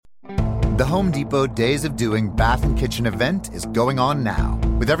The Home Depot Days of Doing Bath and Kitchen event is going on now,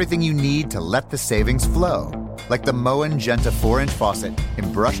 with everything you need to let the savings flow. Like the Moen Genta 4-inch faucet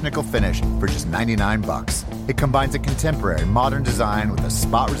in brushed nickel finish for just $99. It combines a contemporary modern design with a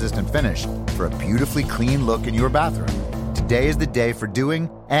spot-resistant finish for a beautifully clean look in your bathroom. Today is the day for doing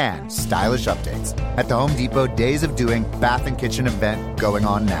and stylish updates at the Home Depot Days of Doing Bath and Kitchen event going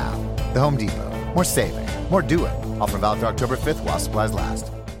on now. The Home Depot. More saving, more doing. Offer valid through October 5th while supplies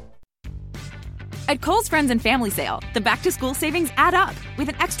last. At Kohl's Friends and Family Sale, the back-to-school savings add up with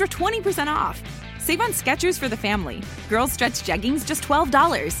an extra 20% off. Save on Skechers for the family, girls' stretch jeggings just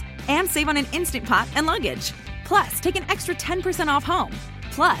 $12, and save on an Instant Pot and luggage. Plus, take an extra 10% off home.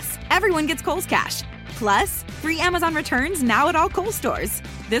 Plus, everyone gets Kohl's Cash. Plus, free Amazon returns now at all Kohl's stores.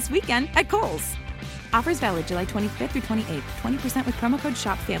 This weekend at Kohl's. Offers valid July 25th through 28th. 20% with promo code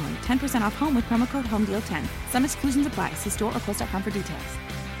SHOPFAMILY. 10% off home with promo code HOMEDEAL10. Some exclusions apply. See store or Kohl's.com for details.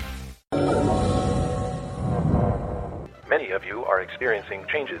 Many of you are experiencing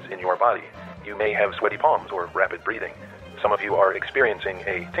changes in your body. You may have sweaty palms or rapid breathing. Some of you are experiencing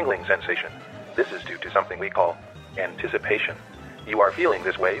a tingling sensation. This is due to something we call anticipation. You are feeling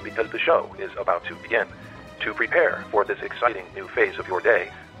this way because the show is about to begin. To prepare for this exciting new phase of your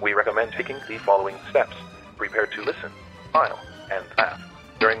day, we recommend taking the following steps. Prepare to listen, smile, and laugh.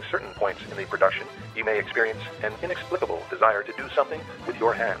 During certain points in the production, you may experience an inexplicable desire to do something with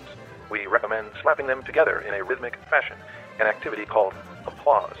your hands. We recommend slapping them together in a rhythmic fashion. An activity called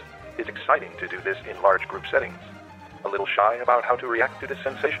applause. It's exciting to do this in large group settings. A little shy about how to react to this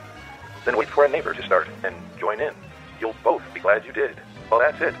sensation? Then wait for a neighbor to start and join in. You'll both be glad you did. Well,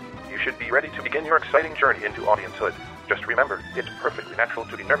 that's it. You should be ready to begin your exciting journey into audiencehood. Just remember, it's perfectly natural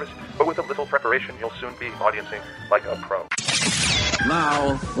to be nervous, but with a little preparation, you'll soon be audiencing like a pro.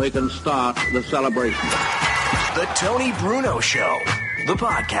 Now we can start the celebration. The Tony Bruno Show, the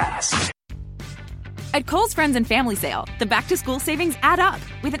podcast. At Kohl's Friends and Family Sale, the back-to-school savings add up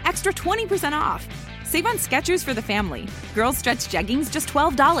with an extra 20% off. Save on Skechers for the family, girls' stretch jeggings just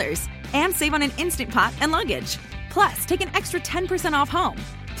 $12, and save on an Instant Pot and luggage. Plus, take an extra 10% off home.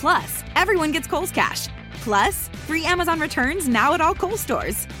 Plus, everyone gets Kohl's Cash. Plus, free Amazon returns now at all Kohl's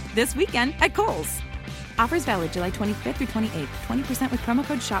stores. This weekend at Kohl's. Offers valid July 25th through 28th. 20% with promo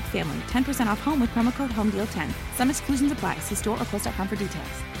code SHOPFAMILY. 10% off home with promo code HOMEDEAL10. Some exclusions apply. See store or Kohl's.com for details.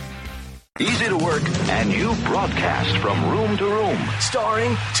 Easy to work, and you broadcast from room to room.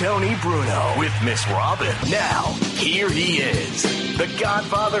 Starring Tony Bruno with Miss Robin. Now, here he is, the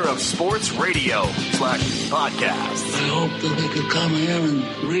godfather of sports radio / podcast. I hope that we could come here and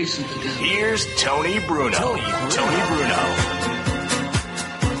reason together. Here's Tony Bruno. Tony Bruno.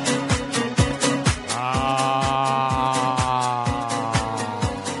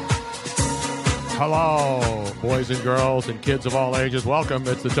 Hello, boys and girls and kids of all ages. Welcome.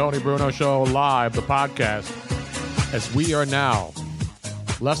 It's the Tony Bruno Show live, the podcast, as we are now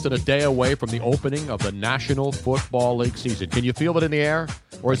less than a day away from the opening of the National Football League season. Can you feel it in the air?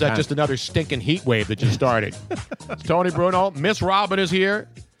 Or is that just another stinking heat wave that just started? It's Tony Bruno. Miss Robin is here.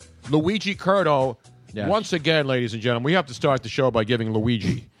 Luigi Curto. Yes. Once again, ladies and gentlemen, we have to start the show by giving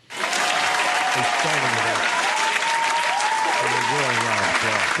Luigi a standing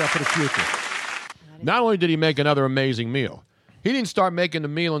ovation for the future. Not only did he make another amazing meal, he didn't start making the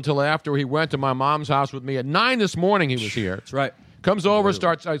meal until after he went to my mom's house with me. At 9 this morning he was here. That's right. Comes over,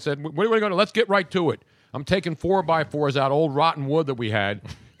 starts, I said, what are we going to, let's get right to it. I'm taking 4x4s out, old rotten wood that we had,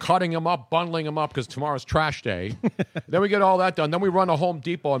 cutting them up, bundling them up because tomorrow's trash day. Then we get all that done. Then we run to Home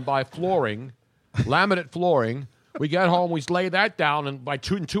Depot and buy flooring, laminate flooring. We get home, we lay that down, and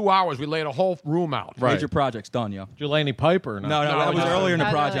in 2 hours, we laid a whole room out. Right. Major project's done, yo. Did you lay any pipe or not? No, that was earlier in the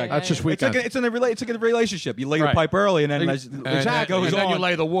project. That's just weekend. It's like a relationship. You lay your pipe early, and then exactly. And then you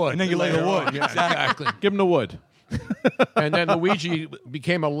lay the wood. And then you lay the wood. Yeah, exactly. Give him the wood. And then Luigi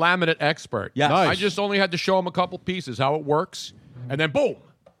became a laminate expert. Yeah, nice. I just only had to show him a couple pieces, how it works, and then boom.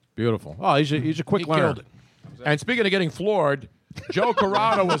 Beautiful. Oh, he's a quick learner. Killed it. And speaking of getting floored, Joe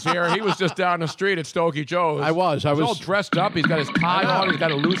Corrado was here. He was just down the street at Stokey Joe's. I was all dressed up. He's got his tie on. He's got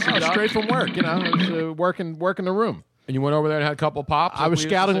it loosened up. Straight from work, I was working the room. And you went over there and had a couple pops? I was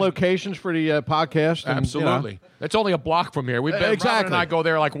scouting locations for the podcast. And, absolutely. It's only a block from here. Exactly. Robin and I go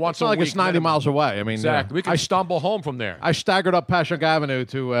there like once a week. It's not like it's 90 miles away. I mean, exactly. We can stumble home from there. I staggered up Passyunk Avenue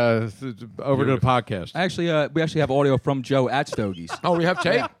to over to the podcast. We actually have audio from Joe at Stokey's. Oh, we have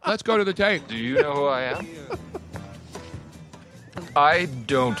tape? Let's go to the tape. Do you know who I am? I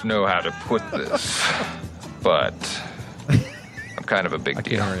don't know how to put this, but I'm kind of a big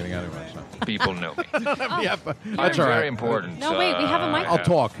deal. Anything anyway, so. People know me. Yeah, but I'm that's all right. very important. No, wait, we have a mic. I'll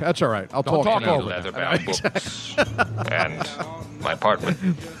talk. That's all right. I'll talk. talk I need over leather-bound books. And my apartment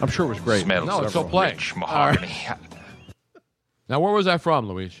I'm sure it was great. smells No, it's of still playing. rich mahogany. Now, where was that from,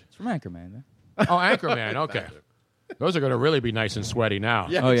 Luigi? It's from Anchorman, man. Oh, Anchorman. Okay. Those are going to really be nice and sweaty now.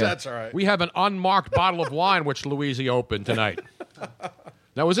 Yeah, Oh, yeah. that's all right. We have an unmarked bottle of wine which Luigi opened tonight.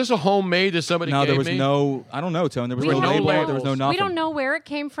 Now, was this a homemade that somebody No, gave there was me? no. I don't know, Tony. There was We no have- label. no There was no labels. nothing. We don't know where it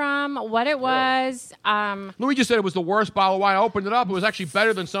came from, what it was. Luigi said it was the worst bottle of wine. I opened it up. It was actually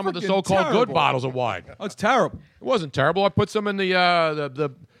better than some of the Fucking so-called good terrible. bottles of wine. Oh, it's terrible. It wasn't terrible. I put some in the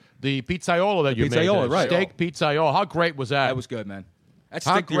pizzaiola that you made. Pizzaiola, The right. Steak pizzaiola. How great was that? That was good, man. That'd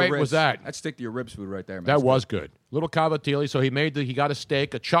How stick to your great ribs. was that? That'd stick to your ribs food right there, man. That was good. Little cavatelli. So he got a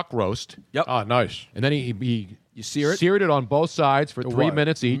steak, a chuck roast. Yep. Oh, nice. And then he You sear it? seared it on both sides for 3 was.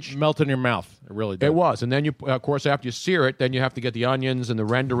 minutes each. Melt in your mouth. It really did. It was. And then you, of course, after you sear it, then you have to get the onions and the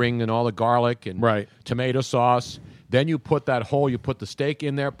rendering and all the garlic and Right. tomato sauce. Then you put the steak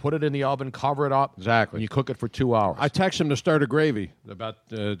in there, put it in the oven, cover it up. Exactly. And you cook it for 2 hours. I text him to start a gravy about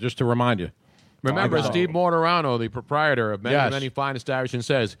just to remind you. Remember, I got it. Steve Mortarano, the proprietor of many, Yes. many fine establishments,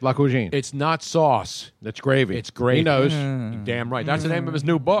 says, La Cuisine. it's not sauce. It's gravy. It's gravy. He knows. Damn right. That's the name of his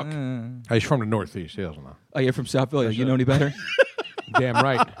new book. He's from the Northeast. He doesn't know. Oh, you're from South Philly. You know any better? Damn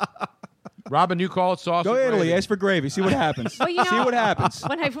right. Robin, you call it sauce Go or to Italy. gravy? Ask for gravy. See what happens. Well, you know, See what happens.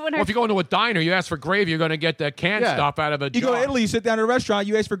 When Well, if you go into a diner, you ask for gravy, you're going to get the canned Yeah. stuff out of a You jar. go to Italy, you sit down at a restaurant,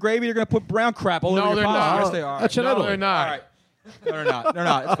 you ask for gravy, they're going to put brown crap all No, over your they're pasta. not. Yes, they are. That's in No, Italy. they're not. All right. No, they're not. They're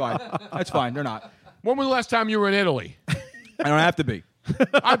not. It's fine. That's fine. They're not. When was the last time you were in Italy? I don't have to be.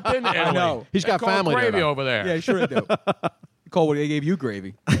 I've been to Italy. I know. He's got They call it family there, gravy though. over there. Yeah, sure I do. Cole, what they gave you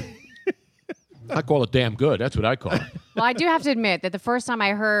gravy. I call it damn good. That's what I call it. Well, I do have to admit that the first time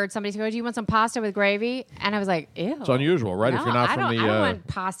I heard somebody go, "Do you want some pasta with gravy?" And I was like, "Ew." It's unusual, right? No, If you're not I from don't, the. I don't want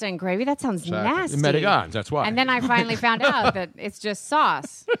pasta and gravy. That sounds nasty. The Medigans, that's why. And then I finally found out that it's just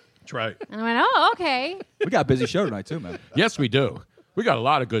sauce. That's right. And I went, "Oh, okay." We got a busy show tonight, too, man. Yes, we do. We got a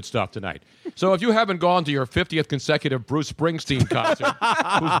lot of good stuff tonight. So if you haven't gone to your 50th consecutive Bruce Springsteen concert,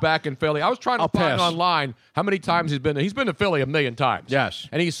 who's back in Philly, I was trying to find pass. online how many times he's been there. He's been to Philly 1,000,000 times. Yes.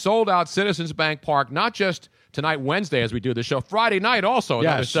 And he's sold out Citizens Bank Park, not just tonight, Wednesday, as we do the show, Friday night also,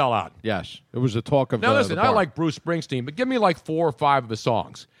 another Yes. sellout. Yes. It was the talk of Now listen, the I park. like Bruce Springsteen, but give me like 4 or 5 of his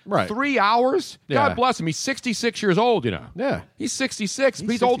songs. Right. 3 hours? Yeah. God bless him. He's 66 years old, you know. Yeah. He's 66.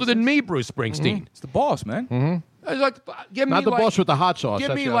 He's older than me, Bruce Springsteen. It's the boss, man. It's like, give me Not the like, boss with the hot sauce. Give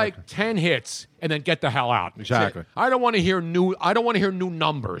That's me the like other. 10 hits and then get the hell out. Exactly. I don't want to hear new. I don't want to hear new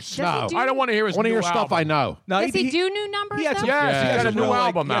numbers. Does he do- I don't want to hear his. I want to new hear stuff album. I know. No, Does he do new numbers? He had though? some, Yes, he got a new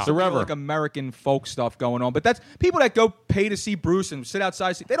album he has out. some The real, Rever. like American folk stuff going on. But that's people that go pay to see Bruce and sit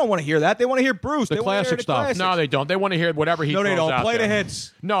outside. They don't want to hear that. They want to hear Bruce. The They wanna hear classic the stuff. classics. No, they don't. They want to hear whatever he. No, they throws don't. out Play the there.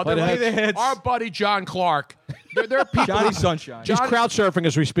 hits. No, Play they're the like, hits. Our buddy John Clark. They're people. Johnny Sunshine. He's crowd surfing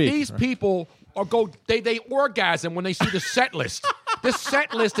as we speak. These people are they orgasm when they see the set list. The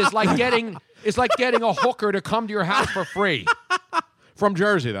set list is like getting a hooker to come to your house for free. From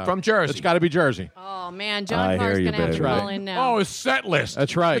Jersey, though. From Jersey. It's got to be Jersey. Oh man, I John hear Clark's you, gonna have to baby. call in now. Oh, his set list.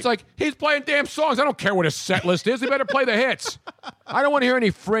 That's right. It's like he's playing damn songs. I don't care what his set list is. He better play the hits. I don't want to hear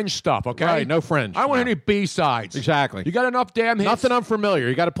any fringe stuff. Okay, Right, no fringe. I don't want to No. hear any B sides. Exactly. You got enough damn hits. Nothing unfamiliar.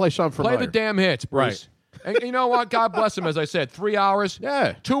 You got to play something Play familiar. the damn hits, Bruce. And you know what? God bless him. As I said, 3 hours.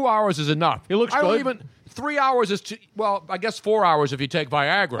 Yeah. 2 hours is enough. He looks I don't good. even. 3 hours is well, I guess 4 hours if you take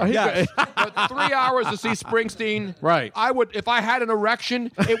Viagra. Yeah. But 3 hours to see Springsteen. Right. I would, if I had an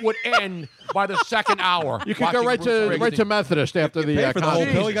erection, it would end by the second hour. You could go watching right Bruce to Springsteen. Methodist after the Pay for the whole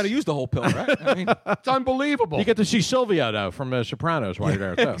concert. pill. You got to use the whole pill, right? I mean, It's unbelievable. You get to see Silvio, though, from Sopranos while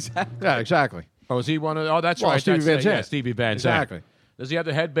you're there, too. Yeah, exactly. Oh, is he one of? Oh, that's Well, right. Stevie That's, Van yeah, Zandt. Stevie Van Zandt. Exactly. Does he have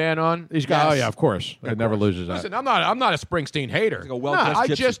the headband on? He's got. Oh, yeah, of course. It never loses that. Listen, I'm not a Springsteen hater. a well-dressed I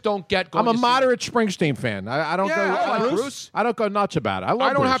gypsy. just don't get. I'm going a to see- moderate Springsteen fan. I don't Yeah, go. I like Bruce. Bruce. I don't go nuts about it. I love.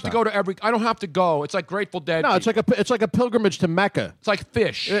 I don't Bruce, have to though. go to every. I don't have to go. It's like Grateful Dead. No, it's like a pilgrimage to Mecca. It's like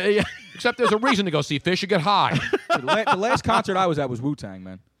Fish. Yeah. Except there's a reason to go see Fish. You get high. the last concert I was at was Wu-Tang,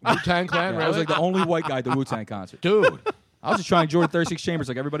 man. Wu-Tang Clan. I was really? like the only white guy at the Wu-Tang concert. Dude. I was just trying to join 36 Chambers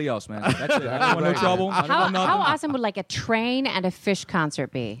like everybody else, man. That's it. I don't want no trouble. I don't want nothing. How awesome would like a Train and a Fish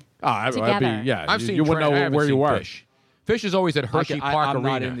concert be? Oh, I'd Together. be, yeah. I've you, seen you wouldn't Train. I know haven't where you seen were. Fish. Fish is always at Hershey Park I'm Arena.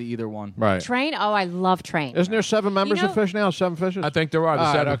 not into either one. Right. Train? Oh, I love Train. Isn't there 7 members You know- of Fish now? 7 Fishes? I think there are the All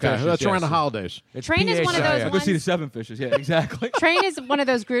right, 7 okay. Fishes. That's around yes. the holidays. It's Train is one of PHI. those I'll go see the 7 Fishes. Yeah, exactly. Train is one of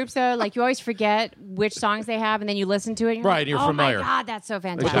those groups, though, like you always forget which songs they have, and then you listen to it. And you're Right, like, you're oh familiar. my God, that's so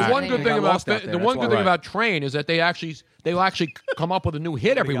fantastic. But the one Exactly. good They thing got about lost out there, the that's one good why. thing Right. about Train is that they'll actually come up with a new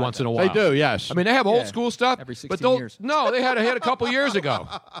hit every once in a while. They do, yes. I mean, they have old Yeah. school stuff Every but 16 years. No, they had a hit a couple years ago.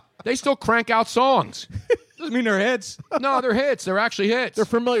 They still crank out songs. Doesn't mean they're hits. No, they're hits. They're actually hits. They're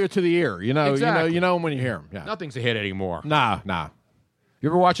familiar to the ear. Exactly. You know them when you hear them. Yeah. Nothing's a hit anymore. Nah. You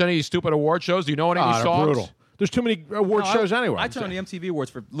ever watch any of these stupid award shows? Do you know any of these They're songs? brutal. There's too many award shows anyway. I turned on the MTV Awards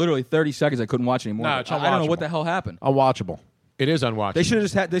for literally 30 seconds. I couldn't watch anymore. No, it's I don't know unwatchable. what the hell happened. Unwatchable. It is unwatchable. They should have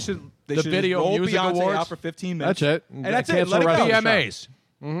just had. They should Video roll Music Beyonce Awards? out for 15 minutes. That's it. And that's it. Cancel Let it the rest go. of the VMAs.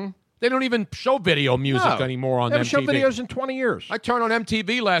 Mm-hmm. They don't even show video music No. anymore on They haven't MTV. shown videos in 20 years. I turned on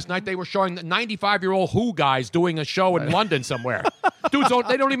MTV last night. They were showing 95-year-old Who guys doing a show in London somewhere. Dudes,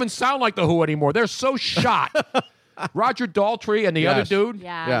 they don't even sound like the Who anymore. They're so shot. Roger Daltrey and the other Yes. dude.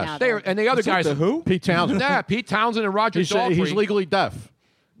 Yeah, Yes. I know. And the other guys. The Who? Pete Townsend. Yeah, Pete Townsend and Roger Daltrey. He's legally deaf.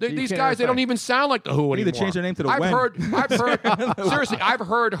 These can't guys, they don't think. even sound like the Who They anymore. need to change their name to the I've When. heard seriously, I've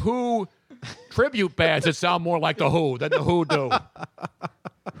heard Who tribute bands that sound more like the Who than the Who do.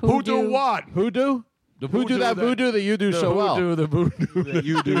 Who do what? Who do? Who do that voodoo that you do so well? The voodoo.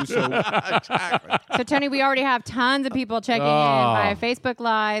 You do so. So, Tony, we already have tons of people checking in via Facebook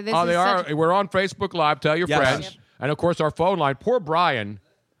Live. This Oh, is they such- are. We're on Facebook Live. Tell your Yes. friends. Yep. And, of course, our phone line. Poor Brian.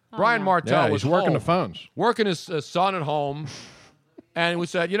 Brian Martell Yeah, was he's working home, the phones. working his son at home. And we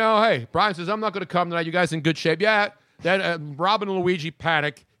said, hey, Brian says, I'm not going to come tonight. You guys in good shape? Yeah. Then Robin and Luigi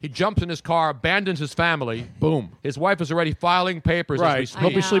panic. He jumps in his car, abandons his family. Boom. His wife is already filing papers as we Right. speak. He'll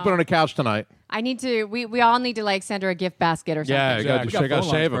be know. sleeping on the couch tonight. I need to. We all need to like send her a gift basket or something. Yeah, Exactly. you We got to got phone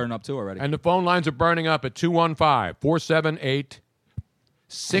lines save him. burning up too already. And the phone lines are burning up at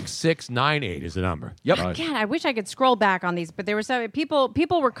 215-478-6698 is the number. Yep. God, I wish I could scroll back on these, but there were so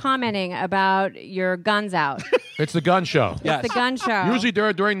people were commenting about your guns out. It's the gun show. Yes. The gun show. Usually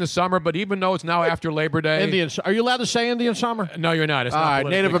during the summer, but even though it's now after Labor Day. Indian. Are you allowed to say Indian summer? No, you're not. It's All not right,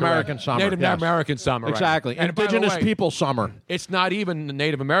 politically Native correct. American summer. Native Yes. American summer. Right. Exactly. And by the Indigenous way, people summer. It's not even the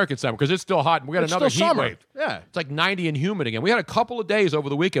Native American summer because it's still hot. We got It's another still heat summer. wave. Yeah. It's like 90 and humid again. We had a couple of days over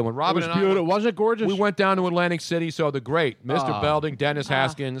the weekend when It Robin was and I beautiful. Wasn't it gorgeous? we went down to Atlantic City, saw the great Mr. Belding, Dennis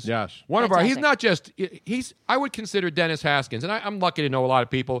Haskins. Yes. One of our, he's Fantastic. not just, I would consider Dennis Haskins, and I'm lucky to know a lot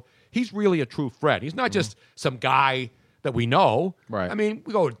of people. He's really a true friend. He's not just some guy that we know. Right. I mean,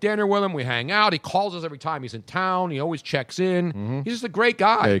 we go to dinner with him, we hang out. He calls us every time he's in town. He always checks in. He's just a great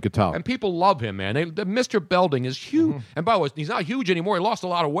guy. Yeah, you could tell. And people love him, man. The Mr. Belding is huge. And by the way, he's not huge anymore. He lost a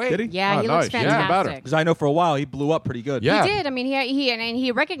lot of weight. Did he? Yeah, Oh, he nice. looks Yeah, fantastic. better. Because I know for a while he blew up pretty good. Yeah. He did. I mean,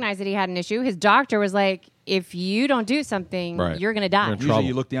 he recognized that he had an issue. His doctor was like, if you don't do something, Right. you're going to die. You're in Usually trouble.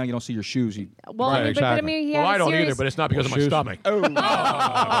 you look down, you don't see your shoes. Well, Right, I mean, but I exactly. mean, he Well, had I a don't serious, either, but it's not because of my shoes. stomach. Oh. Hey,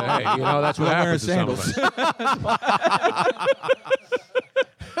 that's what I'm wearing happens to some of us.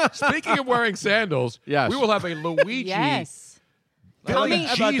 Speaking of wearing sandals, Yes. we will have a Luigi. Yes. Coming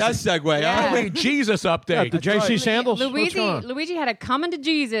How about that segue? Yeah. Huh? Coming Jesus update. The JC Sandals? What's Luigi, going on? Luigi had a coming to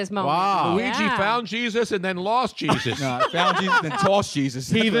Jesus moment. Wow. Luigi Yeah. found Jesus and then lost Jesus. No, I found Jesus and tossed Jesus.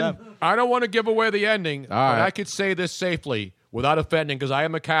 Heathen. I don't want to give away the ending, but right. I could say this safely without offending because I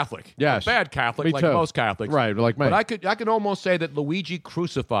am a Catholic. Yes. A bad Catholic, Me like too. most Catholics. Right, like me. But I could almost say that Luigi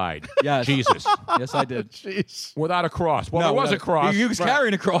crucified Yes. Jesus Yes, I did. Jeez. without a cross. Well, No, there was a without- cross. He was Right.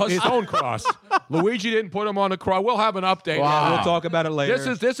 carrying a cross. His own cross. Luigi didn't put him on the cross. We'll have an update. Wow. We'll talk about it later.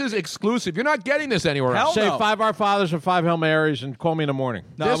 This is exclusive. You're not getting this anywhere else. Hell Say no. 5 Our Fathers and 5 Hail Marys and call me in the morning.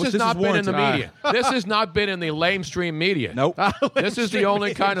 No, This has not been in the warranted. media. This has not been in the lamestream media. Nope. This is the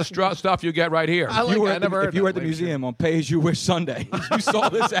only kind of stuff you get right here. I like You were that. I at never the, heard if you were at that. the museum on Pay As You Wish Sunday, you saw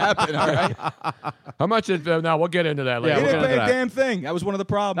this happen. All right, How much? Now we'll get into that later. Yeah, he we'll didn't get pay into a that. damn thing. That was one of the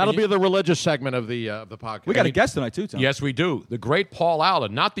problems. That'll be the religious segment of the podcast. We got a guest tonight too, Tom. Yes, we do. The great Paul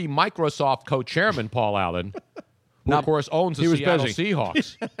Allen, not the Microsoft co-chairman Paul Allen, who of course owns the he was Seattle busy.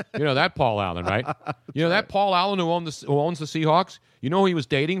 Seahawks. You know that Paul Allen, right? You know that Paul Allen who owns the Seahawks. You know who he was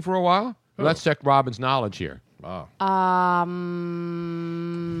dating for a while? Well, let's check Robin's knowledge here. Oh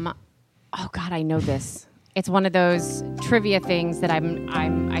God, I know this. It's one of those trivia things that I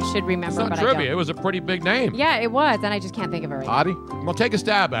should remember, It's not but trivia. I It don't. was a pretty big name. Yeah, it was, and I just can't think of it right now. Adi? Well, take a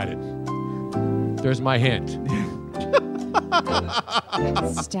stab at it. There's my hint.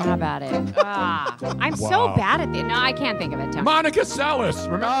 Stab at it. I'm so bad at it. No, I can't think of it. Tony. Monica Seles.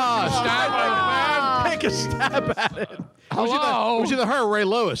 Remember? Stab at it, man. take a stab at it. Hello? It was either her or Ray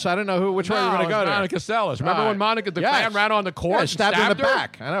Lewis. I don't know which way we're going to go there. Monica Seles. Remember when Monica, the fan, ran on the court and stabbed her in the her?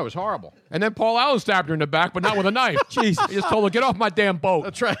 back. I know, it was horrible. And then Paul Allen stabbed her in the back, but not with a knife. Jesus. He just told her, get off my damn boat.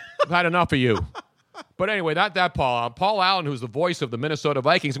 That's right. I've had enough of you. But anyway, not that Paul Allen. Paul Allen, who's the voice of the Minnesota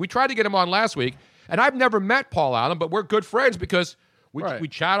Vikings. We tried to get him on last week, and I've never met Paul Allen, but we're good friends because we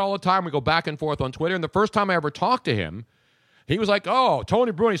chat all the time. We go back and forth on Twitter. And the first time I ever talked to him, he was like, oh,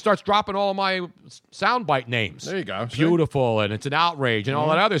 Tony Bruno. He starts dropping all of my soundbite names. There you go. Beautiful, and it's an outrage, and all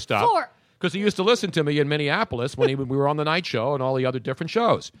that other stuff. Because he used to listen to me in Minneapolis when we were on the night show and all the other different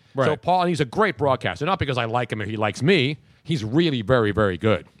shows. Right. So Paul, and he's a great broadcaster. Not because I like him or he likes me. He's really very, very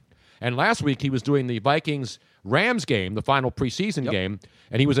good. And last week he was doing the Vikings-Rams game, the final preseason game,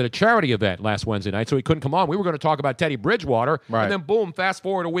 and he was at a charity event last Wednesday night, so he couldn't come on. We were going to talk about Teddy Bridgewater, and then boom, fast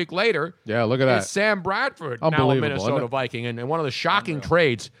forward a week later. Yeah, look at that. It's Sam Bradford, now a Minnesota Viking, and one of the shocking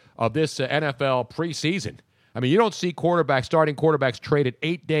trades of this NFL preseason. I mean, you don't see starting quarterbacks traded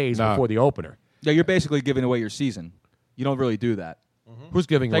 8 days before the opener. Yeah, you're basically giving away your season. You don't really do that. Who's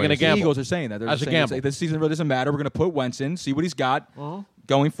giving away? The Eagles are saying that. They're As a saying gamble. this season really doesn't matter. We're going to put Wentz in, see what he's got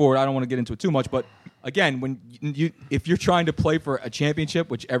going forward. I don't want to get into it too much, but again, if you're trying to play for a championship,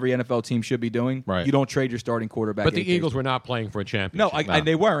 which every NFL team should be doing, you don't trade your starting quarterback. But the Eagles were not playing for a championship. No, and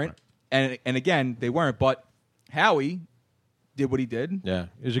they weren't. And again, they weren't. But Howie did what he did. Yeah,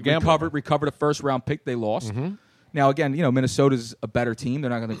 it was a gamble. Recovered a first-round pick they lost. Now, again, Minnesota's a better team. They're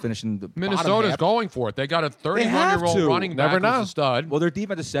not going to finish in the Minnesota's going for it. They got a 31-year-old running back who's a stud. Well, their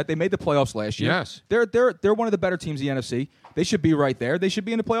defense is set. They made the playoffs last year. Yes. They're one of the better teams in the NFC. They should be right there. They should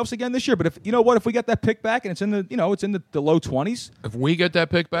be in the playoffs again this year. But if we get that pick back and it's in the low 20s. If we get that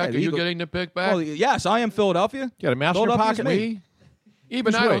pick back, are you getting the pick back? Well, yes, I am Philadelphia. You got a mouse in your pocket? Me.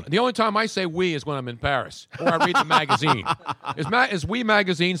 Even the only time I say we is when I'm in Paris or I read the magazine. Is We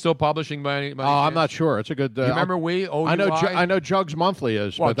Magazine still publishing by I'm not sure. It's a good. You remember We? I know Jugs Monthly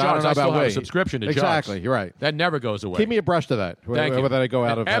is, well, but Jugs, I don't know I about still have We. a subscription to Jugs. Exactly, you're right. That never goes away. Keep me abreast of that. Thank you. Whether they go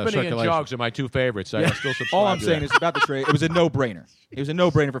out of Ebony circulation. and Jugs are my two favorites. I still subscribe. All I'm to saying that. is about the trade. It was a no-brainer. It was a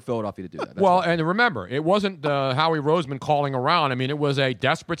no-brainer for Philadelphia to do that. Well, and remember, it wasn't Howie Roseman calling around. I mean, it was a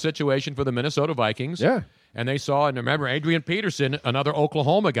desperate situation for the Minnesota Vikings. Yeah. And they saw, and remember, Adrian Peterson, another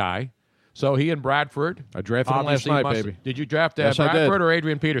Oklahoma guy. So he and Bradford. I drafted him last night, baby. Did you draft Yes, I did. Bradford or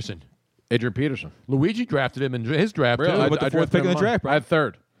Adrian Peterson? Adrian Peterson. Luigi drafted him in his draft, Really? too. With the fourth pick in the draft, I had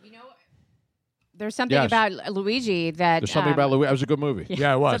third. There's something Yes. about Luigi that. There's something about Luigi. That was a good movie.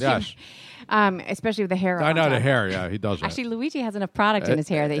 Yeah, it was. Yes. Especially with the hair. I on know top. the hair. Yeah, he does that. Actually, Luigi has enough product in his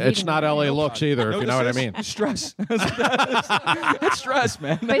hair that he It's can- not LA looks either, if you know what I mean. It's stress. It's stress,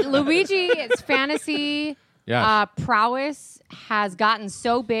 man. But Luigi's fantasy Yes. prowess has gotten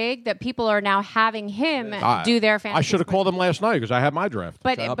so big that people are now having him do their fantasy. I should have called him last night because I had my draft.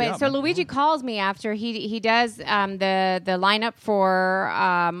 But so Luigi calls me after he does the lineup for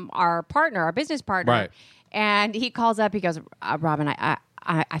our business partner, Right. and he calls up. He goes, Robin,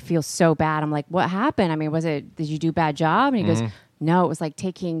 I feel so bad. I'm like, what happened? I mean, did you do a bad job? And he goes, no, it was like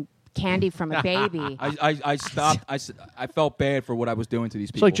taking candy from a baby. I stopped. I felt bad for what I was doing to these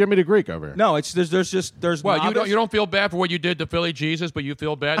It's people. like Jimmy the Greek over here. No, there's. Well, novice. you don't feel bad for what you did to Philly Jesus, but you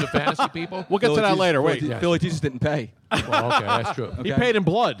feel bad to fantasy people? We'll get to that later. Wait. Philly Jesus didn't pay. Well, okay, that's true. He paid in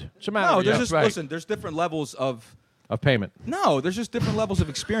blood. What's the matter No, with there's you? just right. listen. There's different levels of payment. No, there's just different levels of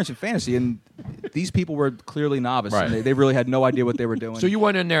experience in fantasy, and these people were clearly novice. Right. And they really had no idea what they were doing. So you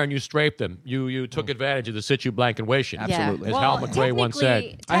went in there and you straped them. You took advantage of the situ blankenwation. Absolutely. As Well, Hal McRae once said.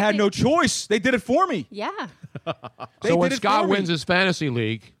 technically- I had no choice. They did it for me. Yeah. So when did it Scott for me. wins his fantasy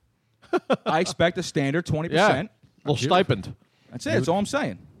league, I expect a standard 20%. Yeah. Little stipend. That's it. That's all I'm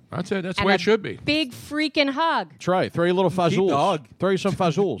saying. that's it. That's the And way a it should be. Big freaking hug. That's right. Throw your little Keep the fazools. hug. Throw you some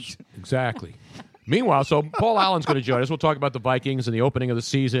fazools. Exactly. Meanwhile, so Paul Allen's going to join us. We'll talk about the Vikings and the opening of the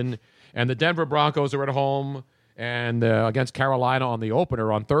season. And the Denver Broncos are at home and against Carolina on the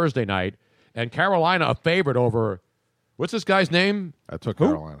opener on Thursday night. And Carolina a favorite over, what's this guy's name? I took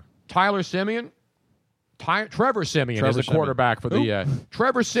Carolina. Tyler Simeon? Trevor Simeon Trevor is the Siemian. quarterback for the...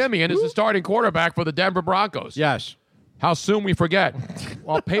 Trevor Simeon is the starting quarterback for the Denver Broncos. Yes. How soon we forget.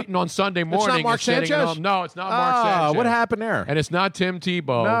 While Peyton on Sunday morning Mark is sitting Sanchez? home. No, it's not Mark Sanchez. What happened there? And it's not Tim Tebow.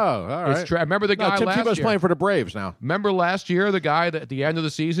 No, all right. It's remember the guy Tim last Tebow's year? playing for the Braves now. Remember last year, the guy that at the end of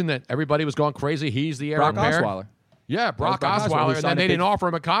the season that everybody was going crazy? He's the heir Brock apparent? Osweiler. Yeah, Brock Brock Osweiler, who Osweiler. And then signed a they big- didn't offer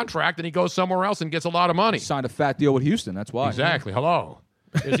him a contract, and he goes somewhere else and gets a lot of money. Signed a fat deal with Houston. That's why. Exactly. Hello.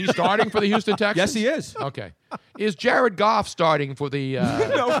 Is he starting for the Houston Texans? Yes, he is. Okay. Is Jared Goff starting for the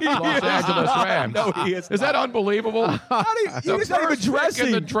Los Angeles Rams? No, he is. Is that unbelievable? How do you, The he's not even first pick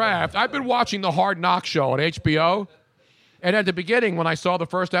in the dressing. draft. I've been watching the Hard Knock show on HBO. And at the beginning, when I saw the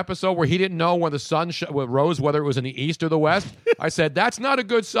first episode where he didn't know when the sun rose, whether it was in the east or the west, I said, that's not a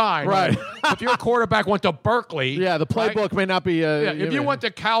good sign. Right. If your quarterback went to Berkeley. Yeah, the playbook may not be. If you went to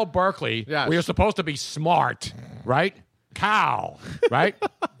Cal Berkeley, where you're supposed to be smart, right? Cal, right?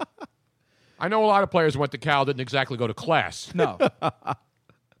 I know a lot of players who went to Cal didn't exactly go to class. No.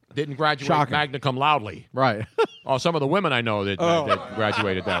 Didn't graduate Shocking. magna cum loudly. Right. Oh, some of the women I know that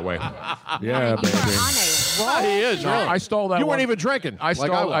graduated that way. Yeah, baby. He is. No, Really. I stole that. You weren't one. even drinking. I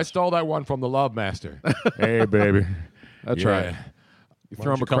stole that one from the Love Master. Hey, baby. That's Yeah. right. You Why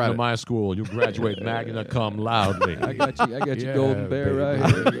throw don't him you a come to credit. my school. You graduate magna cum loudly. I got you, Yeah, Golden Bear, baby.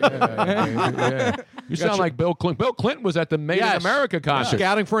 right here. Yeah. You sound like Bill Clinton. Bill Clinton was at the Made in Yes. America concert.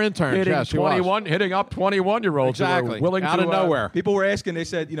 Scouting for interns. Hitting Yes, he was. 21, hitting up 21-year-olds who Exactly. were willing Out to of nowhere. People were asking. They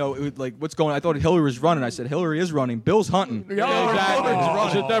said, what's going on? I thought Hillary was running. I said, Hillary is running. Bill's hunting. Exactly.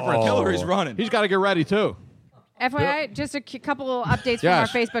 There's a difference. Hillary's running. He's got to get ready too. FYI, just a couple updates from Yes.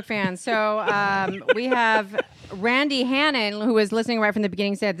 our Facebook fans. So we have Randy Hannon, who was listening right from the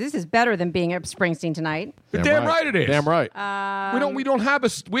beginning, said this is better than being at Springsteen tonight. Damn right it is. Damn right. We don't have a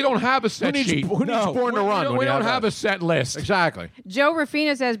set sheet. Who needs Born to Run? We don't have a set list. Exactly. Joe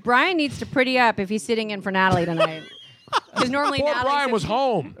Ruffino says Brian needs to pretty up if he's sitting in for Natalie tonight. Because normally Poor Natalie Brian was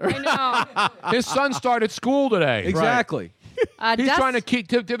home. I know. His son started school today. Exactly. He's trying to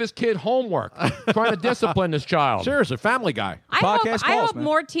give his kid homework, trying to discipline his child. Seriously, Family Guy. I hope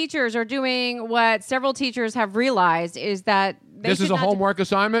more teachers are doing what several teachers have realized is that This is a homework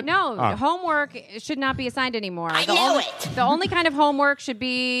assignment? No, Oh. homework should not be assigned anymore. I knew it. The only kind of homework should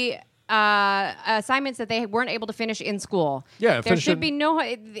be assignments that they weren't able to finish in school. Yeah, there should be no.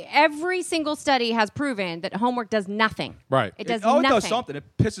 Every single study has proven that homework does nothing. Right. It does It nothing. does something. It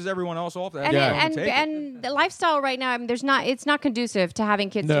pisses everyone else off. That And, have to and, take it. and the lifestyle right now, I mean, it's not conducive to having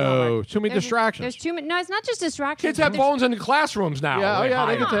kids do No, homework. too many There's- distractions. There's too many. No, it's not just distractions. Kids have There's- phones in the classrooms now. Yeah, oh, yeah, they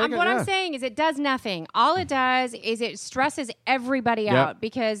hide can them. take it. what yeah. I'm saying is it does nothing. All it does is it stresses everybody Yep. out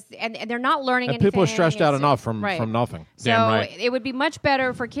because and they're not learning And anything. people are stressed out It's- enough from right. nothing. So Damn right. it would be much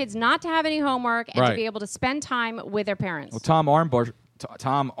better for kids not to have any homework and to Right. be able to spend time with their parents. Well, Tom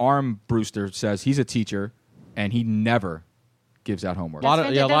Armbruster says he's a teacher, and he never gives out homework. A lot of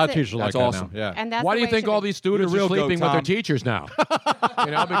That's teachers are like That's that awesome. now. Yeah. And that's Why the do you way it think should all be. these students You're are a real sleeping goat, with their Tom. teachers now?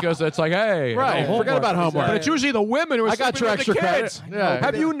 Because it's like, hey, Right. no Forget about homework. But it's usually the women who are I got sleeping your with the extra kids. credit. Yeah.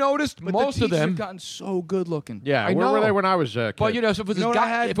 Have you noticed But most the of teachers them? have gotten so good looking. Yeah. I Where were know. they when I was a kid? But you know, if it was, You know what I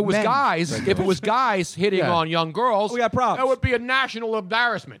had? if it was Men. guys hitting Yeah. on young girls, We got problems. that would be a national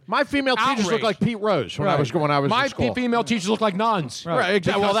embarrassment. my female teachers Outrage. looked like Pete Rose when I Right. was My in school. female teachers look like nuns. Right.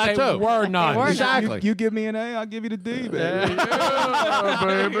 Exactly. Well, Because that they too. were nuns. were nuns. Exactly. You give me an A, I'll give you the D, baby. Yeah,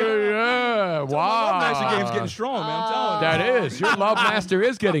 baby, yeah. Wow. Master game's getting strong, man. I'm telling you. That is. Your love master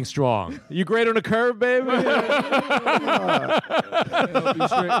is getting strong. You great on a curve, baby? I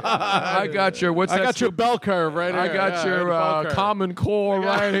got your, what's I that? got your bell curve right here. I got Yeah, your the bell curve. common core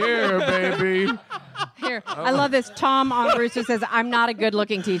right here, baby. Here, I love this. Tom on Brewster says, "I'm not a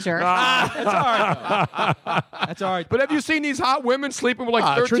good-looking teacher." That's all right. But have you seen these hot women sleeping with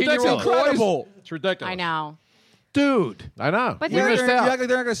like It's 13-year-old ridiculous. boys? It's ridiculous. I know. Dude. I know. But we they're- missed You out. act like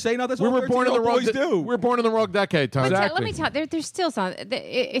they're not going to say nothing. That's We what were born in the 13-year-old wrong. boys do. We were born in the wrong decade, Tom. But Exactly. let me tell you, there's still some.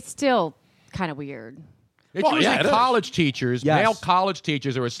 It's still kind of weird. It's Well, usually yeah, it is. college teachers, Yes. male college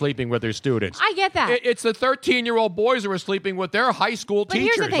teachers who are sleeping with their students. I get that. It's the 13-year-old boys who are sleeping with their high school But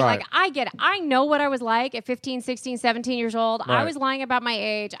teachers. here's the thing, Right. like, I get it. I know what I was like at 15, 16, 17 years old. I Right. was lying about my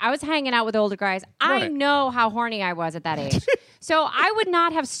age. I was hanging out with older guys. I Right. know how horny I was at that age. So I would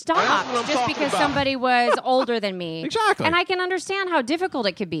not have stopped just because somebody was older than me. Exactly. And I can understand how difficult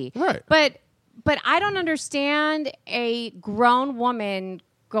it could be. Right. But I don't understand a grown woman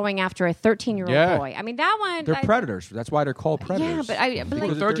going after a 13-year-old Yeah. boy. I mean, that one... They're predators. That's why they're called predators. Yeah, but The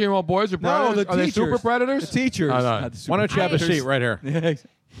like, 13-year-old boys are No, predators? the Are they teachers. super predators? The teachers. I know. Not the super Why don't you have a predators. seat right here? Yeah.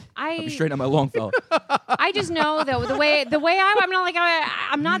 I Straighten out my long fella. I just know that the way I'm not like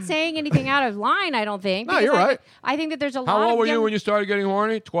I'm not saying anything out of line. I don't think. No, because you're right. I think that there's a lot. How old of were you young- when you started getting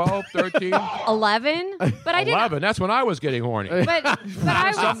horny? 12, 13? 11? But I didn't. 11. That's when I was getting horny. But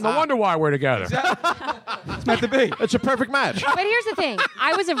I was. No wonder why we're together. It's meant to be. It's a perfect match. But here's the thing: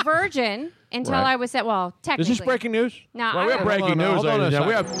 I was a virgin until Right. I was set. Well, technically. Is this breaking news? No, Well, we I have was- breaking Hold on, news, hold on ladies and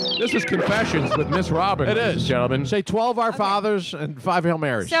a gentlemen. This is Confessions with Miss Robin, It ladies and is. gentlemen. Say 12 Our Fathers and 5 Hail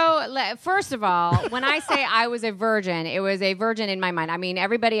Marys. So, first of all, when I say I was a virgin, it was a virgin in my mind. I mean,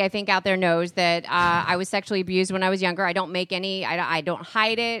 everybody I think out there knows that I was sexually abused when I was younger. I don't make any, I don't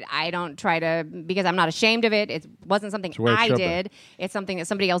hide it. I don't try to, because I'm not ashamed of it. It wasn't something the way it I should be. did. It's something that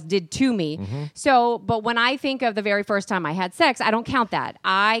somebody else did to me. So, but when I think of the very first time I had sex, I don't count that.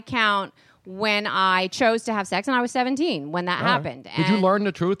 I count when I chose to have sex, and I was 17 when that happened. Did you And learn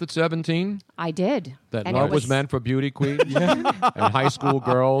the truth at 17? I did. That And love it was meant for beauty queens and high school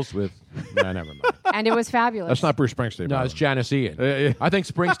girls with... Nah, never mind. And it was fabulous. That's not Bruce Springsteen. No, it's Janice Ian. I think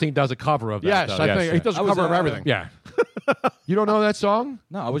Springsteen does a cover of that. Yes, though. I think he does a cover of everything. Yeah. You don't know that song?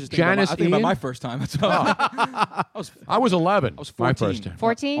 No, I was just thinking, Janice about Ian? my first time. That's all. I was 11. I was 14. My first time.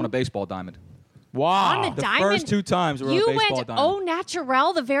 14? On a baseball diamond. Wow. On the The diamond? first 2 times were You on a baseball went diamond. au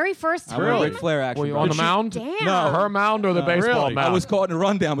naturel the very first I time? went Ric Flair action. Were you bro. on the mound? Damn. No. Her mound or the baseball Really? mound? I was caught in a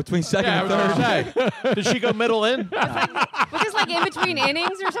rundown between second and third. Say, did she go middle in? Was this like in between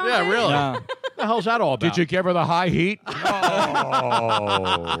innings or something? Yeah, really. No. What the hell's that all about? Did you give her the high heat? Oh.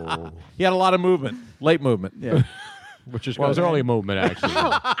 He had a lot of movement, late movement. Yeah. Which is Well, it was good. early movement, actually.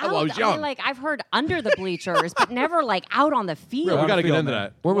 I was young. I've heard under the bleachers, but never like out on the field. Yeah, we got to get Field, into man.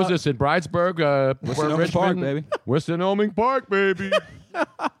 that. Where was this? In Bridesburg? Winston-Salem Park, baby. Winston-Salem Park, baby.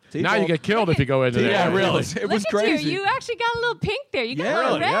 Now you get killed if you go into there. Yeah, really. It was Look at crazy. you. You actually got a little pink there. You got Yeah, a little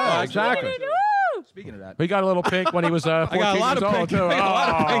really? red. Yeah, Look exactly. at it. Woo! Speaking of that, He got a little pink when he was 14 I got a lot years of old, pink. too. I got a lot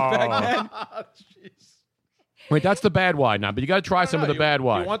of pink Oh. back then. Wait, that's the bad wine now, but you got to try some of the bad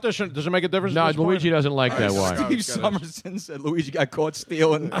wine. You want this? Does it make a difference? No, at this point? Luigi doesn't like that wine. Steve Somerson said Luigi got caught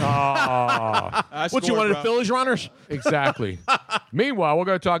stealing. Oh. I What, you scored, wanted bro. Phillies runners? Exactly. Meanwhile, we're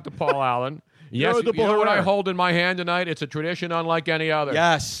going to talk to Paul Allen. Yes, You're the you know what I Bulldog. hold in my hand tonight? It's a tradition unlike any other.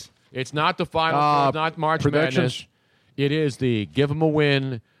 Yes. It's not the final, it's not March predictions? Madness. It is the give him a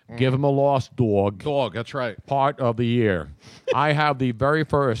win, give him a loss dog Dog, that's right. part of the year. I have the very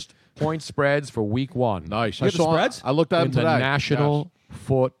first point spreads for week 1. Nice. You have the spreads? I looked at In them the today. National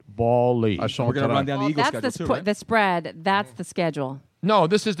Football League. Yes. I saw We're them going to run today. down the Well, Eagle that's schedule, the, too, sp- right? the spread. That's the schedule. No,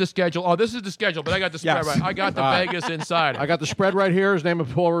 this is the schedule. Oh, this is the schedule, but I got the spread Yes. right. I got the Vegas inside. I got the spread right here. His name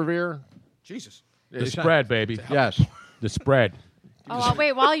is Paul Revere. Jesus. the spread, baby. Yes. The spread. Oh,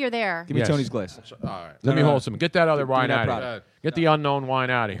 wait, while you're there. Give me Yes. Tony's glass. All right. Let me hold some. Get that other wine that out of product. here. Get the unknown wine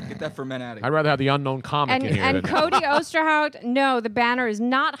out of here. Get that for men out of I'd here. rather have the unknown comic And, in here. and than- Cody Osterhout, no, the banner is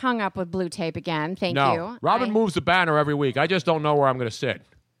not hung up with blue tape again. Thank no. you. Robin I- moves the banner every week. I just don't know where I'm going to sit.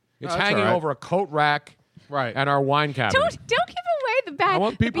 It's that's hanging all right. over a coat rack Right. and our wine cabinet. Don't give away the banner. I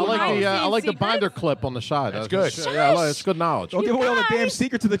want people to I like know. the I like the secrets. binder clip on the side. That's good. Yeah, I like- it's good knowledge. Don't give away all the damn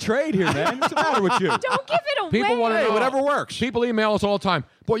secrets of the trade here, man. What's the matter with you? Don't give it away. People want to know. whatever works. People email us all the time.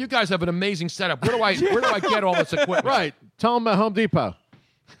 Boy, you guys have an amazing setup. Where do I get all this equipment? Right. Tell them at Home Depot.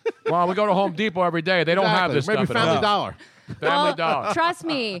 Well, we go to Home Depot every day. They don't have Exactly. this Maybe stuff. Family at all. Dollar. Family Well, Dollar. trust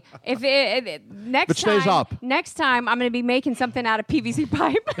me, if next It stays time, up. next time I'm going to be making something out of PVC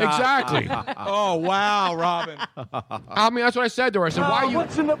pipe. Exactly. Oh, wow, Robin. I mean, that's what I said to her. I said, "Why you?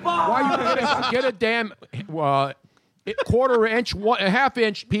 What's in the box? Why you get a damn quarter-inch, a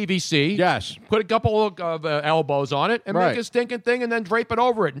half-inch PVC? Yes. Put a couple of elbows on it and Right. make a stinking thing, and then drape it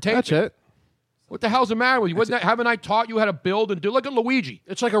over it and tape That's it. What the hell's the matter with you? Haven't I taught you how to build and do? Look at Luigi.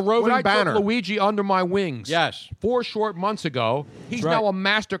 It's like a When roving I banner. took Luigi under my wings, Yes. 4 short months ago, he's right. now a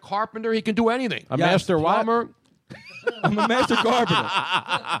master carpenter. He can do anything. A master what? plumber. I'm a master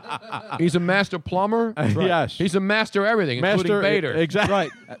carpenter. He's a master plumber. Yes. He's a master everything, Master including Bader. Exactly. Right.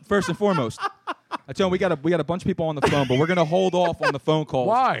 First and foremost. I tell you, we got a bunch of people on the phone, but we're going to hold off on the phone calls.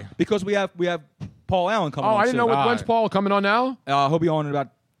 Why? Because we have Paul Allen coming Oh, on I didn't know. soon. When's Paul coming on now? He'll be on in about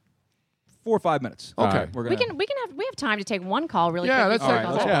 4 or 5 minutes. Okay. All right, we're we gonna, have time to take one call really Yeah, quick. let's before take- the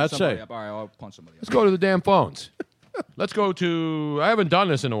All right, call. Yeah, punch let's somebody say. up. All right, I'll punch somebody Let's go to the damn phones. Let's go to. I haven't done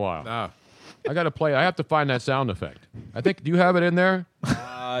this in a while. No. I got to play. I have to find that sound effect. I think. Do you have it in there?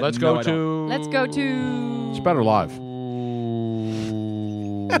 Let's no, go I to. Let's go to. It's better live.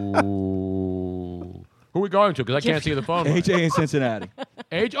 Who are we going to? Because I can't see the phone. line. AJ in Cincinnati.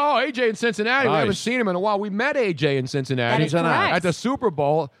 AJ in Cincinnati. We Nice. haven't seen him in a while. We met AJ in Cincinnati That is correct. at the Super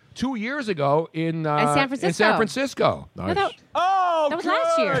Bowl 2 years ago in San Francisco. In San Francisco. No, that was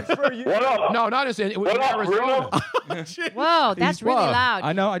last year. What up? No, not in San. It was in What up, Arizona. Whoa, that's really loud.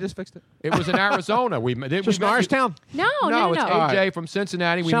 I know. I just fixed it. It was in Arizona. We met. Just Norristown? No, No, it's no. AJ from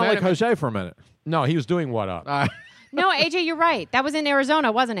Cincinnati. We Sound met like him. Jose for a minute. No, he was doing what up? No, AJ, you're right. That was in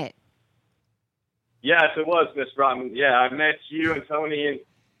Arizona, wasn't it? Yes, it was, Miss Robin. Yeah, I met you and Tony in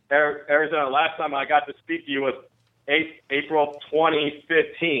Arizona. Last time I got to speak to you was April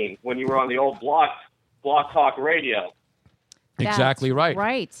 2015 when you were on the old Block Talk Radio. Exactly That's right.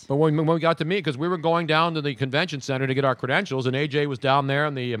 Right. But when we got to meet, because we were going down to the convention center to get our credentials, and AJ was down there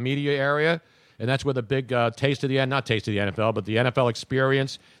in the media area, and that's where the big not taste of the NFL, but the NFL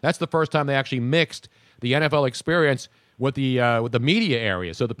experience. That's the first time they actually mixed the NFL experience with the media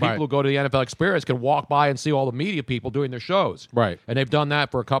area, so the people Right. who go to the NFL experience can walk by and see all the media people doing their shows. Right. And they've done that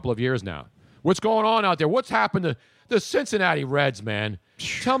for a couple of years now. What's going on out there? What's happened to the Cincinnati Reds, man?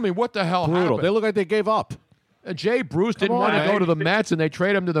 Tell me what the hell Brutal. happened. They look like they gave up. Jay Bruce didn't want to go to the Mets, and they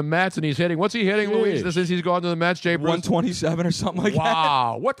trade him to the Mets, and he's hitting. What's he hitting, Luis, since he's gone to the Mets, Jay Bruce? 127 or something like that.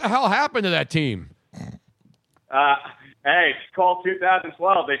 Wow. What the hell happened to that team? Hey, it's called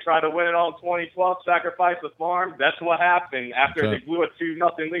 2012. They tried to win it all in 2012, sacrifice the farm. That's what happened after they blew a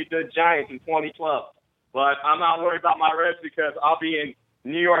 2-0 lead to the Giants in 2012. But I'm not worried about my Reds because I'll be in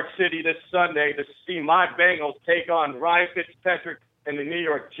New York City this Sunday to see my Bengals take on Ryan Fitzpatrick and the New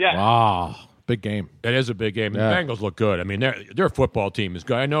York Jets. Wow. Big game. It is a big game. Yeah. The Bengals look good. I mean, their football team is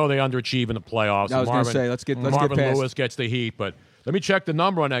good. I know they underachieve in the playoffs. I was going to say, let's get Marvin past. Lewis gets the heat, but let me check the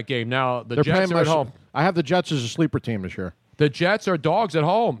number on that game. Now, the They're Jets playing are at home. I have the Jets as a sleeper team this year. The Jets are dogs at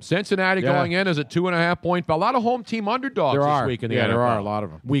home. Cincinnati Yeah. going in as a 2.5 point. A lot of home team underdogs this week in the NFL. there are a lot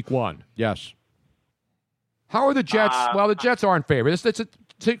of them. Week 1. Yes. How are the Jets? Well, the Jets aren't favored.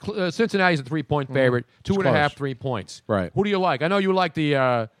 Cincinnati's a 3-point favorite. 2.5, close. 3 points. Right. Who do you like? I know you like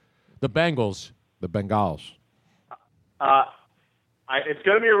the Bengals. The Bengals. It's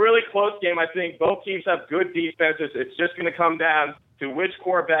going to be a really close game. I think both teams have good defenses. It's just going to come down to which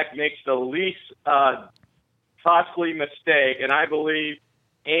quarterback makes the least costly mistake. And I believe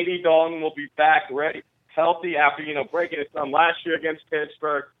Andy Dalton will be back ready, healthy after breaking his thumb last year against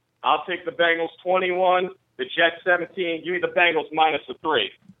Pittsburgh. I'll take the Bengals 21, the Jets 17. Give me the Bengals minus the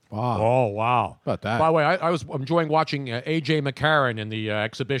 3. Wow. Oh, wow. How about that? By the way, I was enjoying watching A.J. McCarron in the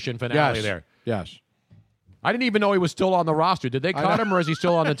exhibition finale there. Yes. I didn't even know he was still on the roster. Did they cut him, or is he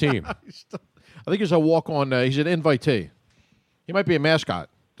still on the team? I think he's a walk-on. He's an invitee. He might be a mascot at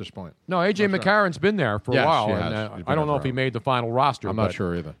this point. No, A.J. McCarron's been there for a while. he And, has. He's been I don't there know if he forever. made the final roster. I'm not but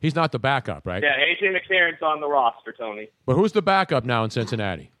sure either. He's not the backup, right? Yeah, A.J. McCarron's on the roster, Tony. But who's the backup now in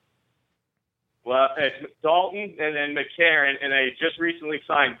Cincinnati? Well, it's Dalton and then McCarron, and they just recently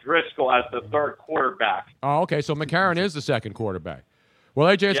signed Driscoll as the third quarterback. Oh, okay. So McCarron is the second quarterback. Well,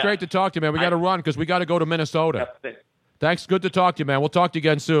 A.J., it's Yeah. great to talk to you, man. We got to run because we got to go to Minnesota. Thanks. Good to talk to you, man. We'll talk to you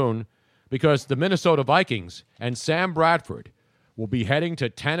again soon because the Minnesota Vikings and Sam Bradford will be heading to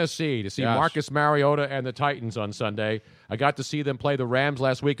Tennessee to see Marcus Mariota and the Titans on Sunday. I got to see them play the Rams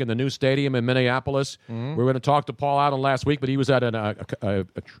last week in the new stadium in Minneapolis. We were going to talk to Paul Allen last week, but he was at a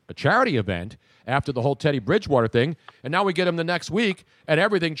charity event after the whole Teddy Bridgewater thing. And now we get him the next week, and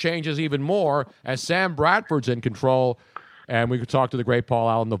everything changes even more as Sam Bradford's in control. And we could talk to the great Paul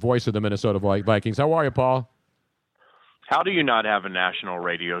Allen, the voice of the Minnesota Vikings. How are you, Paul? How do you not have a national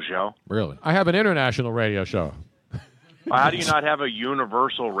radio show? Really? I have an international radio show. How do you not have a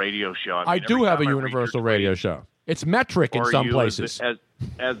universal radio show? I mean, do every have a time I read universal your radio tweet, show. It's metric in or some you, places.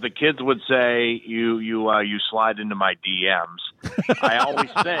 As the kids would say, you slide into my DMs. I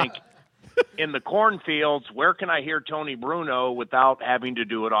always think, in the cornfields, where can I hear Tony Bruno without having to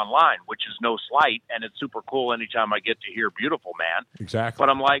do it online, which is no slight, and it's super cool anytime I get to hear Beautiful Man. Exactly. But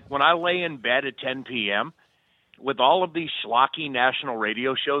I'm like, when I lay in bed at 10 p.m., with all of these schlocky national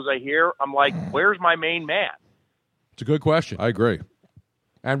radio shows I hear, I'm like, where's my main man? It's a good question. I agree.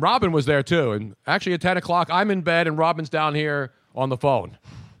 And Robin was there, too. And actually, at 10 o'clock, I'm in bed, and Robin's down here on the phone.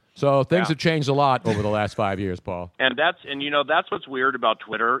 So things have changed a lot over the last 5 years, Paul. And that's what's weird about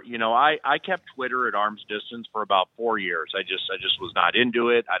Twitter. I kept Twitter at arm's distance for about 4 years. I just was not into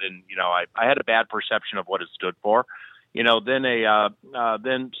it. I didn't, I had a bad perception of what it stood for.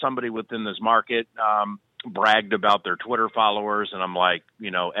 Then somebody within this market bragged about their Twitter followers, and I'm like,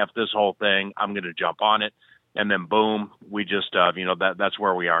 F this whole thing. I'm going to jump on it. And then boom, we just, that's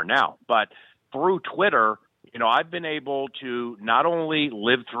where we are now. But through Twitter, I've been able to not only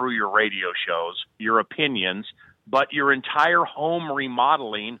live through your radio shows, your opinions, but your entire home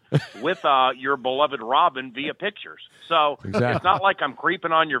remodeling with your beloved Robin via pictures. So It's not like I'm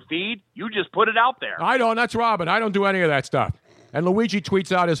creeping on your feed. You just put it out there. I don't. That's Robin. I don't do any of that stuff. And Luigi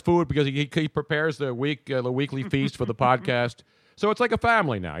tweets out his food because he prepares the weekly feast for the podcast. So it's like a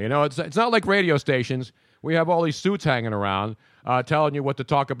family now. It's not like radio stations. We have all these suits hanging around telling you what to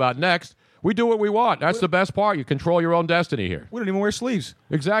talk about next. We do what we want. That's the best part. You control your own destiny here. We don't even wear sleeves.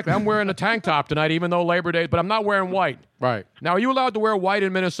 Exactly. I'm wearing a tank top tonight, even though Labor Day, but I'm not wearing white. Right. Now, are you allowed to wear white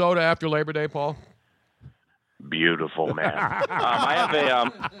in Minnesota after Labor Day, Paul? Beautiful, man.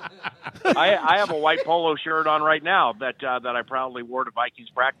 I have a white polo shirt on right now that I proudly wore to Vikings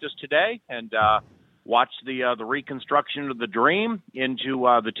practice today, and watched the reconstruction of the dream into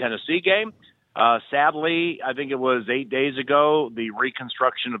the Tennessee game. Sadly, I think it was 8 days ago, the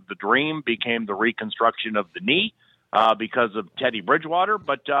reconstruction of the dream became the reconstruction of the knee because of Teddy Bridgewater.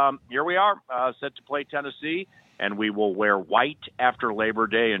 But here we are, set to play Tennessee, and we will wear white after Labor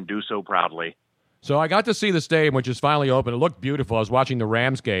Day and do so proudly. So I got to see the stadium, which is finally open. It looked beautiful. I was watching the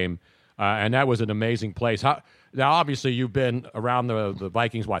Rams game and that was an amazing place. Now, obviously, you've been around the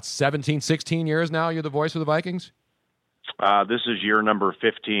Vikings, 17, 16 years now? You're the voice of the Vikings? This is year number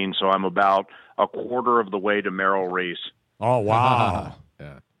 15, so I'm about a quarter of the way to Merrill Reese. Oh, wow.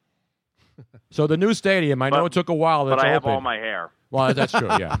 Yeah. So the new stadium, I know it took a while. But I have open. all my hair. Well, that's true,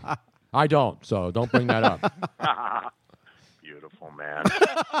 yeah. I don't, so don't bring that up. Beautiful, man.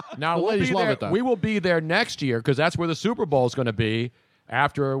 Now, The ladies love it, though. we will be there next year because that's where the Super Bowl is going to be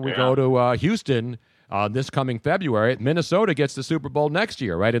after we go to Houston this coming February. Minnesota gets the Super Bowl next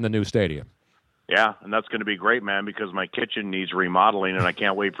year, right, in the new stadium. Yeah, and that's going to be great, man, because my kitchen needs remodeling, and I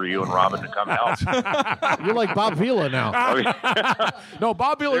can't wait for you and Robin to come help. You're like Bob Vila now. No,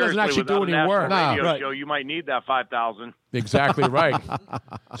 Bob Vila doesn't actually do any work. Radio show, you might need that 5,000. Exactly right.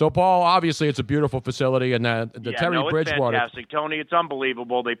 So, Paul, obviously, it's a beautiful facility, and the Terry it's Bridgewater. Fantastic, Tony. It's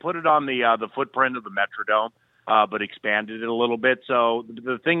unbelievable. They put it on the footprint of the Metrodome, but expanded it a little bit. So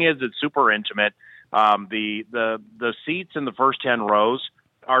the thing is, it's super intimate. The seats in the first 10 rows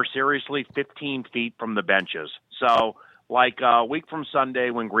are seriously 15 feet from the benches. So, like a week from Sunday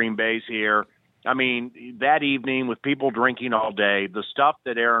when Green Bay's here, I mean, that evening with people drinking all day, the stuff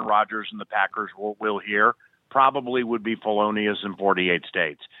that Aaron Rodgers and the Packers will hear probably would be felonious in 48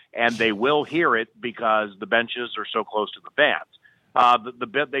 states. And they will hear it because the benches are so close to the fans.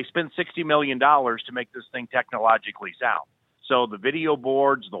 They spent $60 million to make this thing technologically sound. So the video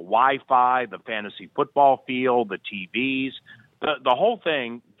boards, the Wi-Fi, the fantasy football field, the TVs, the whole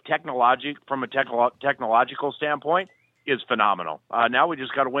thing, from a technological standpoint, is phenomenal. Now we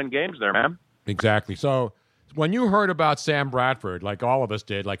just got to win games there, man. Exactly. So when you heard about Sam Bradford, like all of us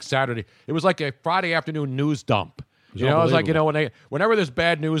did, like Saturday, it was like a Friday afternoon news dump. You know, it's like, whenever there's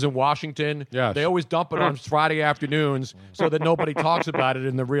bad news in Washington, they always dump it on Friday afternoons so that nobody talks about it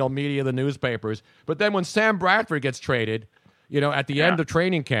in the real media, the newspapers. But then when Sam Bradford gets traded, at the end of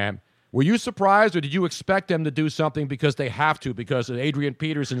training camp, were you surprised, or did you expect them to do something because they have to, because Adrian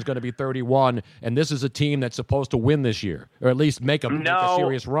Peterson's going to be 31, and this is a team that's supposed to win this year, or at least make a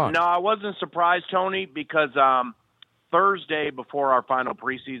serious run? No, I wasn't surprised, Tony, because Thursday before our final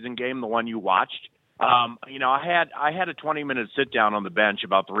preseason game, the one you watched, I had a 20-minute sit-down on the bench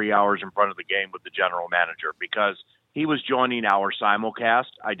about 3 hours in front of the game with the general manager because he was joining our simulcast.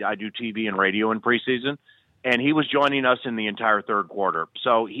 I do TV and radio in preseason. And he was joining us in the entire third quarter.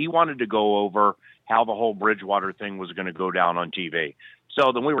 So he wanted to go over how the whole Bridgewater thing was going to go down on TV.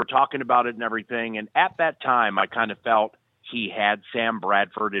 So then we were talking about it and everything. And at that time, I kind of felt he had Sam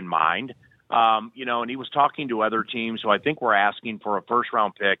Bradford in mind. And he was talking to other teams who I think were asking for a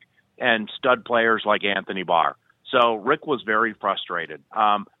first-round pick and stud players like Anthony Barr. So Rick was very frustrated.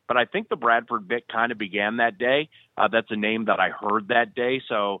 But I think the Bradford bit kind of began that day. That's a name that I heard that day.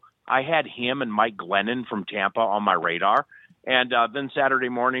 So I had him and Mike Glennon from Tampa on my radar. And then Saturday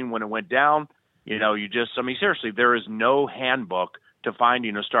morning when it went down, seriously, there is no handbook to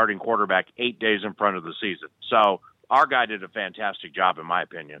finding a starting quarterback 8 days in front of the season. So our guy did a fantastic job, in my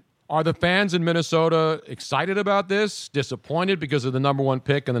opinion. Are the fans in Minnesota excited about this, disappointed because of the number one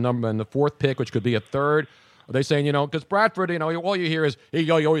pick and the fourth pick, which could be a third? Are they saying, because Bradford, all you hear is he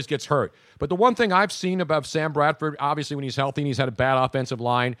always gets hurt. But the one thing I've seen about Sam Bradford, obviously when he's healthy and he's had a bad offensive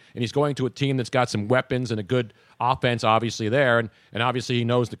line and he's going to a team that's got some weapons and a good offense obviously there, and obviously he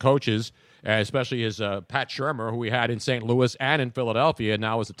knows the coaches, especially his Pat Shurmur, who we had in St. Louis and in Philadelphia, and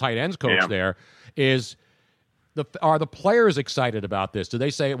now is the tight ends coach there, are the players excited about this? Do they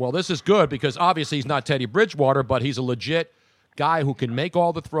say, well, this is good because obviously he's not Teddy Bridgewater, but he's a legit guy who can make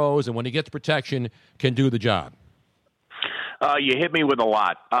all the throws and when he gets protection can do the job? You hit me with a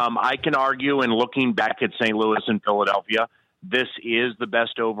lot. I can argue, in looking back at St. Louis and Philadelphia, this is the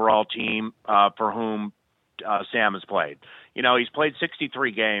best overall team for whom Sam has played. He's played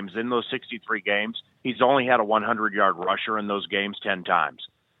 63 games. In those 63 games, he's only had a 100-yard rusher in those games 10 times.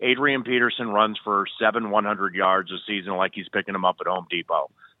 Adrian Peterson runs for 700 yards a season like he's picking them up at Home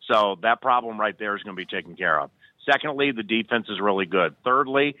Depot. So that problem right there is going to be taken care of. Secondly, the defense is really good.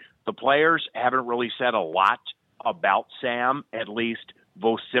 Thirdly, the players haven't really said a lot about Sam, at least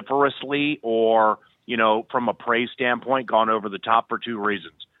vociferously or, from a praise standpoint, gone over the top for two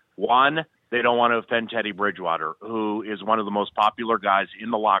reasons. One, they don't want to offend Teddy Bridgewater, who is one of the most popular guys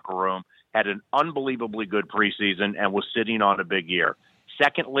in the locker room, had an unbelievably good preseason, and was sitting on a big year.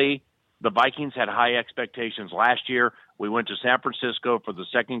 Secondly, the Vikings had high expectations last year. We went to San Francisco for the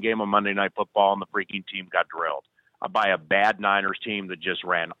second game of Monday Night Football, and the freaking team got drilled by a bad Niners team that just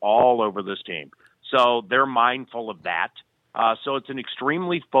ran all over this team. So they're mindful of that. So it's an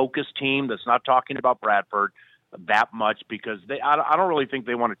extremely focused team that's not talking about Bradford that much because I don't really think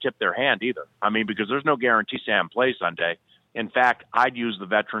they want to tip their hand either. I mean, because there's no guarantee Sam plays Sunday. In fact, I'd use the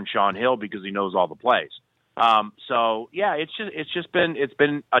veteran Sean Hill because he knows all the plays. So yeah, it's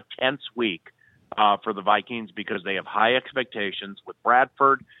been a tense week for the Vikings because they have high expectations with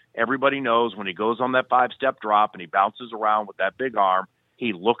Bradford. Everybody knows when he goes on that 5-step drop and he bounces around with that big arm,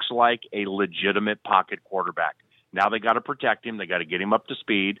 he looks like a legitimate pocket quarterback. Now they got to protect him. They got to get him up to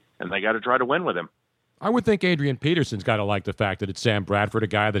speed, and they got to try to win with him. I would think Adrian Peterson's got to like the fact that it's Sam Bradford, a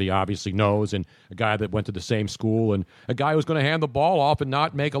guy that he obviously knows, and a guy that went to the same school, and a guy who's going to hand the ball off and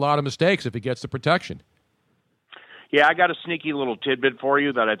not make a lot of mistakes if he gets the protection. Yeah, I got a sneaky little tidbit for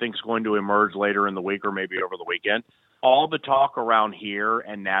you that I think is going to emerge later in the week or maybe over the weekend. All the talk around here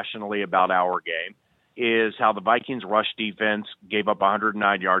and nationally about our game is how the Vikings rush defense gave up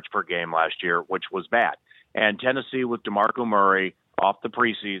 109 yards per game last year, which was bad. And Tennessee with DeMarco Murray off the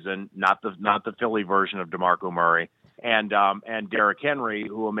preseason, not the Philly version of DeMarco Murray, and Derrick Henry,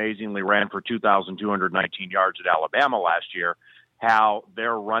 who amazingly ran for 2,219 yards at Alabama last year, how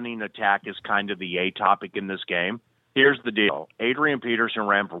their running attack is kind of the A topic in this game. Here's the deal. Adrian Peterson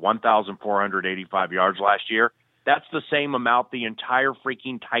ran for 1,485 yards last year. That's the same amount the entire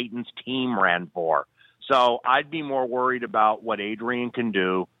freaking Titans team ran for. So I'd be more worried about what Adrian can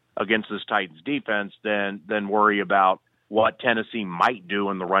do against this Titans defense than worry about what Tennessee might do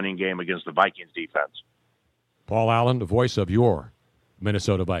in the running game against the Vikings defense. Paul Allen, the voice of your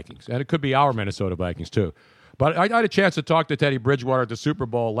Minnesota Vikings. And it could be our Minnesota Vikings, too. But I had a chance to talk to Teddy Bridgewater at the Super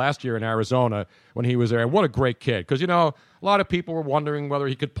Bowl last year in Arizona when he was there. And what a great kid. Because, a lot of people were wondering whether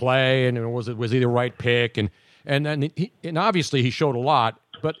he could play and was he the right pick. And obviously he showed a lot,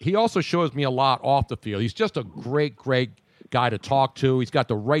 but he also shows me a lot off the field. He's just a great, great guy to talk to. He's got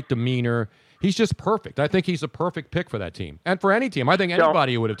the right demeanor. He's just perfect. I think he's a perfect pick for that team. And for any team. I think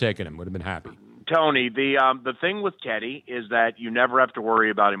anybody who would have taken him would have been happy. Tony, the thing with Teddy is that you never have to worry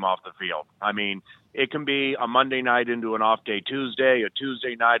about him off the field. I mean, it can be a Monday night into an off day Tuesday, a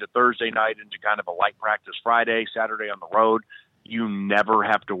Tuesday night, a Thursday night into kind of a light practice Friday, Saturday on the road. You never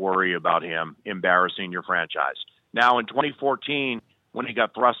have to worry about him embarrassing your franchise. Now, in 2014, when he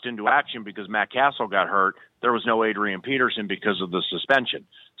got thrust into action because Matt Castle got hurt, there was no Adrian Peterson because of the suspension.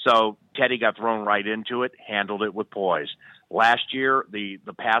 So Teddy got thrown right into it, handled it with poise. Last year, the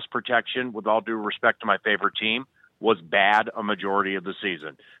pass protection, with all due respect to my favorite team, was bad a majority of the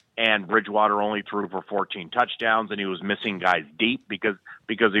season. And Bridgewater only threw for 14 touchdowns, and he was missing guys deep because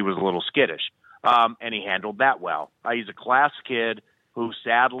he was a little skittish. And he handled that well. He's a class kid who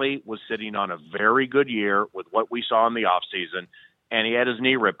sadly was sitting on a very good year with what we saw in the offseason, and he had his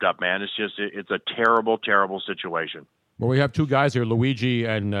knee ripped up, man. It's a terrible, terrible situation. Well, we have two guys here, Luigi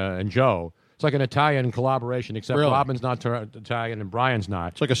and Joe. It's like an Italian collaboration, except Really? Robin's not Italian and Brian's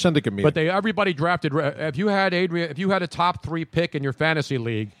not. It's like a syndicate meeting. But everybody drafted. If you had a top 3 pick in your fantasy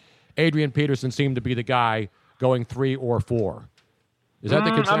league, Adrian Peterson seemed to be the guy going 3 or 4. Is that the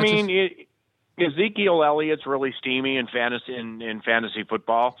consensus? I mean, Ezekiel Elliott's really steamy in fantasy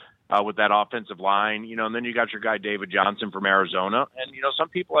football with that offensive line, and then you got your guy David Johnson from Arizona, and some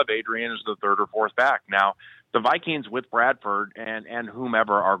people have Adrian as the 3rd or 4th back. Now, the Vikings with Bradford and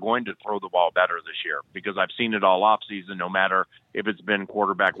whomever are going to throw the ball better this year because I've seen it all offseason, no matter if it's been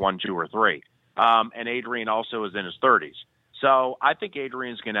quarterback 1, 2, or 3. And Adrian also is in his 30s. So I think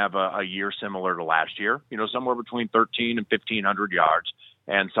Adrian's going to have a year similar to last year, somewhere between 13 and 1,500 yards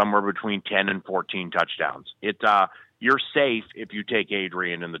and somewhere between 10 and 14 touchdowns. You're safe if you take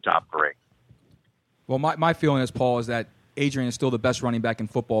Adrian in the top 3. Well, my feeling is, Paul, is that Adrian is still the best running back in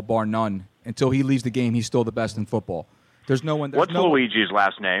football, bar none. Until he leaves the game, he's still the best in football. There's no one. What's Luigi's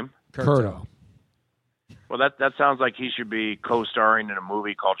last name? Curto. Well, that sounds like he should be co-starring in a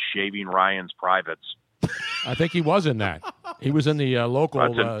movie called Shaving Ryan's Privates. I think he was in that. He was in the local.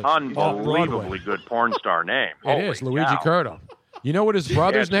 That's an unbelievably good porn star name. It is Luigi Curto. You know what his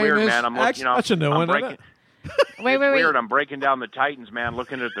brother's name weird, is? Man. That's a new one. Wait. Weird. I'm breaking down the Titans, man.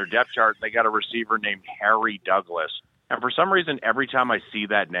 Looking at their depth chart, they got a receiver named Harry Douglas, and for some reason, every time I see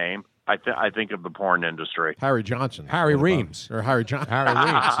that name, I think of the porn industry. Harry Johnson. Harry Reams. Or Harry Johnson. Harry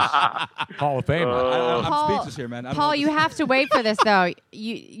Reams. Hall of Famer. I'm speechless here, man. Paul, you have to wait for this, though.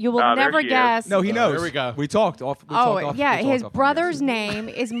 You will never guess. No, he knows. There we go. We talked. His brother's name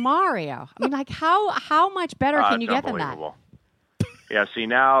is Mario. I mean, like, how much better can you get than that? Yeah, see,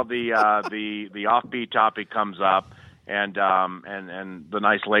 now the offbeat topic comes up, and the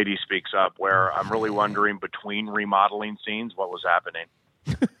nice lady speaks up, where I'm really wondering, between remodeling scenes, what was happening.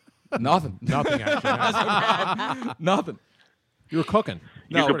 Nothing. Nothing, actually. Nothing. You were cooking.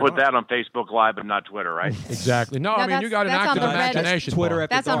 You can put that on Facebook Live, but not Twitter, right? Exactly. No, I mean, you got an active imagination. Twitter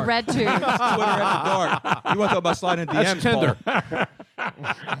after That's dark. on Red too. Twitter after dark. You want to talk about sliding DMs, That's Tinder. Paul.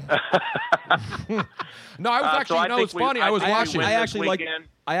 No, I was actually. So I no, think it's funny. I was watching. I actually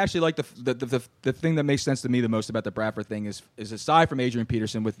like the thing that makes sense to me the most about the Bradford thing is aside from Adrian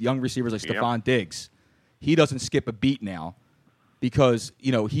Peterson with young receivers like Stephon Diggs, he doesn't skip a beat now because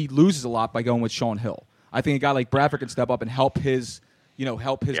he loses a lot by going with Sean Hill. I think a guy like Bradford can step up and help his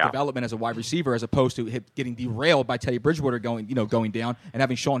development as a wide receiver as opposed to getting derailed by Teddy Bridgewater going down and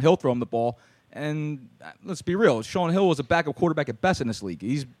having Sean Hill throw him the ball. And let's be real, Sean Hill was a backup quarterback at best in this league.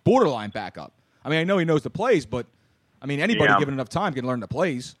 He's borderline backup. I mean, I know he knows the plays, but I mean, anybody given enough time can learn the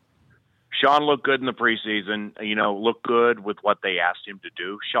plays. Sean looked good in the preseason, looked good with what they asked him to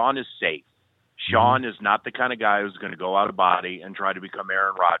do. Sean is safe. Sean is not the kind of guy who's going to go out of body and try to become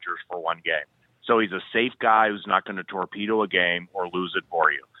Aaron Rodgers for one game. So he's a safe guy who's not going to torpedo a game or lose it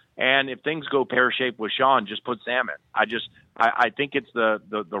for you. And if things go pear-shaped with Sean, just put Sam in. I think it's the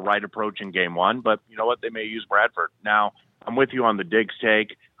right approach in game one, but you know what? They may use Bradford. Now, I'm with you on the Diggs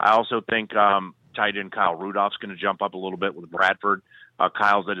take. I also think tight end Kyle Rudolph's going to jump up a little bit with Bradford.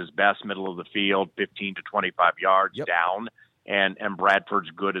 Kyle's at his best, middle of the field, 15 to 25 yards down, and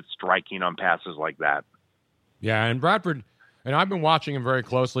Bradford's good at striking on passes like that. Yeah, and Bradford, and I've been watching him very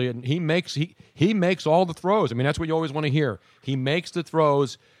closely, and he makes all the throws. I mean, that's what you always want to hear. He makes the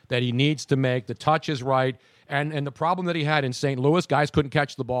throws that he needs to make. The touch is right, and the problem that he had in St. Louis, guys couldn't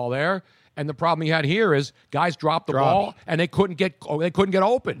catch the ball there. And the problem he had here is guys dropped the ball and they couldn't get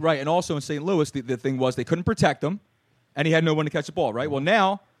open. Right, and also in St. Louis, the thing was they couldn't protect him, and he had no one to catch the ball. Right. Well,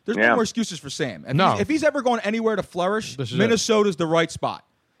 now there's no more excuses for Sam. And if he's ever going anywhere to flourish, Minnesota's the right spot.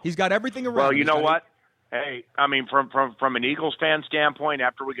 He's got everything around. Well, you know what? Hey, I mean, from an Eagles fan standpoint,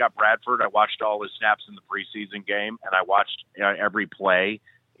 after we got Bradford, I watched all his snaps in the preseason game, and I watched every play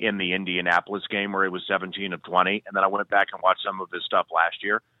in the Indianapolis game where he was 17 of 20, and then I went back and watched some of his stuff last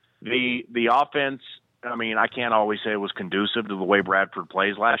year. The offense, I mean, I can't always say it was conducive to the way Bradford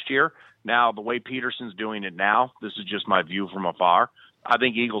plays last year. Now, the way Peterson's doing it now, this is just my view from afar, I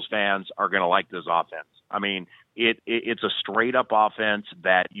think Eagles fans are going to like this offense. I mean, it's a straight-up offense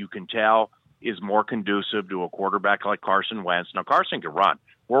that you can tell is more conducive to a quarterback like Carson Wentz. Now, Carson can run.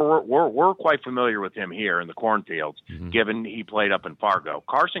 We're quite familiar with him here in the cornfields, given he played up in Fargo.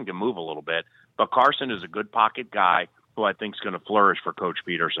 Carson can move a little bit, but Carson is a good pocket guy who I think is going to flourish for Coach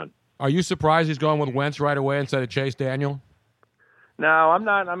Peterson. Are you surprised he's going with Wentz right away instead of Chase Daniel? No, I'm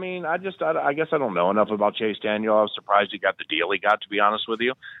not. I mean, I guess I don't know enough about Chase Daniel. I was surprised he got the deal he got, to be honest with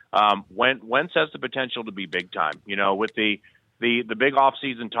you. Wentz has the potential to be big time. With the big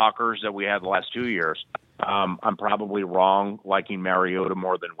offseason talkers that we had the last 2 years, I'm probably wrong liking Mariota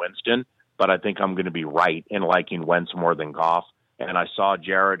more than Winston, but I think I'm going to be right in liking Wentz more than Goff. And I saw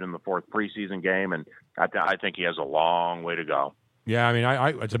Jared in the fourth preseason game, and I think he has a long way to go. Yeah, I mean,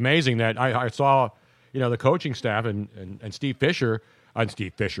 it's amazing that I saw, the coaching staff and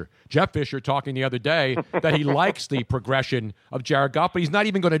Jeff Fisher talking the other day that he likes the progression of Jared Goff, but he's not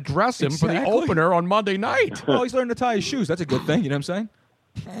even going to dress him for the opener on Monday night. Well, he's learning to tie his shoes. That's a good thing. You know what I'm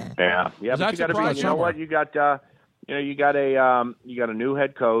saying? Yeah. But you got to be. You know what? You got a new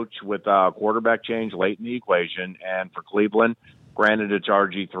head coach with a quarterback change late in the equation, and for Cleveland. Granted, it's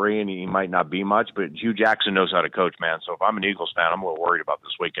RG3, and he might not be much, but Hugh Jackson knows how to coach, man. So if I'm an Eagles fan, I'm a little worried about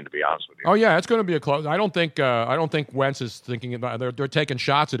this weekend, to be honest with you. Oh yeah, it's going to be a close. I don't think Wentz is thinking about. They're taking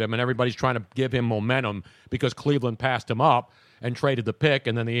shots at him, and everybody's trying to give him momentum because Cleveland passed him up and traded the pick,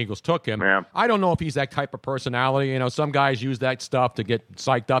 and then the Eagles took him. Yeah. I don't know if he's that type of personality. Some guys use that stuff to get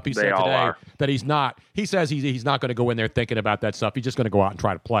psyched up. He said today that he's not. He says he's not going to go in there thinking about that stuff. He's just going to go out and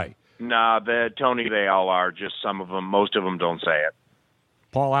try to play. Nah, Tony, they all are. Just some of them. Most of them don't say it.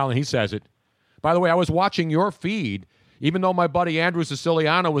 Paul Allen, he says it. By the way, I was watching your feed. Even though my buddy Andrew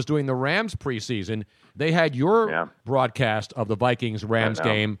Siciliano was doing the Rams preseason, they had your broadcast of the Vikings-Rams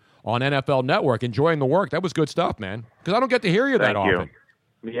game on NFL Network, enjoying the work. That was good stuff, man, because I don't get to hear you that often.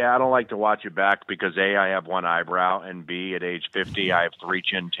 Yeah, I don't like to watch it back because, A, I have one eyebrow, and B, at age 50, I have 3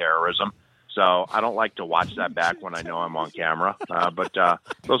 chin terrorism. So I don't like to watch that back when I know I'm on camera. But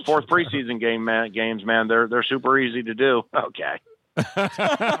those fourth preseason games, man, they're super easy to do. Okay.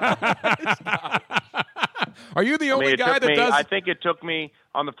 Are you the only guy that does? I think it took me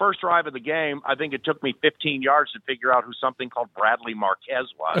on the first drive of the game. I think it took me 15 yards to figure out who something called Bradley Marquez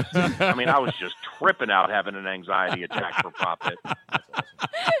was. I mean, I was just tripping out having an anxiety attack for profit. That's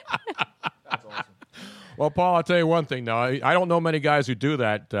awesome. Well, Paul, I'll tell you one thing though. I don't know many guys who do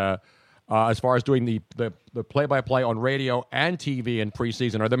that. As far as doing the play-by-play on radio and TV in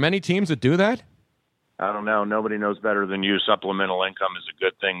preseason, are there many teams that do that? I don't know. Nobody knows better than you. Supplemental income is a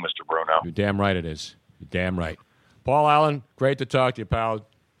good thing, Mr. Bruno. You're damn right it is. You're damn right. Paul Allen, great to talk to you, pal.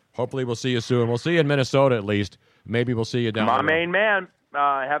 Hopefully we'll see you soon. We'll see you in Minnesota at least. Maybe we'll see you down My the road. main man.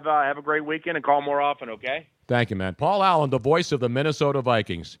 Have a great weekend and call more often, okay? Thank you, man. Paul Allen, the voice of the Minnesota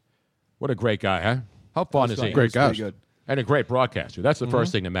Vikings. What a great guy, huh? How fun is he? Great guy. And a great broadcaster. That's the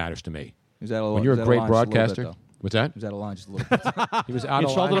first thing that matters to me. Is that a when you're is a that great line just a little broadcaster? bit, though? What's that? Is that a line just a little bit? He was out of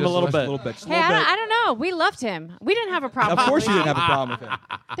insulted line him a little just bit. A little bit. Hey, I don't know. We loved him. We didn't have a problem. Of course with you him. didn't have a problem with him.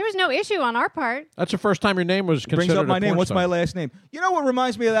 There was no issue on our part. That's the first time your name was considered Brings up my a name. porn What's star. my last name? You know what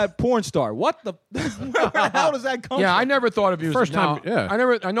reminds me of that porn star? What the? Where the hell does that come Yeah, from? I never thought of you First as time, now,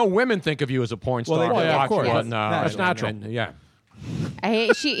 yeah. I know women think of you as a porn star. Well, they do. Yeah, of course. That's natural. yeah,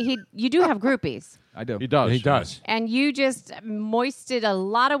 You do have groupies. I do. He does. he does. And you just moisted a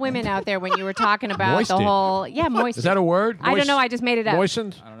lot of women out there when you were talking about Moisted? the whole. Yeah, moisted. Is that a word? I don't know. I just made it up.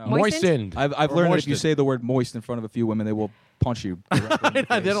 Moistened? I don't know. Moistened. I've Or learned that if you moisted. say the word moist in front of a few women, they will punch you. They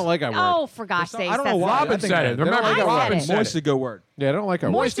don't like that word. Oh, for gosh sakes. I don't know that's why. not- Robin I think said they- it. they don't Remember, like that Robin word. said Moist is it. a good word. Yeah, I don't like that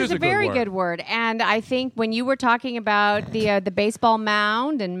word. Moist is a very word. good word, and I think when you were talking about the baseball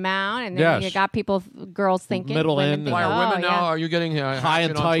mound, and then Yes. you got girls thinking Middle women end. think, Why are oh, women yeah. now? Are you getting High and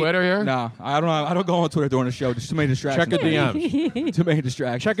action on tight. Twitter here? No, I don't go on Twitter during the show. There's too many distractions. Check the DMs. Too many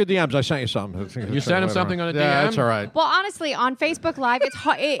distractions. Check the DMs. I sent you something. You sent him something on a Yeah, DM? that's all right. Well, honestly, on Facebook Live,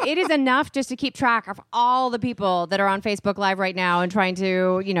 it is enough just to keep track of all the people that are on Facebook Live right now and trying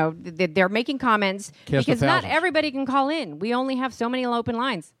to, they're making comments Cast because of not thousands. everybody can call in. We only have so many open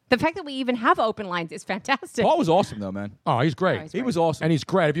lines. The fact that we even have open lines is fantastic. Paul was awesome though, man. Oh, he's great. He was awesome. And he's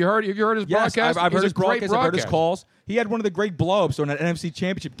great. Have you heard his Yes, broadcast? I've heard He's his a great broadcast. I've heard his broadcaster. calls. He had one of the great blow-ups on that NFC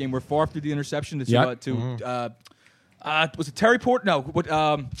Championship game where Favre threw the interception to Yep. was it Terry Porter? No,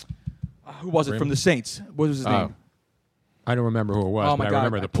 who was it from the Saints? What was his name? I don't remember who it was. Oh my but I God,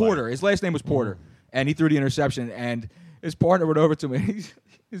 remember the play. Porter. His last name was Porter, and he threw the interception. And his partner went over to me.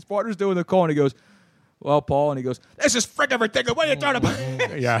 His partner's doing the call, and he goes, "Well, Paul," and he goes, "This is freaking ridiculous. What are you trying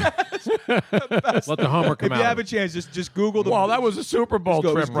to?" Yeah. Let the homework come If out. you have a chance, just Google the. Well, that was a Super Bowl It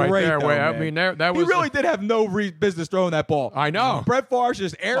was trip right great, there. though, I man. mean, that He was. really did have no business throwing that ball. I know. Brett Favre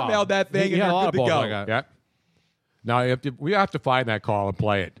just airmailed that thing, he and had a lot you're of good to balls go. like that. Yeah. Now we have to find that call and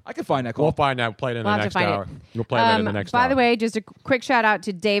play it. I can find that call. We'll find that. Play it in We'll the have to next find hour. it. You'll play that in the next By hour. the way, just a quick shout out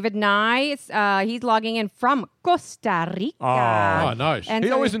to David Nye. He's logging in from Costa Rica. Oh, nice. And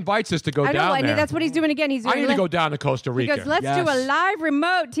he so always invites us to go I know, down and there. that's what he's doing again. He's I need to doing go down to Costa He Rica. goes, let's do a live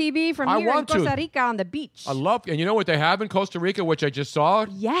remote TV from I here in want to. Costa Rica on the beach. I love, and you know what they have in Costa Rica, which I just saw?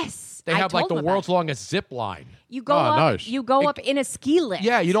 Yes. They I have like told the him about world's it. longest zip line. You go up. nice. You go up in a ski lift.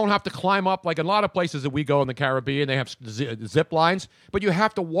 Yeah, you don't have to climb up like a lot of places that we go in the Caribbean. They have zip lines, but you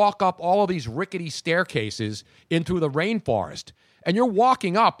have to walk up all of these rickety staircases into the rainforest, and you're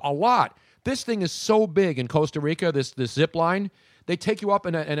walking up a lot. This thing is so big in Costa Rica. This zip line, they take you up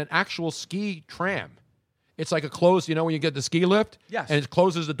in an actual ski tram. It's like a closed, when you get the ski lift, Yes. and it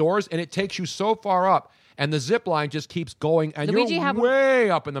closes the doors, and it takes you so far up, and the zip line just keeps going, and Luigi you're have-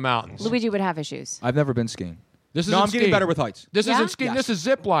 way up in the mountains. Luigi would have issues. I've never been skiing. This No, isn't I'm getting skiing. better with heights. This Yeah? isn't skiing. Yes. This is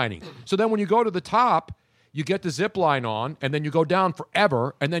zip lining. So then when you go to the top, you get the zip line on, and then you go down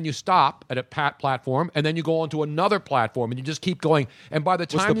forever, and then you stop at a platform, and then you go onto another platform, and you just keep going. And by the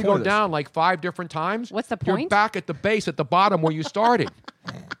What's time the you point go of this? down like 5 different times, What's the you're point? back at the base at the bottom where you started.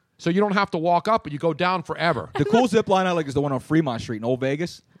 So you don't have to walk up, but you go down forever. The cool zip line I like is the one on Fremont Street in Old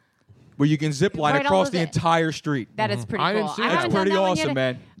Vegas, where you can zip line Right, all across of the it. entire street. That is pretty I cool. didn't see I that. haven't That's done pretty that one awesome, yet.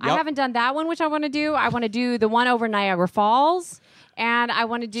 man. I Yep. haven't done that one, which I want to do. I want to do the one over Niagara Falls, and I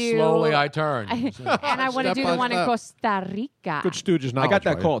want to do Slowly I turn. and I want to Step do by the one in step. Costa Rica. Good Stooges I knowledge. got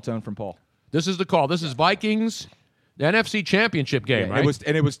that right? call, Tone, from Paul. This is the call. This is Vikings, the NFC Championship game, Yeah, right?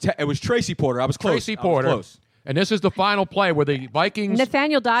 It was Tracy Porter. I was close. Tracy I was Porter. close. And this is the final play where the Vikings...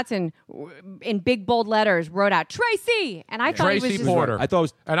 Nathaniel Dotson, in big bold letters, wrote out Tracy, and I thought he was Tracy just Porter. I thought it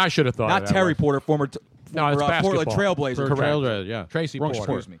was And I should have thought not of that Terry one. Porter, former No, it's Portland basketball. Trailblazer. Correct. Yeah. Tracy Wrong Porter.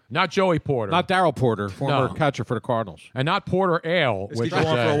 sport. Excuse me. Not Joey Porter. Not Darryl Porter, former No. catcher for the Cardinals. And not Porter Ale. This Which could go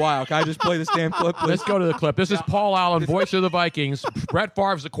on is, for a while. Can I just play this damn clip, please? Let's go to the clip. This is Paul Allen, voice of the Vikings. Brett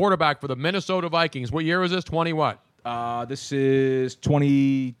Favre's the quarterback for the Minnesota Vikings. What year is this? 20 what? This is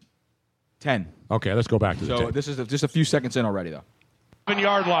 2010. Okay, let's go back to the So tape. this is just a few seconds in already, though.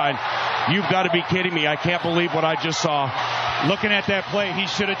 7-yard line. You've got to be kidding me. I can't believe what I just saw. Looking at that play, he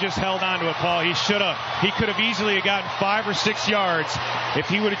should have just held on to it, Paul. He should have. He could have easily gotten 5 or 6 yards if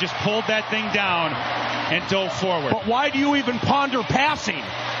he would have just pulled that thing down and dove forward. But why do you even ponder passing?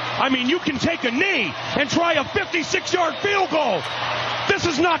 I mean, you can take a knee and try a 56-yard field goal. This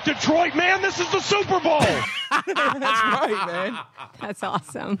is not Detroit, man. This is the Super Bowl. That's right, man. That's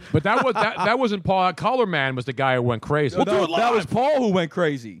awesome. But that wasn't Paul. Colorman was the guy who went crazy. No, that was Paul who went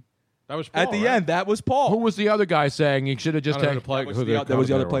crazy. That was Paul, At the right? end, that was Paul. Who was the other guy saying he should have just I don't know taken... who the that was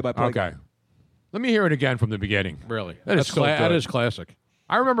the other commentator play-by-play Okay. Let me hear it again from the beginning. Really? That is so good. That is classic.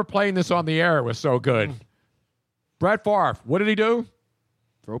 I remember playing this on the air. It was so good. Brett Favre, what did he do?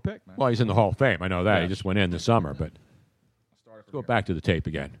 Throw pick, man. Well, he's in the Hall of Fame. I know that. Yeah. He just went in this summer, but let's go back to the tape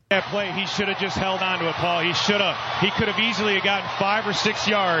again. That play, he should have just held on to it, Paul. He could have easily gotten 5 or 6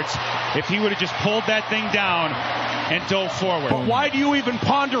 yards if he would have just pulled that thing down and dove forward. But why do you even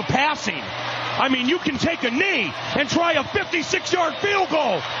ponder passing? I mean, you can take a knee and try a 56-yard field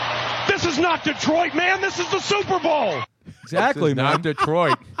goal. This is not Detroit, man. This is the Super Bowl. Exactly, man. Not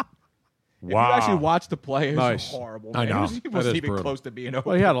Detroit. If you actually watch the play, it was Nice. horrible. I Man. know. He wasn't even brutal. close to being open.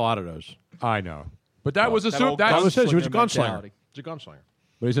 Well, he had a lot of those. I know. But that was a that old Super. That was his. He was a gunslinger gunslinger. mentality. He's a gunslinger.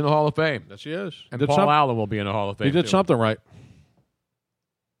 But he's in the Hall of Fame. Yes, he is. And Did Paul some- Allen will be in the Hall of Fame. He did too. something right.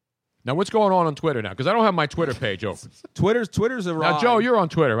 Now, what's going on Twitter now? Because I don't have my Twitter page open. Twitter's a Now, Joe, you're on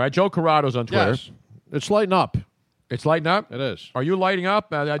Twitter, right? Joe Corrado's on Twitter. Yes. It's lighting up. It's lighting up? It is. Are you lighting up?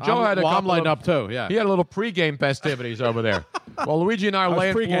 Joe had a I'm couple lighting of, up too, yeah. He had a little pregame festivities over there. Well, Luigi and I are was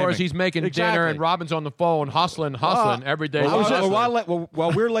laying pre-gaming. floors. He's making dinner, Exactly. and Robin's on the phone hustling every day.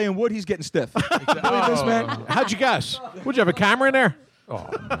 While we're laying wood, he's getting stiff. Believe this, man? How'd you guess? Would you have a camera in there? Oh,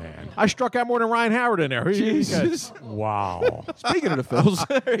 man. I struck out more than Ryan Howard in there. Jesus. Wow. Speaking of the Phils.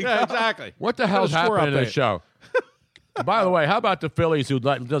 Yeah, exactly. What the hell's Got a score happening in update. the show? By the way, how about the Phillies who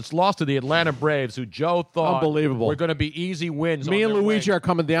just lost to the Atlanta Braves, who Joe thought Unbelievable. were going to be easy wins? Me on and their Luigi way. are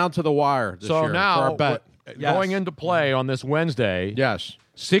coming down to the wire this So year now, for our bet. going into play on this Wednesday, Yes.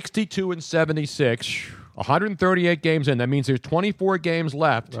 62 and 76, 138 games in. That means there's 24 games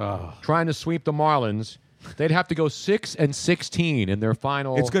left trying to sweep the Marlins. They'd have to go 6 and 16 in their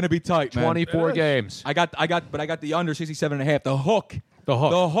final. It's going to be tight, man. 24 games. I got the under 67.5. The hook.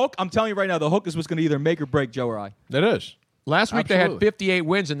 The hook. I'm telling you right now, the hook is what's going to either make or break Joe or I. It is. Last week they had Absolutely. 58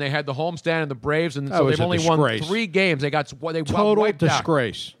 wins, and they had the homestand and the Braves, and That so was they've a only won disgrace. 3 games. They got Total wiped out.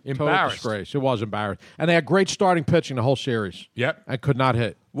 disgrace. Total Embarrassed. disgrace. It was embarrassing. And they had great starting pitching the whole series. Yep. And could not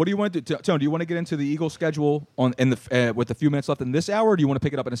hit. What do you want to do, Tony? Do you want to get into the Eagles schedule with a few minutes left in this hour, or do you want to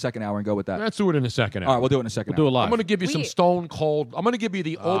pick it up in the second hour and go with that? Let's do it in the second hour. All right, we'll do it in a second. We'll do it live. I'm going to give you some stone cold. I'm going to give you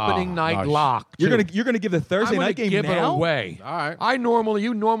the opening night nice. lock. You're too. gonna give the Thursday I'm gonna night game give now. it away. All right.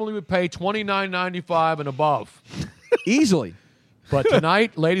 You normally would pay $29.95 and above. Easily. But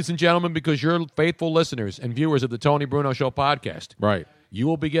tonight, ladies and gentlemen, because you're faithful listeners and viewers of the Tony Bruno Show podcast, Right. you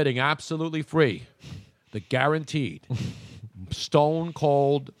will be getting absolutely free the guaranteed stone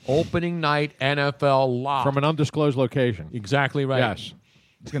cold opening night NFL lock. From an undisclosed location. Exactly right. Yes.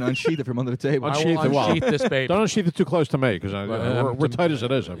 He's going to unsheath it from under the table. I will Unsheath it well. unsheath this baby. Don't unsheath it too close to me because we're tight as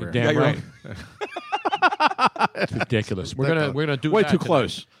it is over here. Damn you're right. It's ridiculous. We're gonna do Way that too tonight.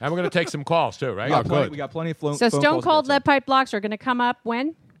 close. and we're gonna take some calls too, right? We got plenty of phone So phone Stone calls Cold to get lead pipe blocks are going to come up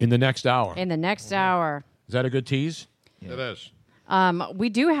when? In the next hour. In the next hour. Is that a good tease? It is. We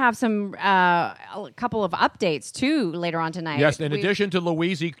do have a couple of updates too later on tonight. Yes. In addition to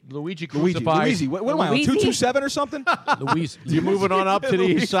Luigi Crucified. Luigi, what am I on? Luigi? 227 or something? Luigi. You moving on up to the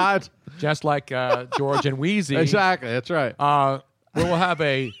east side? Just like George and Wheezy. Exactly. That's right. We'll have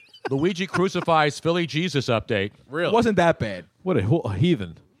a Luigi Crucifies Philly Jesus update. Really? It wasn't that bad. What a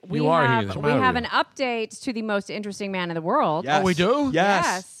heathen. We You are have, heathen. we have an update to the most interesting man in the world. Yes. Oh, we do?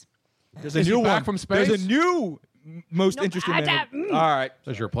 Yes. There's a Is he new back one from space? There's a new most interesting man. All right.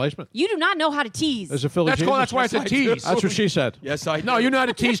 That's your replacement? You do not know how to tease. There's a Philly Jesus? That's why it's a tease. That's what she said. Yes, I No, do. you know how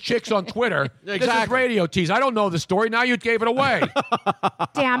to tease chicks on Twitter. This is Exactly. radio tease. I don't know the story. Now you gave it away.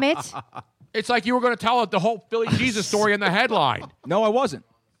 Damn it. It's like you were going to tell the whole Philly Jesus story in the headline. No, I wasn't.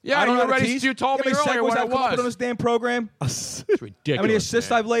 Yeah, I don't you know how to already tease. you told me How many earlier segues what I've it come up with on was. this damn program? It's How ridiculous. many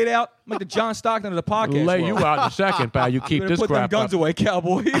assists man. I've laid out? I'm like the John Stockton of the podcast. We'll lay you world. out in a second, pal. You keep Better this put them crap guns up. away,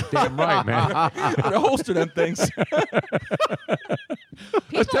 cowboy. Damn right, man. Better holster them things.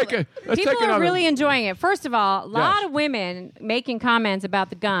 Let's take People are another. really enjoying it. First of all, a lot of women making comments about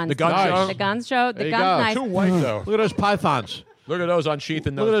the guns. The gun Nice. show. The guns show. There The you guns go. nice. Too white though. Look at those pythons. Look at those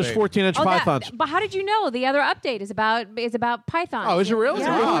unsheathing Look at those those babies. 14-inch pythons. But how did you know the other update is about pythons? Oh, is it really?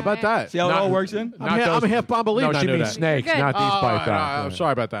 Yeah. Oh, how about that? See how it Not- all works in? Not I'm those- half Bombolino. No, I she knew means that. snakes, Good. not these Oh, pythons. I'm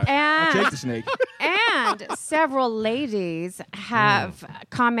sorry about that. Jake the And, Snake. and several ladies have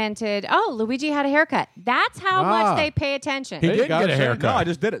commented, "Oh, Luigi had a haircut." That's how Ah. much they pay attention. He There you did go, get a sir. haircut. No, I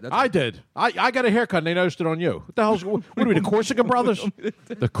just did it. That's I did. I got a haircut and they noticed it on you. What the hell's what are we, the Corsican brothers?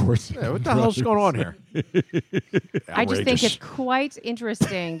 The course. Yeah, what the hell's going on here? I just think Outrageous. it's quite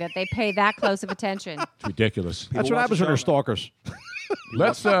interesting that they pay that close of attention. It's ridiculous. That's what happens when they're stalkers.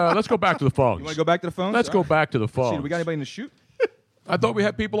 Let's go back to the phones. You want to go back to the phone? Let's go back to the See, phones. do we got anybody in the shoot? I thought we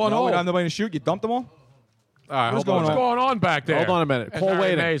had people on No, we hold. don't have nobody in the shoot. You dumped them all? All right, What's hold on. What's going on back there? Hold on a minute. As Paul Harry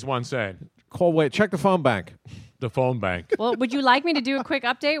waiting. Mays once said. Call wait. Check the phone bank. the phone bank. Well, would you like me to do a quick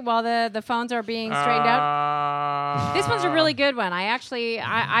update while the phones are being straightened out? This one's a really good one.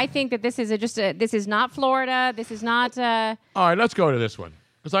 I think that this is this is not Florida. This is not. All right, let's go to this one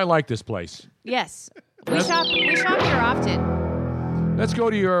because I like this place. Yes, we shop here often. Let's go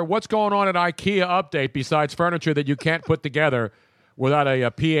to your what's going on at IKEA update besides furniture that you can't put together without a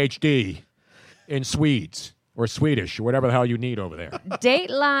PhD in Swedes or Swedish or whatever the hell you need over there.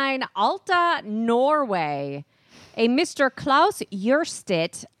 Dateline Alta, Norway. A Mr. Klaus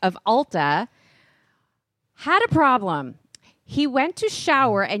Jurstedt of Alta had a problem. He went to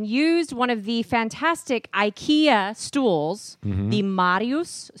shower and used one of the fantastic IKEA stools, the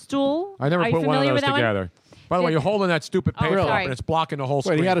Marius stool. I never Are you put one of familiar those with that together. By the way, you're holding that stupid paper up sorry. and it's blocking the whole Wait,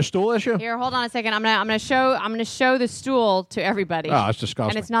 screen. he had a stool issue? Here, hold on a second. I'm gonna show the stool to everybody. Oh, that's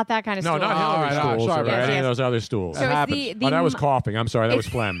disgusting. And it's not that kind of No, stool. not Hillary's stools sorry or about any that. of those other stools. So it's the that was m- coughing. I'm sorry, that was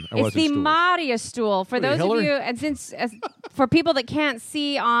phlegm. It It's wasn't the stools. Marius stool. For those Hillary? of you, and for people that can't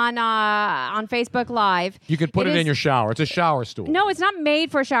see on Facebook Live, You can put it in is- your shower. It's a shower stool. No, it's not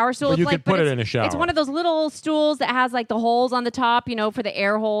made for a shower stool. But It's you like, could put it it's- in a shower. It's one of those little stools that has like the holes on the top, for the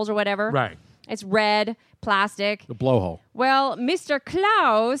air holes or whatever. Right. It's red plastic. The blowhole. Well, Mr.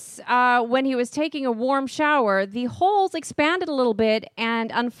 Klaus, when he was taking a warm shower, the holes expanded a little bit,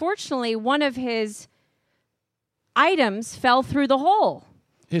 and unfortunately, one of his items fell through the hole.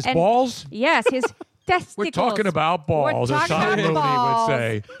 His And- balls? Yes, his testicles. We're talking about balls, We're as talking Tom about Mooney balls. would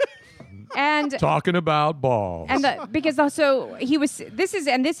say. And Talking about balls. and because also he was this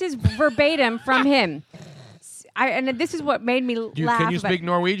is verbatim from him. And this is what made me laugh. Can you about- speak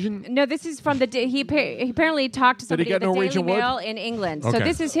Norwegian? No, this is from he apparently talked to Did he somebody get at the Norwegian Daily wood? Mail in England. So Okay.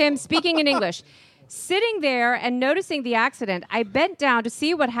 this is him speaking in English. Sitting there and noticing the accident, I bent down to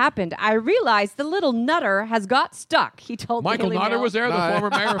see what happened. I realized the little nutter has got stuck, he told Michael Daily Nutter Mail. was there, the former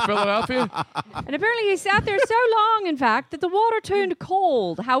mayor of Philadelphia? And apparently he sat there so long, in fact, that the water turned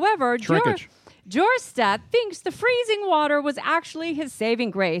cold. However, Shrinkage. Jorstad thinks the freezing water was actually his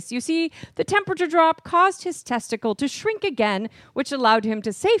saving grace. You see, the temperature drop caused his testicle to shrink again, which allowed him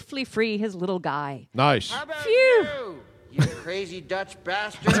to safely free his little guy. Nice. Phew! You crazy Dutch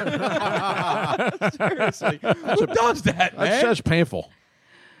bastard. Seriously. Who does that, man? That's just painful.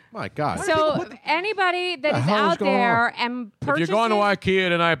 My God. So anybody that is hell is out going there and If you're purchases, going to IKEA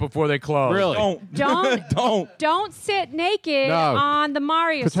tonight before they close. Really? don't sit naked No. on the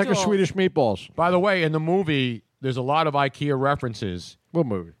Mario Protect your stool. Swedish meatballs. By the way, in the movie, there's a lot of IKEA references. What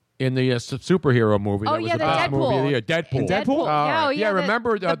movie? In the superhero movie. Oh, that was yeah, the the best movie of the Deadpool. year. Deadpool. In Deadpool? Yeah, oh, yeah, the-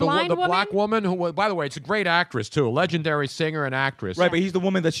 remember the the blind woman? black woman who, by the way, it's a great actress, too. A legendary singer and actress. Right, but he's the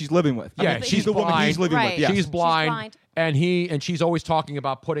woman that she's living with. Yeah, I mean, she's the woman he's blind. living with. Yes. She's blind. And she's always talking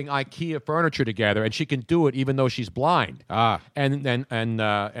about putting IKEA furniture together, and she can do it even though she's blind. And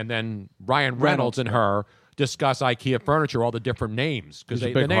then Ryan Reynolds and her discuss IKEA furniture, all the different names, because He's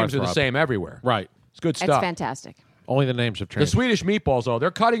a the big names are the heartthrob. same everywhere. Right. It's good It's stuff. fantastic. Only the names have The changed. Swedish meatballs, though,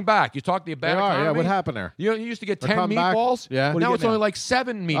 they're cutting back. You talk the bad They are, yeah. economy? What happened there? You used to get They're 10 cutting back? meatballs. Yeah. What do Now you it's get only now? like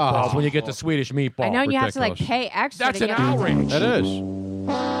 7 meatballs Oh. when you get the Swedish meatball. I know you have to Ridiculous. pay extra. That's to an get outrage. That is.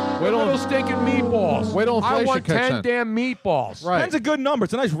 Wait till those stinking meatballs. Wait till I inflation want kicks 10 in. damn meatballs. Right. 10's a good number.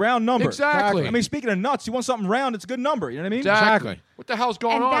 It's a nice round number. Exactly. I mean, speaking of nuts, you want something round, it's a good number. You know what I mean? Exactly. What the hell's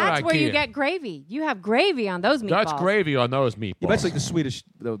going And on that's at where you IKEA? get gravy. You have gravy on those meatballs. That's gravy on those meatballs. Yeah, that's like the Swedish,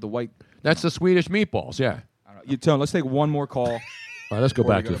 the white. That's the Swedish meatballs, yeah. I don't know. You tell. Let's take one more call. All right, let's go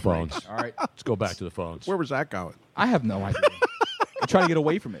Before back we to the go to break. phones. All right. Let's go back to the phones. Where was that going? I have no idea. I'm trying to get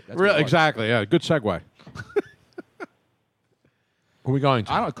away from it. That's what Really? it was. Exactly. Yeah. Good segue. Who are we going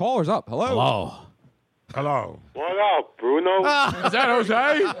to? I don't know. Caller's up. Hello. Hello. Hello. What up, Bruno? Is that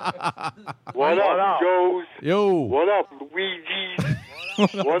Jose? What up, Joes? Yo. What up, Luigi?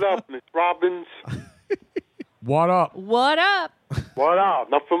 What up, Miss Robbins? What up? What up? What up?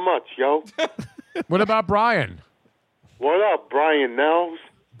 Nothing much, yo. What about Brian? What up, Brian Nels?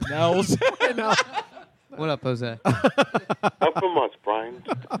 Nels. What up, Jose? Nothing much, Brian.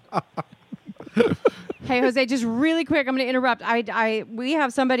 Hey, Jose, just really quick, I'm going to interrupt. We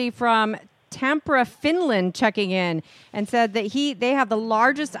have somebody from Tampere, Finland, checking in and said that they have the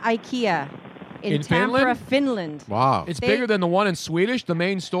largest IKEA in Tampere, Finland. Wow. It's bigger than the one in Swedish, the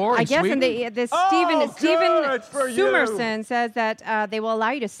main store I in guess, Sweden? and Steven Sumerson says that they will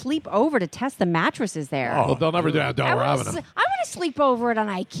allow you to sleep over to test the mattresses there. Well, they'll never do that. Don't I have want them. to sleep over at an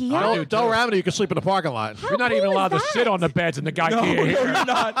IKEA. Don't ram it. You can sleep in the parking lot. You're not even allowed to sit on the beds in the guy No, can't no, hear. you're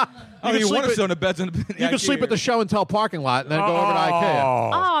not. I mean, you want to sit on the beds in the You can sleep at the show and tell parking lot and then go over to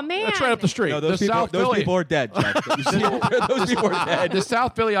IKEA. Oh, man. That's right up the street. No, those The South those Philly. people are dead, Jack. Those people are dead. The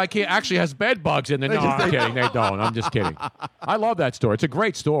South Philly IKEA actually has bed bugs in there. No, I'm kidding. They don't. I'm just kidding. I love that store. It's a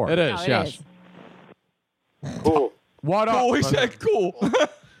great store. It is, yes. Cool. What up? Cool. He said cool.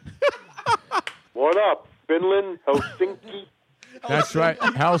 What up, Finland, Helsinki? That's right.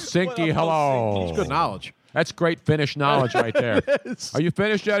 Helsinki, hello. It's good knowledge. That's great Finnish knowledge right there. Are you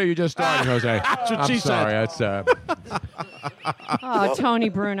finished yet, or are you just starting, Jose? That's what she sorry. said. That's. Oh, Tony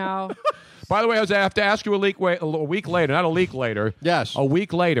Bruno. By the way, Jose, I have to ask you a week later, not a leak later. Yes. A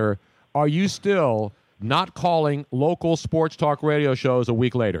week later, are you still not calling local sports talk radio shows a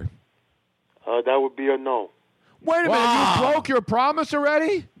week later? That would be a no. Wait a minute, you broke your promise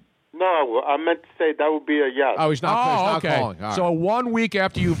already? No, I meant to say that would be a yes. Oh, he's not okay. calling. All right. So 1 week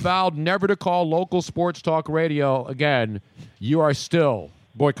after you vowed never to call local sports talk radio again, you are still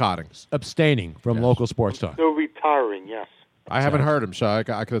boycotting, abstaining from local sports talk. Still retiring, yes. I haven't heard him, so I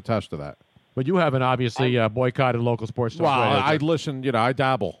could attest to that. But you haven't obviously boycotted local sports talk Well, radio. I listen. I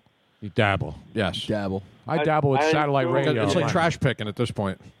dabble. You dabble. Yes. Dabble. I dabble with satellite radio. It's like trash picking at this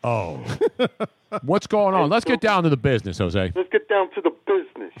point. Oh. What's going on? Let's get down to the business, Jose. Let's get down to the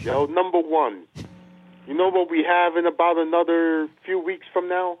business, yo. Number one, you know what we have in about another few weeks from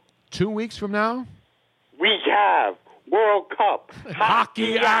now? 2 weeks from now? We have World Cup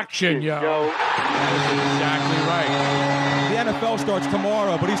hockey action, yo. Exactly right. The NFL starts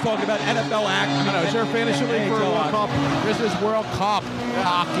tomorrow, but he's talking about NFL action. I know. Is there a fantasy league for World Cup? This is World Cup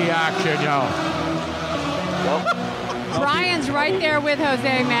hockey action, yo. Brian's right there with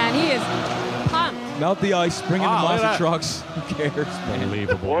Jose, man. He is pumped. Melt the ice, bring in the look at monster that. trucks. Who cares, man?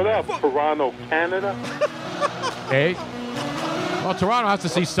 Unbelievable. What up, Toronto, Canada? Hey. Well, Toronto has to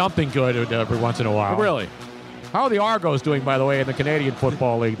see something good every once in a while. Really? How are the Argos doing, by the way, in the Canadian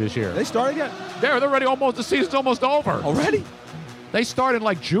Football League this year? They started yet? They're already almost, the season's almost over. Already? They start in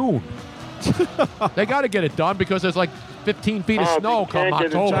like June. They got to get it done because there's like 15 feet of snow they come can't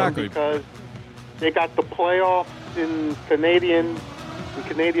get it October. done because they got the playoffs in Canadian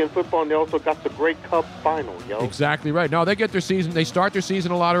football, and they also got the Grey Cup final, yo. Exactly right. No, they get their season. They start their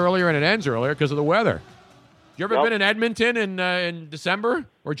season a lot earlier and it ends earlier because of the weather. You ever been in Edmonton in December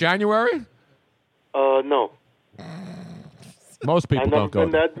or January? No. Most people I've never don't go.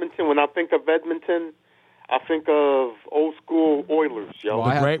 been to Edmonton. When I think of Edmonton, I think of old school Oilers, yo.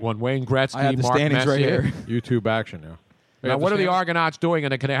 The great one, Wayne Gretzky, I have the Mark standings right Messier. here. YouTube action now. Now, what are the Argonauts doing in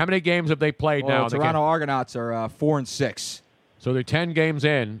the Canadian? How many games have they played now? Well, Toronto Argonauts are 4-6. So they're 10 games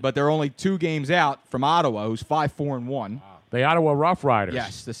in. But they're only 2 games out from Ottawa, who's 5-4-1. The Ottawa Rough Riders.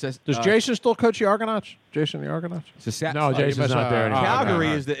 Yes. Does Jason still coach the Argonauts? Jason the Argonauts? No, Jason's not there anymore. Calgary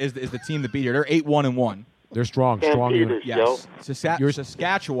is the team that beat her. They're 8-1-1. They're strong. Yes.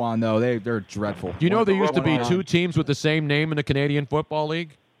 Saskatchewan, though, they're dreadful. Do you know there used to be 2 teams with the same name in the Canadian Football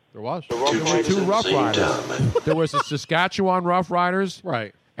League? There was. There were 2 Rough Riders. There was the Saskatchewan Rough Riders.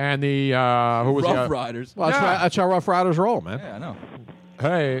 Right. And the, who was Rough the Riders. Well, that's how Rough Riders roll, man. Yeah, I know.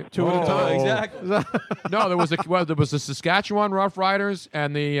 Hey, 2 at a time. Exactly. No, there was the Saskatchewan Rough Riders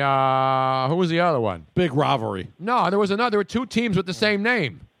and the who was the other one? Big rivalry. No, there was another. There were 2 teams with the same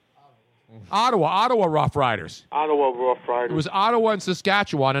name. Ottawa Rough Riders. Ottawa Rough Riders. It was Ottawa and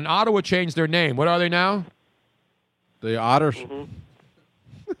Saskatchewan, and Ottawa changed their name. What are they now? The Otters.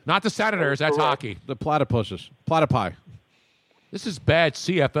 Not the Senators. That's hockey. The platypuses. Platypi. This is bad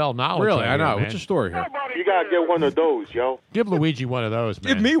CFL knowledge. Really, right I know. here, man. What's the story here? You got to get one of those, yo. Give Luigi one of those,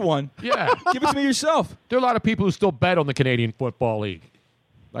 man. Give me one. Yeah. Give it to me yourself. There are a lot of people who still bet on the Canadian Football League.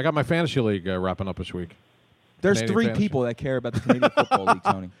 I got my fantasy league wrapping up this week. There's Canadian 3 fantasy. people that care about the Canadian Football League,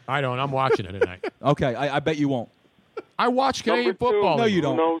 Tony. I don't. I'm watching it tonight. Okay, I bet you won't. I watch Canadian football. No, League. you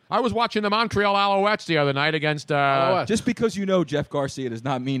don't. I was watching the Montreal Alouettes the other night against. Just because you know Jeff Garcia does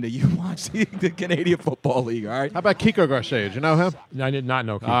not mean that you watch the Canadian Football League, all right? How about Kiko Garcia? Did you know him? I did not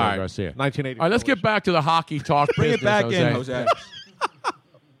know Kiko All right. Garcia. 1980. All right, let's get back to the hockey talk. Bring it business, back Jose. in, Jose.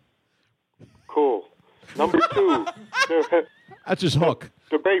 Cool. Number 2. That's his hook.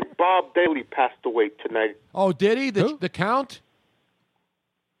 The great Bob Daly passed away tonight. Oh, did he? The Count?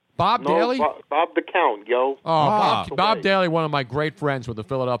 Bob No, Daly? Bob the Count, yo. Oh, Bob Daly, one of my great friends with the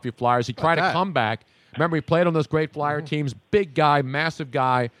Philadelphia Flyers. He tried to come back. Remember, he played on those great Flyer teams. Big guy, massive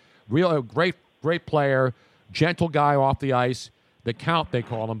guy, real great player, gentle guy off the ice. The Count, they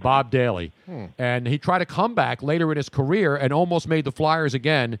call him, Bob Daly. And he tried to come back later in his career and almost made the Flyers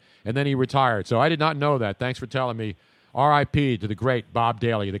again, and then he retired. So I did not know that. Thanks for telling me. R.I.P. to the great Bob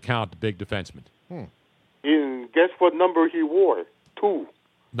Daly, the Count, the big defenseman. And guess what number he wore? 2.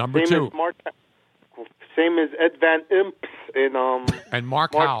 Number Same 2. Same as Ed Van Imps and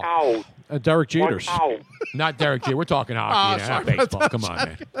Mark Howell. Howell. Derek Jeters. Not Derek Jeter. We're talking hockey, not baseball. Come on,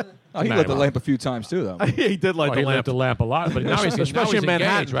 man. Oh, he lit the lamp a few times, too, though. He did light He the lamp. lit the lamp a lot, but now he's Especially in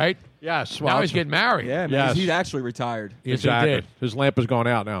Manhattan, engaged, right? Yes. Now he's getting married. Yeah, man, Yes. he's actually retired. Yes, Exactly. he did. His lamp is going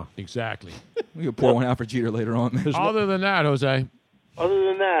out now. Exactly. We could pour one out for Jeter later on. Man. Other than that, Jose. Other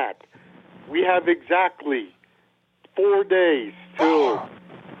than that, we have exactly 4 days till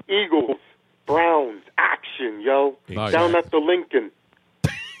Eagles, Browns action, yo. Nice. Down at the Lincoln.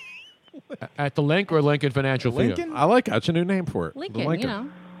 At the Link or Lincoln Financial Field? I like that. That's a new name for it. Lincoln, The Lincoln. you know.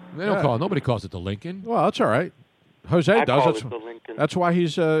 They don't call it. Nobody calls it the Lincoln. Well, that's all right. Jose I does. call That's, it the Lincoln. that's why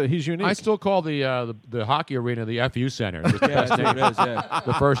he's unique. I still call the hockey arena the FU Center. It's the Yeah, best that's what name. it is, yeah.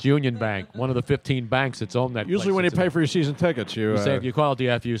 The First Union Bank, one of the 15 banks that's owned that. Usually place. when you It's pay for your season tickets, you you say you call it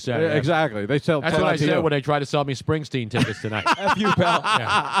the FU Center. Yeah, exactly. They sell. That's tell what that I to said you. when they tried to sell me Springsteen tickets tonight. FU, pal.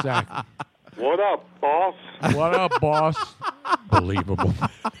 Yeah, exactly. What up, boss? What up, boss? Believable.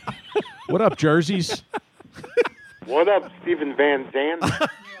 What up, jerseys? What up, Steven Van Zandt?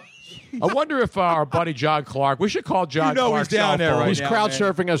 I wonder if our buddy John Clark. We should call John. You know Clark's he's down cell there phone. right He's now, crowd man.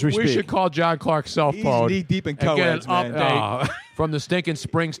 surfing as we speak. We should call John Clark's cell He's phone. knee-deep in and get an co-eds, man. update from the stinking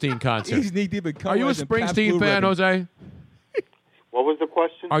Springsteen concert. He's knee-deep in Are you a co-eds and Pabst Springsteen Blue fan, Ribbon. Jose? What was the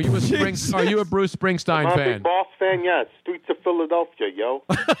question? Are you a Bruce Springsteen I'm a fan? big boss fan, yes. Streets of Philadelphia, yo.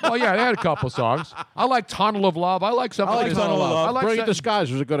 Oh yeah, they had a couple songs. I like Tunnel of Love. I like something. I like Tunnel of Love. I like Brilliant some- Disguise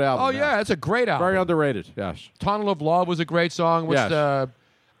was a good album. Oh yeah, it's a great album. Very underrated. Yes. Tunnel of Love was a great song. What's Yes. the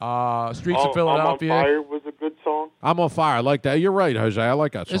Streets Oh, of Philadelphia? I'm on Fire was a good song. I'm on fire. I like that. You're right, Jose. I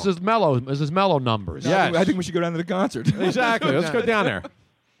like that song. This is mellow. This is mellow numbers. Yes. I think we should go down to the concert. Exactly. Let's go down there.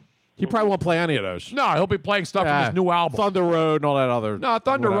 He probably won't play any of those. No, he'll be playing stuff from his new album. Thunder Road and all that other. No,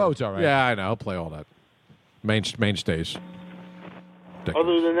 Thunder whatever. Road's all right. Yeah, I know. He'll play all that. Mainstays.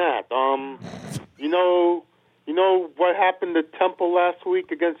 Other than that, you know what happened to Temple last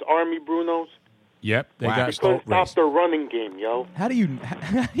week against Army Brunos? Yep, they They got couldn't stop their running game, yo. How do you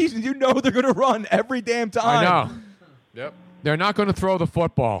know they're going to run every damn time? I know. Yep. They're not going to throw the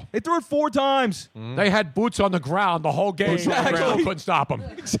football. They threw it 4 times. They had boots on the ground the whole game. Exactly. Still couldn't stop them.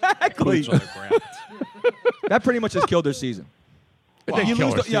 Exactly. That pretty much has killed their season. It didn't You kill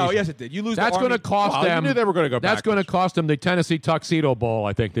lose their the- yeah, season. yes, it did. You lose the That's going to Army- cost Well, you them. knew they were going to go That's going to cost them the Tennessee Tuxedo Bowl,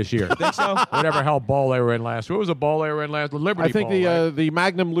 I think, this year. Think so? Whatever hell bowl they were in last. What was the bowl they were in last? The Liberty I think Bowl. right? the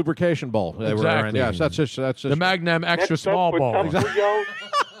Magnum Lubrication Bowl. They were in. Exactly. Yes, that's just the Magnum Extra Next up Small with Bowl. Temple, yo.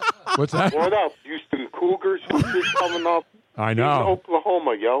 What's that? What up, Houston Cougars? Who's just coming up? I in know.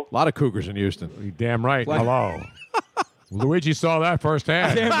 Oklahoma, yo. A lot of Cougars in Houston. You damn right. Hello. Luigi saw that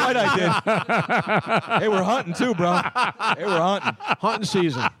firsthand. Damn right I did. They were hunting too, bro. They were hunting. Hunting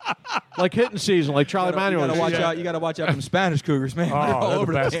season. Like hitting season, like Charlie Manuel. You gotta watch out. You gotta watch out for them Spanish Cougars, man. They're all Oh, they're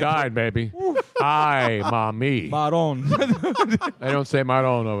over the best damn guy, baby. Ay, mami. Maron. They don't say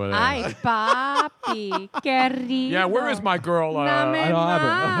maron over there. Ay, papi, querido. Yeah, where is my girl? No me I don't have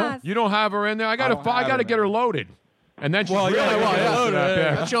her. más. You don't have her in there? I don't have gotta her, get her loaded. And then she's Well, really yeah, gonna well, get yeah. loaded up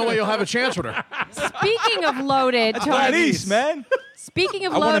there. That's the only way you'll have a chance with her. Speaking of loaded, Tony. Gladys, man. Speaking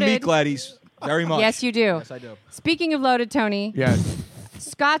of I want to meet loaded. Gladys very much. Yes, you do. Yes, I do. Speaking of loaded, Tony. Yes.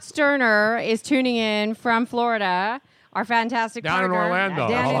 Scott Sterner is tuning in from Florida. Our fantastic Down in partner, Orlando.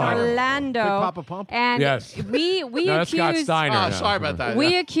 Down in Oh. Orlando. Big Papa Pump? And Yes. we No, that's Scott accused Steiner. Oh, now. sorry about that.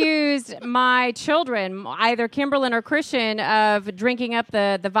 we accused my children, either Kimberlyn or Christian, of drinking up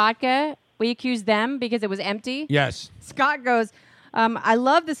the vodka. We accused them because it was empty. Yes. Scott goes, I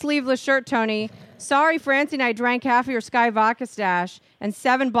love the sleeveless shirt, Tony. Sorry, Francie and I drank half of your Sky Vodka stash and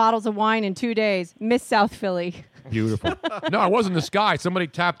 7 bottles of wine in 2 days. Miss South Philly. Beautiful. No, it wasn't the Sky. Somebody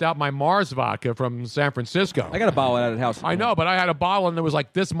tapped out my Mars vodka from San Francisco. I got a bottle out of the house. I know, but I had a bottle and there was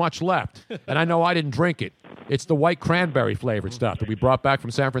like this much left, and I know I didn't drink it. It's the white cranberry flavored stuff that we brought back from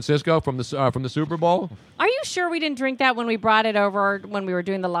San Francisco from the Super Bowl. Are you sure we didn't drink that when we brought it over when we were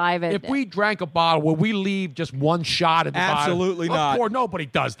doing the live? If we drank a bottle, will we leave just one shot at the bottom? Absolutely not. Of course, nobody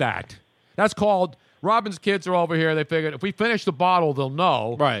does that. That's called. Robin's kids are over here. They figured if we finish the bottle, they'll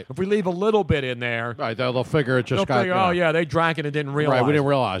know. Right. If we leave a little bit in there, Right, they'll figure it just they'll got. figure, you know. oh yeah, they drank it and didn't realize. Right, we didn't it.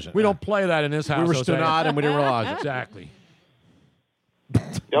 realize it. We don't play that in this house. We were Jose. stoned and we didn't realize it. Exactly.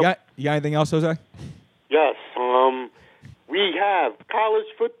 You got anything else, Jose? Yes. We have college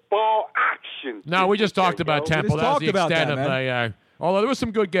football action. No, we just talked about Yo. Temple. just That was talked the about extent that, of man. the. Although there was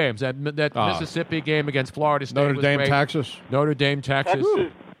some good games. That Ah. Mississippi game against Florida State Notre was Dame, great. Texas. Notre Dame, Texas.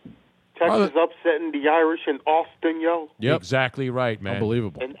 Texas upsetting the Irish in Austin, yo. Yep. Exactly right, man.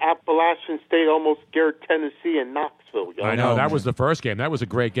 Unbelievable. And Appalachian State almost scared Tennessee in Knoxville, yo. I know. That was the first game. That was a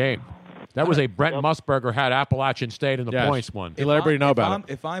great game. That was a Brent Musburger had Appalachian State in the Yes. points one. He let everybody know about it.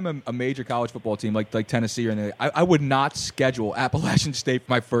 If I'm a major college football team like Tennessee or anything, I would not schedule Appalachian State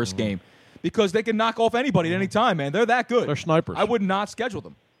for my first game because they can knock off anybody at any time, man. They're that good. They're snipers. I would not schedule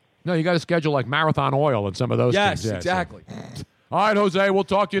them. No, you got to schedule like Marathon Oil and some of those Yes, things. exactly. All right, Jose. We'll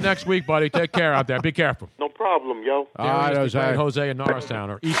talk to you next week, buddy. Take care out there. Be careful. No problem, yo. All right, There he is, the Jose. great Jose in Norristown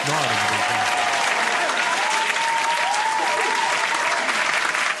or East Norristown.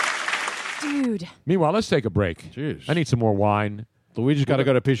 Dude. Meanwhile, let's take a break. Jeez. I need some more wine. Luigi's got to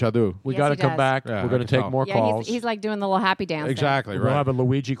go to Pichadu. We Yes, got to he come does. back. Yeah, We're I going to can take tell. more Yeah, calls. he's like doing the little happy dance. there. Exactly, We'll right. have a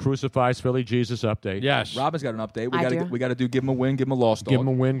Luigi Crucifies Philly Jesus update. Yes. Robin's got an update. I do. We got to do give him a win, give him a lost dog. Give him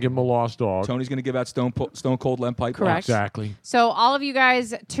a win, give him a lost dog. Tony's going to give out Stone Cold Len Pipe. Correct. Exactly. So all of you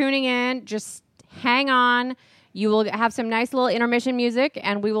guys tuning in, just hang on. You will have some nice little intermission music,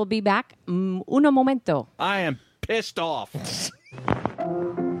 and we will be back uno momento. I am pissed off.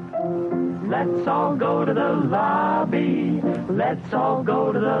 Let's all go to the lobby. Let's all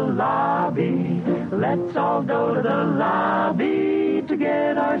go to the lobby. Let's all go to the lobby to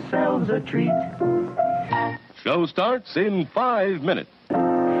get ourselves a treat. Show starts in 5 minutes.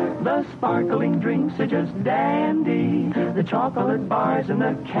 The sparkling drinks are just dandy. The chocolate bars and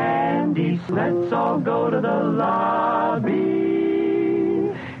the candies. Let's all go to the lobby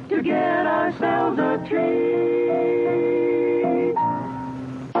to get ourselves a treat.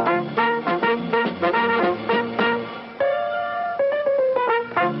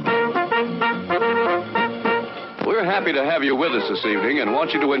 We're happy to have you with us this evening and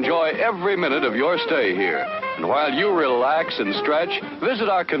want you to enjoy every minute of your stay here. And while you relax and stretch, visit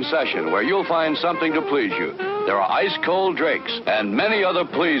our concession where you'll find something to please you. There are ice-cold drinks and many other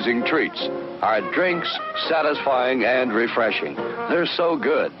pleasing treats. Our drinks, satisfying and refreshing. They're so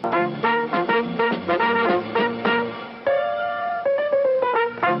good.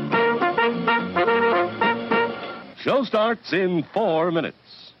 Show starts in 4 minutes.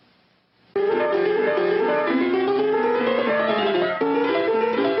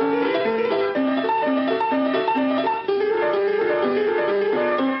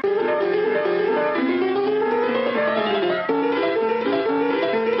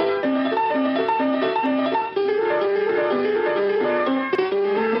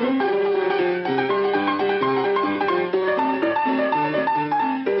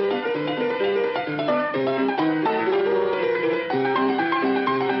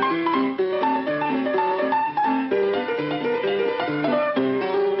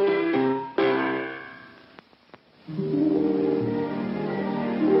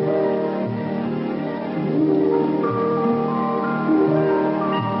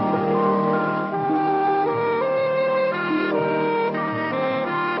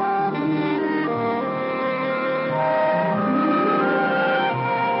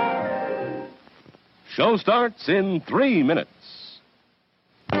 Show starts in 3 minutes.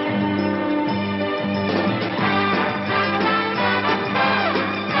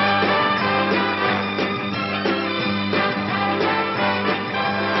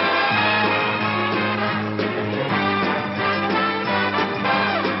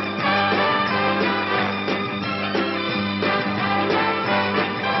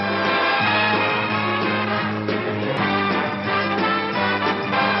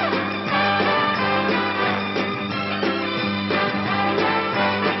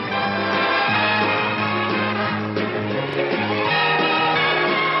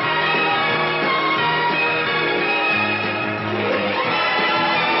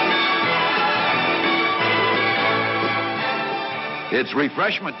 It's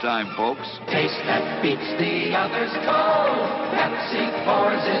refreshment time, folks. Taste that beats the others cold. Pepsi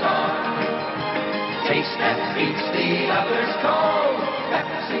pours it on. Taste that beats the others cold.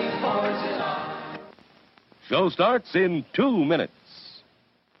 Pepsi pours it on. Show starts in 2 minutes.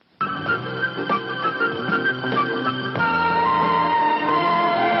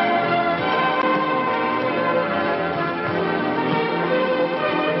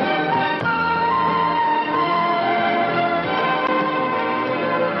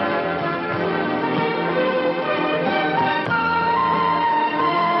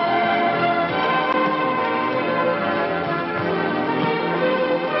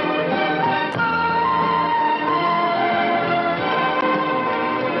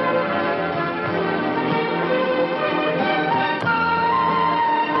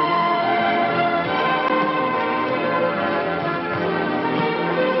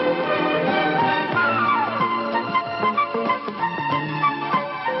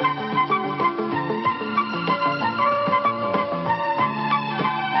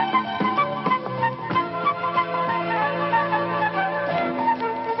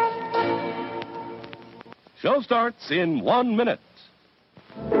 Show starts in 1 minute.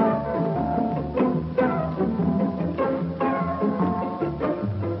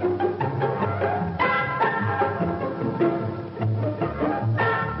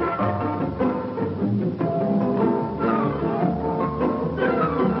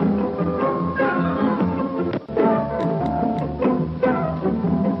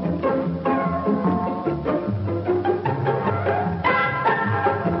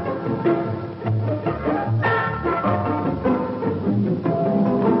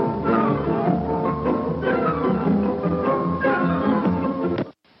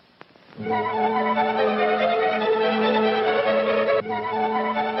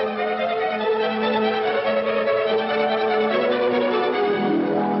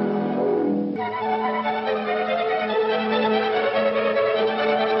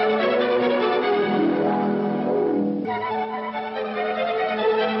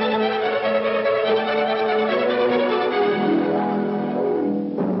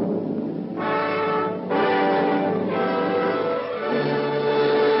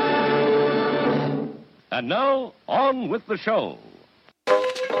 And now, on with the show.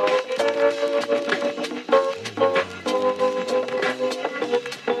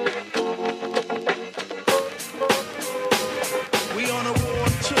 We on a war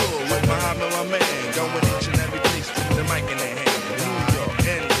tour with Muhammad, my man, going each and every place with the mic in their hand. New York,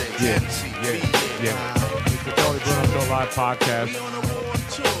 NJ, Tennessee, It's the Tony Bruno Show Live podcast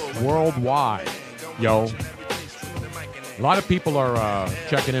worldwide. Yo. A lot of people are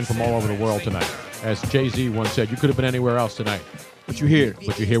checking in from all over the world tonight. As Jay-Z once said, you could have been anywhere else tonight. But you're here.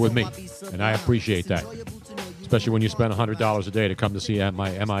 But you're here with me. And I appreciate that. Especially when you spend $100 a day to come to see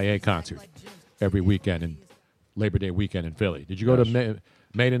my MIA concert every weekend and Labor Day weekend in Philly. Did you go to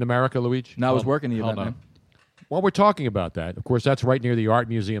Made in America, Luigi? No, I was working the event, Hold on. man. Well, we're talking about that. Of course, that's right near the Art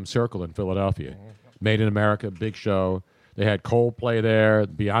Museum Circle in Philadelphia. Made in America, big show. They had Coldplay there.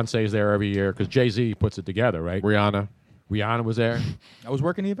 Beyonce's there every year because Jay-Z puts it together, right? Rihanna was there. I was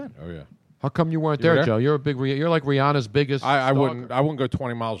working the event. Oh, yeah. How come you weren't You were there, there? Joe? You're a big. You're like Rihanna's biggest. I stalker. wouldn't go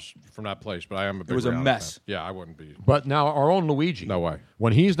 20 miles from that place, but I am a big was a Rihanna mess. fan. Yeah, I wouldn't be. But now our own Luigi. No way.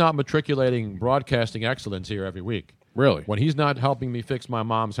 When he's not matriculating broadcasting excellence here every week. Really? When he's not helping me fix my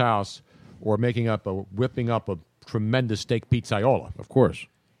mom's house or whipping up a tremendous steak pizzaiola. Of course.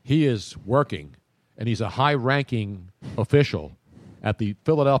 He is working, and he's a high-ranking official at the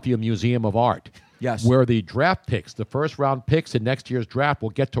Philadelphia Museum of Art. Yes. Where the draft picks, the first-round picks in next year's draft, will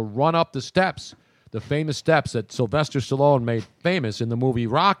get to run up the steps, the famous steps that Sylvester Stallone made famous in the movie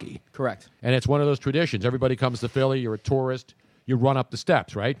Rocky. Correct. And it's one of those traditions. Everybody comes to Philly, you're a tourist, you run up the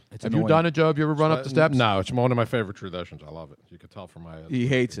steps, right? Have you done it, Joe? Have you ever run up the steps? No, it's one of my favorite traditions. I love it. You can tell from my... He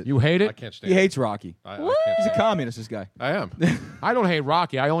hates it. You hate it? I can't stand He it. hates Rocky. I can't He's a stand communist, this guy. I am. I don't hate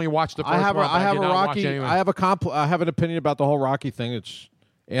Rocky. I only watched the first I have one. but I have did a not watch Rocky. anyone. I have an opinion about the whole Rocky thing. It's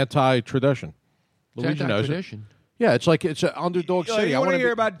anti-tradition. It's Luigi knows it. anti-tradition. Yeah, it's like it's an underdog Yo, city. you I want want to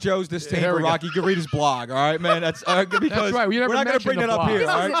hear about Joe's disdain Here for we go. Rocky? You can read his blog, all right, man? That's because That's right. We never we're not going to mentioned bring the that up blog. here, This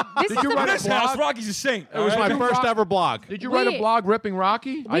all is- right? this is you the write a This blog? house, Rocky's a saint. It was all my right? first ever blog. Did you write a blog ripping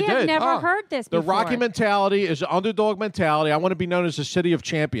Rocky? I We have did. never Oh. heard this The before. Rocky mentality is underdog mentality. I want to be known as the city of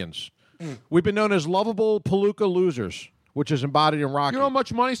champions. We've been known as lovable palooka losers, which is embodied in Rocky. You know how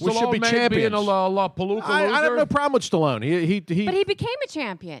much money We should Stallone be made champions. being a palooka I have loser? no problem with Stallone. He But he became a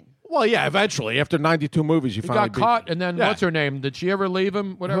champion. well, yeah, eventually after 92 movies, He finally got caught, and then Yeah. what's her name? Did she ever leave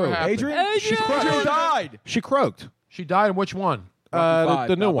him? Whatever Who? happened? Adrian? She died. She croaked. She died in which one?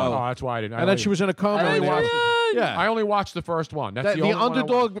 The new one. Oh, that's why I didn't. And then she was in a coma. I only Adrian! watched, Yeah. I only watched the first one. That's The the, only one I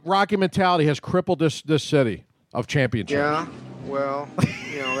underdog watched. Rocky mentality has crippled this city of championships. Yeah, well,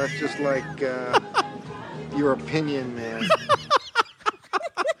 that's just like your opinion, man.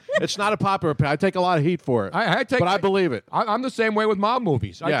 It's not a popular opinion. I take a lot of heat for it. but I believe it. I'm the same way with mob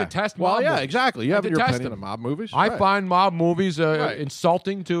movies. I Yeah. detest Well, mob yeah, movies. exactly. You I have your detest opinion them. of mob movies. I Right. find mob movies Right.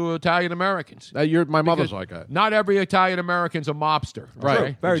 insulting to Italian Americans. My mother's Because like that. Not every Italian American's a mobster. Right.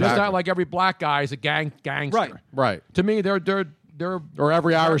 Okay? Very Just exactly. not like every black guy is a gangster. Right. Right. To me, they're Or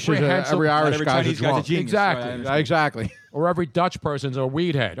every Irish is reprehensible- every Irish every guy's a Chinese guy's a drunk. genius. Exactly. Right, I Exactly. Or every Dutch person's a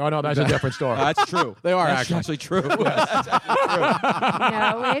weed head. Oh no, that's a different story. That's true. They are That's actually. true. No,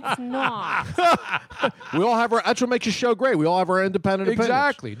 it's not. We all have our. That's what makes your show great. We all have our independent opinions.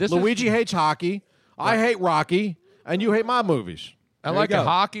 Exactly. This Luigi hates hockey. I hate Rocky, and you hate mob movies. I There like you it. go.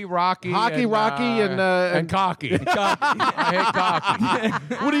 Hockey, Rocky, Hockey, and, Rocky, and cocky. I hate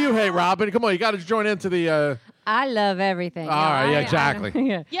cocky. What do you hate, Robin? Come on, you got to join into the. I love everything. All right, yeah, exactly.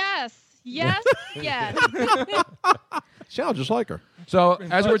 Yes. Yes. Yes. Sounds just like her. So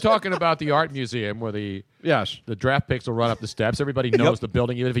as we're talking about the art museum, where the draft picks will run up the steps, everybody knows the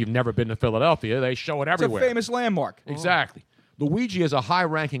building. Even if you've never been to Philadelphia, they show it It's a everywhere. famous landmark. Exactly. Luigi is a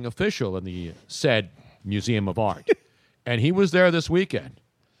high-ranking official in the said Museum of Art, and he was there this weekend,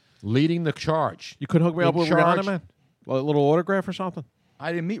 leading the charge. You couldn't hook me up In with charge- Rihanna, man? A little autograph or something?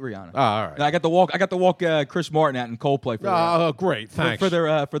 I didn't meet Rihanna. Oh, all right. I got to walk Chris Martin out in Coldplay for Oh, great. Thanks. for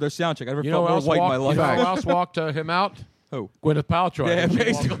their sound check. I never You felt know more else white in my walked, life. you know who else walked him out? Who? Gwyneth Paltrow. Yeah, She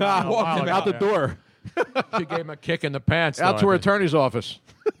basically. walked him Walked him out out the door. She gave him a kick in the pants. Out though, to her I think. attorney's office.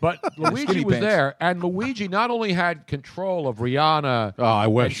 But Luigi Skinny was pants. there, and Luigi not only had control of Rihanna, I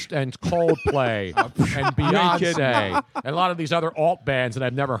wish. and Coldplay, and Beyonce, and a lot of these other alt bands that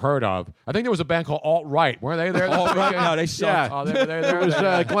I've never heard of. I think there was a band called Alt Right. Weren't they there? this Alt-Right? weekend? No, they sucked. Oh, they were there. It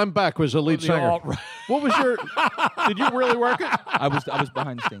was Glenn Beck was the lead The singer. alt-right. What was your? Did you really work it? I was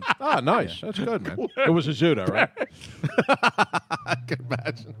behind the scenes. Ah, nice. That's good, man. It was a Zuda, right? I can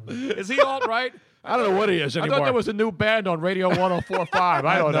imagine. Is he alt right? I don't know what he is I anymore. thought there was a new band on Radio 104.5.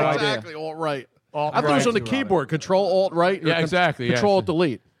 I don't know. Exactly, alt right. Alt I thought it was right. on the keyboard. Control Alt Right. Yeah, exactly. Control yes.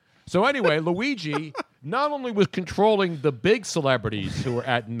 Delete. So anyway, Luigi not only was controlling the big celebrities who were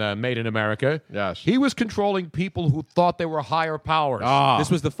at Made in America, yes, he was controlling people who thought they were higher powers.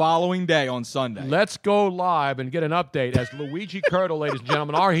 This was the following day on Sunday. Let's go live and get an update as Luigi Curto, ladies and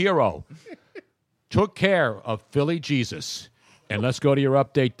gentlemen, our hero, took care of Philly Jesus. And let's go to your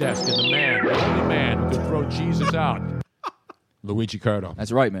update desk and the only man who could throw Jesus out, Luigi Curto.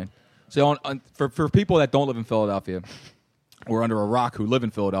 That's right, man. So for people that don't live in Philadelphia or under a rock who live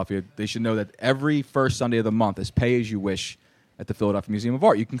in Philadelphia, they should know that every first Sunday of the month is pay as you wish at the Philadelphia Museum of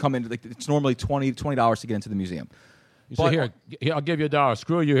Art. You can come in. It's normally $20 to get into the museum. You say, here, I'll give you $1.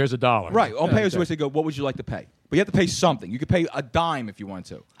 Screw you, here's $1. Right. On pay as you wish, they go, what would you like to pay? But you have to pay something. You could pay a dime if you want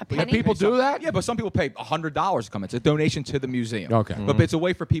to. penny? People do that? Yeah, but some people pay $100 to come in. It's a donation to the museum. Okay. But it's a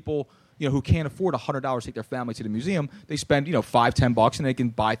way for people, who can't afford $100 to take their family to the museum. They spend, $5, $10, and they can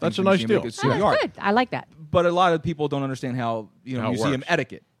buy things. That's a from the nice museum. deal. They can see the art. Good. I like that. But a lot of people don't understand how How it museum works.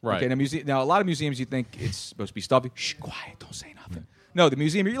 etiquette. Right. Okay, now a lot of museums you think it's supposed to be stuffy. Shh, quiet, don't say nothing. No, the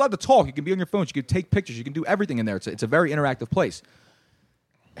museum you're allowed to talk. You can be on your phones. You can take pictures. You can do everything in there. It's a very interactive place.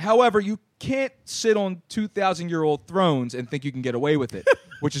 However, you can't sit on 2,000-year-old thrones and think you can get away with it,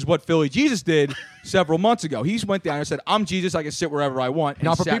 which is what Philly Jesus did several months ago. He went down and said, "I'm Jesus. I can sit wherever I want." And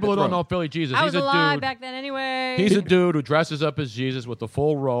Now, for sat people in who the don't know throne. Philly Jesus, I he's was a alive dude. back then anyway. He's a dude who dresses up as Jesus with the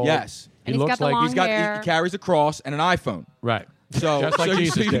full robe. Yes, And he's got the long hair. he carries a cross and an iPhone. Right. So, Just like so,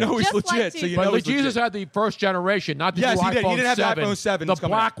 Jesus so you did. know he's Just like legit. So you But know he's Jesus legit. had the first generation, not the Yes, new he did. iPhone He didn't have the 7. iPhone 7 The that's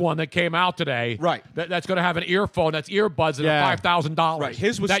coming black one that came out today. Right. That's going to have an earphone that's earbuds and Yeah. $5,000. Right.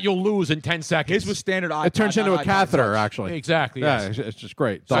 His was- that you'll lose in 10 seconds. His was standard iPod. It turns into not a iPod catheter, Touch. actually. Exactly. Yeah, Yes. it's just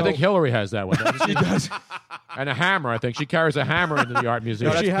great. So I think Hillary has that one. She does. And a hammer. I think she carries a hammer into the art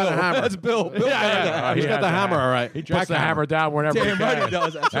museum. No, she had a hammer. That's Bill. Bill Yeah, He's he got the has a hammer, all right. He puts Black the hammer down whenever Damn he right can. he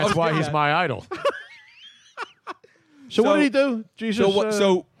does. That's what I That's was why getting he's at. my idol. So what did he do? Jesus.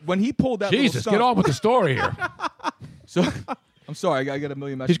 So when he pulled that Jesus, little get stunt- on with the story here. So I'm sorry, I got a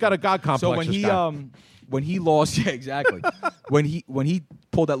million messages. He's got a God complex. So when this he guy. when he lost, yeah, exactly. when he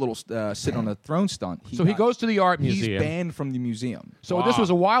pulled that little sit on the throne stunt, So he goes to the art He's museum. banned from the museum. So this was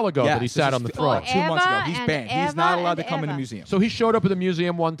a while ago Yes, that he this sat is on the fi- throne. 2 months ago. He's and banned. He's not Eva allowed to and come in the Eva. museum. So he showed up at the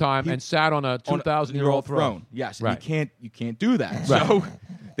museum one time and sat on a 2,000-year-old throne. Yes, and Right. you can't do that. Right. So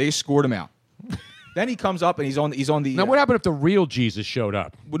they escort him out. Then he comes up and he's on the. Now, what happened if the real Jesus showed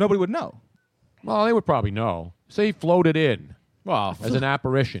up? Well, nobody would know. Well, they would probably know. Say he floated in well, as an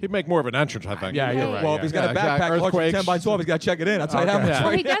apparition. he'd make more of an entrance, I think. Yeah, you're right. Well, yeah. if he's got a Yeah, backpack exactly. larger than 10 Earthquakes. by 12, he's got to check it in. I'll tell you that Okay. much.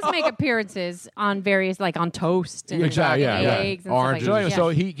 Well, he does make appearances on various, like on toast and Exactly, yeah, eggs and Oranges. stuff like So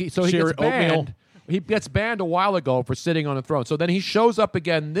that. anyway, so he Cereal- gets banned. oatmeal. He gets banned a while ago for sitting on a throne. So then he shows up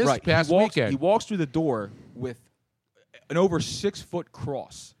again this Right. past he walks, weekend. He walks through the door with an over 6-foot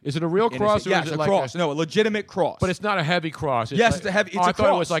cross. Is it a real in his cross? hand. Or Yes, is it a like cross. No, a legitimate cross. But it's not a heavy cross. Yes, like- it's a heavy- it's I a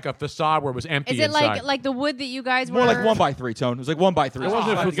thought it was cross. like a facade where it was empty Is it inside. like the wood that you guys more were? like 1x3, Tone. It was like 1x3. It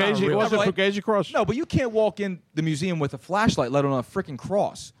wasn't a that's not Fugazi. It real. wasn't a Like- Fugazi cross. No, but you can't walk in the museum with a flashlight, let alone a freaking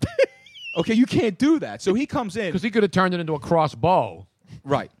cross. Okay, you can't do that. So he comes in. Because he could have turned it into a crossbow.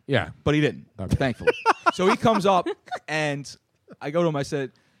 Right. Yeah. But he didn't, thankfully. So he comes up, and I go to him. I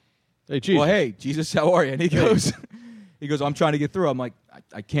said, Hey, Jesus. well, hey, Jesus, how are you? And he goes, I'm trying to get through. I'm like,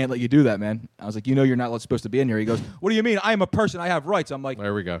 I can't let you do that, man. I was like, you're not supposed to be in here. He goes, what do you mean? I am a person. I have rights. I'm like,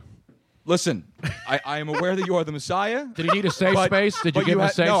 There we go. listen, I am aware that you are the Messiah. Did he need a safe space? Did you but give him a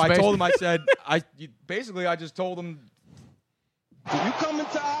safe no, space? I told him, I said, I just told him, You coming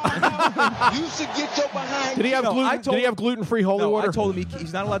to our house? You should get your behind. Did he have No, I gluten? told- Did he have gluten-free holy no, water? I told him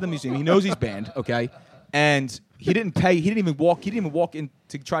he's not allowed in the museum. He knows he's banned, okay? And he didn't pay. He didn't even walk in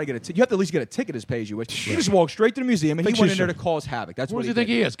to try to get a ticket. You have to at least get a ticket as pay as you wish. He just walked straight to the museum, and he Fix went in there yourself. to cause havoc. That's What what does he he think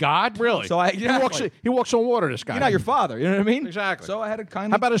did. he is? God? Really? So he walks on water. This guy. You're not your father. You know what I mean? Exactly. So I had to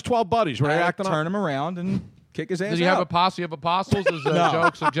kind How of about his 12 buddies? Were they acting turn up? him around and kick his ass Does he have a out. posse of apostles, as the No.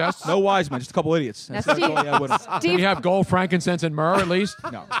 joke suggests? No wise men, just a couple idiots. Now, That's all he had with him. Did he have gold, frankincense, and myrrh at least?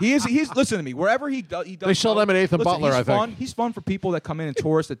 No, he's listen to me. Wherever he does, They sell them at 8th and listen, Butler, he's I think. fun. He's fun for people that come in and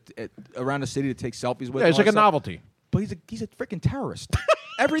tourist around the city to take selfies with. Yeah, him it's and like a all that stuff. novelty. But he's a freaking terrorist.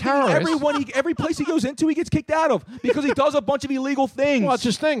 Every place he goes into, he gets kicked out of because he does a bunch of illegal things. Well, it's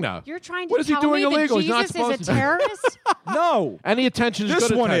his thing now. You're trying to What is he tell doing me illegal? that He's not Jesus supposed is to. a terrorist? No. Any attention is This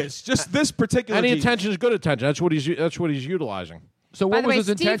good one attention. is. Just this particular Any Jesus. attention is good attention. That's what he's utilizing. So By what the was way, his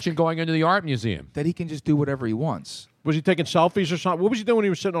Steve- intention going into the art museum? That he can just do whatever he wants. Was he taking selfies or something? What was he doing when he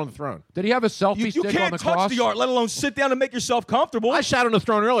was sitting on the throne? Did he have a selfie You stick on can't the touch cross? the art, let alone sit down and make yourself comfortable. I sat on the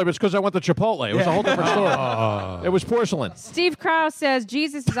throne earlier, but it's because I went to Chipotle. It was a whole different story. It was porcelain. Steve Krause says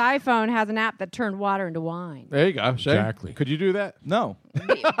Jesus' iPhone has an app that turned water into wine. There you go. See? Exactly. Could you do that? No.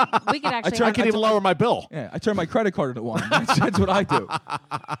 We could actually. I can even lower my bill. Yeah, I turn my credit card into one. That's what I do.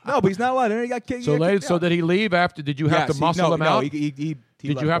 No, but he's not allowed. He got kicked. So, so did he leave after? Did you have to muscle him out? He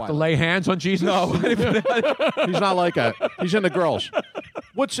Did left you have to quietly. lay hands on Jesus? No. He's not like that. He's into girls.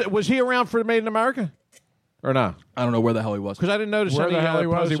 Was he around for Made in America? Or no? I don't know where the hell he was. Because I didn't notice Where any the hell he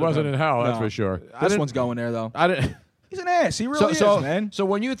was? posts He of wasn't him. in hell, that's No. for sure. This one's going there, though. I didn't. He's an ass. He really is, man. So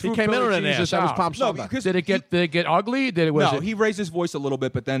when you threw came in Philly on an ass. Jesus That was out, Palm No, Sunday. because did it get ugly? He raised his voice a little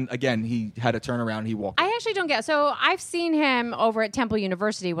bit, but then again, he had to turn around and he walked. I actually don't get. So I've seen him over at Temple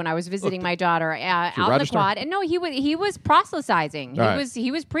University when I was visiting my daughter out in the register? quad, and no, he was proselytizing. Right.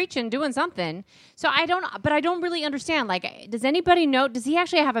 He was preaching, doing something. So I don't really understand. Like, does anybody know? Does he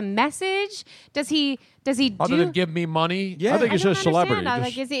actually have a message? Does he Other do? than give me money? I think he's don't just a celebrity.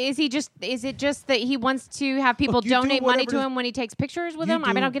 understand. Just- Like, is it just that he wants to have people Look, you do donate money to whatever- him when he takes pictures with You him? I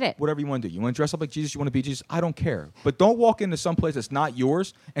mean, I don't get it. Whatever you want to do. You want to dress up like Jesus, you want to be Jesus, I don't care. But don't walk into some place that's not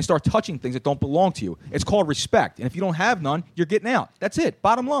yours and start touching things that don't belong to you. It's called respect. And if you don't have none, you're getting out. That's it.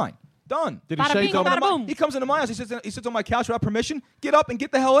 Bottom line. Done. Did he Bada say bing, don't? bada boom. He comes into my house. He sits on my couch without permission. Get up and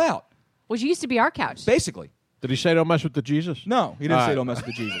get the hell out. Which used to be our couch. Basically. Did he say don't mess with the Jesus? No, he didn't All say right. don't mess with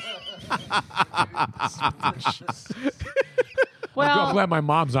the Jesus. I'm glad my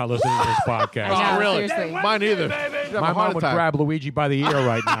mom's not listening to this podcast. I know, Oh, really? seriously. Mine either. My mom would grab Luigi by the ear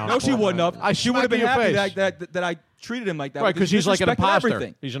right now. No, she wouldn't have. She would have been smack you in happy your that I treated him like that. Right, because he's like an disrespected imposter.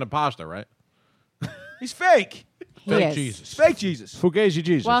 Everything. He's an imposter, right? He's fake. He Fake is. Jesus. Fake Jesus. Fugazi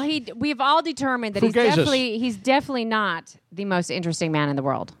Jesus. Well, we've all determined that Fugazus. he's definitely not the most interesting man in the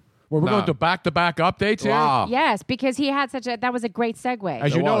world. Well, we're No. going to back-to-back updates here. Wow. Yes, because he had that was a great segue.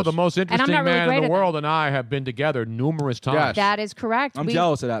 As you It know, was. the most I'm interesting not really man great in the at world and I have been together numerous times. Yes. That is correct. I'm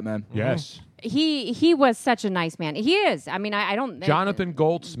jealous of that, man. Yes. He was such a nice man. He is. I mean, I don't. Jonathan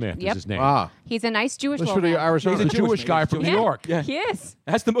Goldsmith Yep. is his name. He's a nice Jewish That's for little the man. Arizona. He's a Jewish guy from New York. Yeah. He is.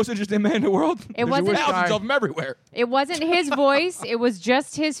 That's the most interesting man in the world. It wasn't. Thousands of them everywhere. It wasn't his voice. It was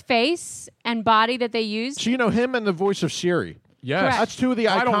just his face and body that they used. So you know him and the voice of Siri. Yes. Correct. That's two of the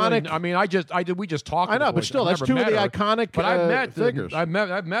I don't really, iconic. we just talked. I know, to the but voice. still, I've that's never two of met the her. iconic But I've met figures. I've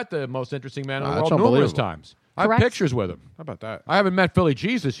met the most interesting man in the That's world numerous unbelievable. times. I have Correct. pictures with him. How about that? I haven't met Philly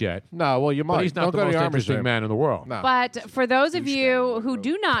Jesus yet, No, well, you might. but he's not Don't the go to most the Army interesting Museum. man in the world. No. But for those of you who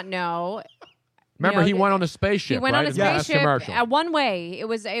do not know, Remember, know, he went on a spaceship. he went right? on a In the last spaceship commercial. one way. It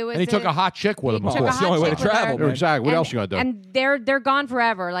was. And he took a hot chick with him. He of took a course. hot the only way chick to with travel, her. man. Exactly. What And- else you got to do? And they're gone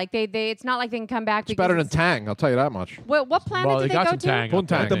forever. Like they it's not like they can come back. It's better than Tang. I'll tell you that much. What planet Well, did they they got go some to? Tang.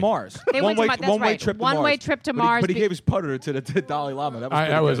 Poontang. Went to Mars. They went to Mars, that's one-way right. trip to One-way Mars. trip to But he- Mars But he be- gave his putter to the Dalai Lama. That was That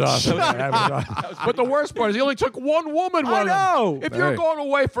pretty was good. awesome. That was awesome. But the worst part is he only took one woman with I him. know. If you're Hey. going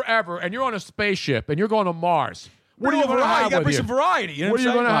away forever and you're on a spaceship and you're going to Mars, what are Bring you a going to variety. You have got to with bring you? some variety. You know What are you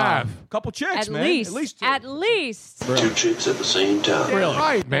I'm going to saying? have? A couple chicks, At man. least. At least two. At least. Two chicks at the same time. Really?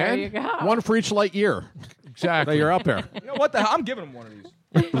 Right, There you man. go. One for each light year Exactly. that you're up there. You know what the hell? I'm giving him one of these.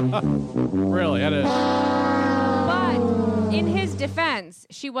 Really, that is. But in his defense,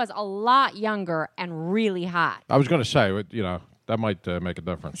 she was a lot younger and really hot. I was going to say, that might make a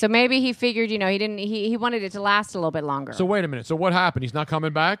difference. So maybe he figured, he wanted it to last a little bit longer. So wait a minute. So what happened? He's not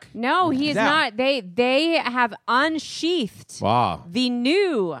coming back? No, he is Now- not. They have unsheathed Wow. the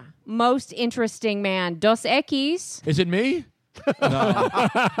new most interesting man, Dos Equis. Is it me?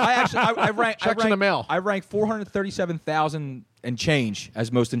 I rank. Checks in the mail. I rank 437,000 and change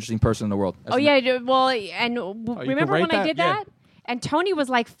as most interesting person in the world. That's Oh the- yeah, well, and remember rate when I that? did Yeah. that? And Tony was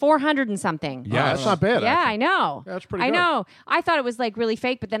like 400 and something. Yeah, that's not bad. Yeah, actually. I know. That's pretty I good. know. I thought it was like really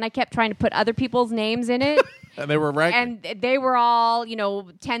fake, but then I kept trying to put other people's names in it, And they were ranked. and they were all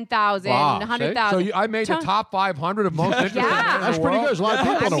 10,000, Wow, 100,000. So I made the top 500 of most interesting men in the That's pretty world? good. There's a lot of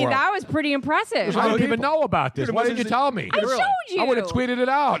people I in the mean, world. that was pretty impressive. I didn't even know about this. Dude, Why didn't you tell me? I showed you. I would have tweeted it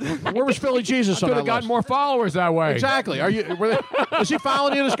out. Where was Philly Jesus I on could that have gotten list? more followers that way. Exactly. Is he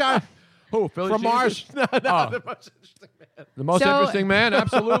following you, this guy? Who? Philly From Jesus? Mars? The most So- interesting man?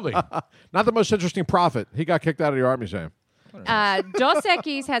 Absolutely. Not the most interesting prophet. He got kicked out of the art museum. Dos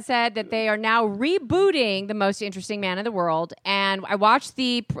Equis has said that they are now rebooting the most interesting man in the world, and I watched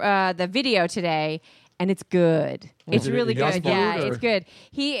the video today, and it's good. It's it really just good. Yeah, food, or- it's good.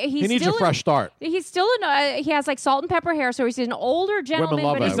 He needs a fresh start. He's still he has like salt and pepper hair, so he's an older gentleman,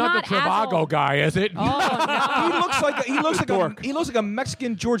 love but it. he's It's not the as Trivago old. guy, is it? He looks like a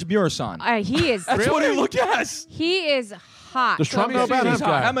Mexican George Murasan. He is. That's what he looks. Yes. He is hot. Does Trump know about him?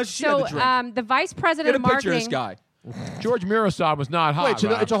 How much she had So to drink? the vice Get president a of picture of marketing. this guy. George Murasan was not hot. Wait, so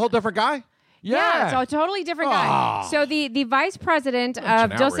Rob. it's a whole different guy? Yeah, so a totally different guy. So the vice president of an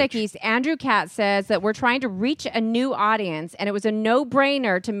Dos outrage. Equis, Andrew Katz, says that we're trying to reach a new audience, and it was a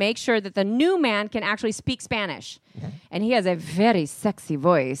no-brainer to make sure that the new man can actually speak Spanish. And he has a very sexy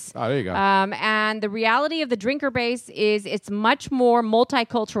voice. Oh, there you go. And the reality of the drinker base is it's much more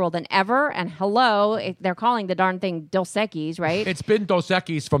multicultural than ever. And they're calling the darn thing Dos Equis, right? It's been Dos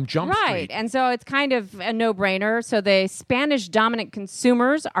Equis from Jump Right, Street. and so it's kind of a no-brainer. So the Spanish-dominant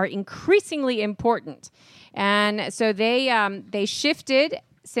consumers are increasingly important, and so they shifted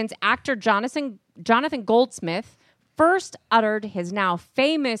since actor Jonathan Goldsmith first uttered his now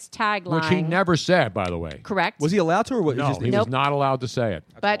famous tagline, Which he never said, by the way. Correct. Was he allowed to, or what? No, he was not allowed to say it.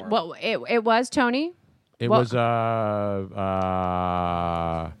 But what it was, Tony? It What- was the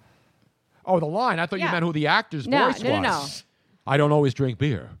line. I thought you meant who the actor's voice was. No. I don't always drink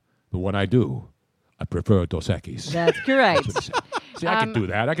beer, but when I do, I prefer Dos Equis. That's correct. See, I can do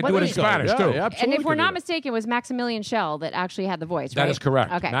that. I can what do it in is- Spanish, too. And if we're not mistaken, it was Maximilian Schell that actually had the voice, right? That is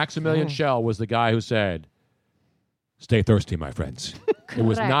correct. Okay. Maximilian Schell was the guy who said, "Stay thirsty, my friends." It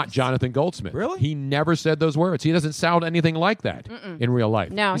was not Correct. Jonathan Goldsmith. Really? He never said those words. He doesn't sound anything like that in real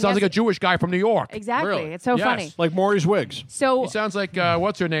life. No, he he sounds like a has- Jewish guy from New York. Exactly. Really? It's so Yes. funny. Like Maury's wigs. So He sounds like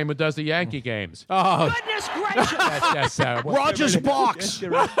what's her name who does the Yankee games? Oh, Goodness gracious! That's Rogers box.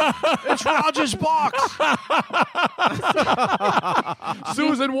 It's Rogers box.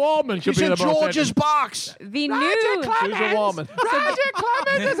 Susan Wallman should She's be in the most George's box. the new Susan Wallman. Roger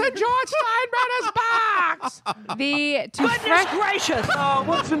Clemens is in George Steinbrenner's box. the to Goodness fresh gracious! Oh,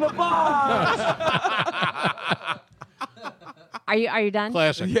 what's in the box? Are you done?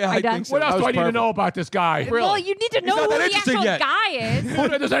 Classic. Yeah, Are I you done? think so. What else That do I was need to perfect. know about this guy? Well, you need to know not who that the interesting actual yet. guy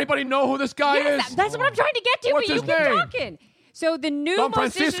is. Does anybody know who this guy Yes, is? that's what I'm trying to get to, What's but you his keep name? talking. So the new Don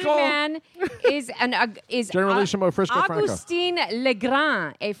most interesting Francisco? man is Generalissimo Frisco Franco. Augustin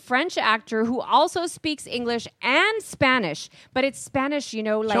Legrand, a French actor who also speaks English and Spanish, but it's Spanish, like,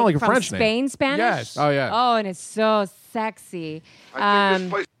 like a from French name. Spain Spanish. Yes. Oh, yeah. Oh, and it's so sexy.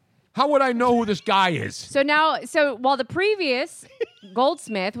 How would I know who this guy is? So while the previous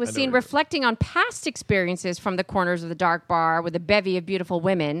Goldsmith was seen reflecting on past experiences from the corners of the dark bar with a bevy of beautiful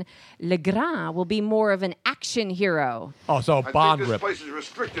women, Legrand will be more of an action hero. Oh, so I Bond think this rip. place is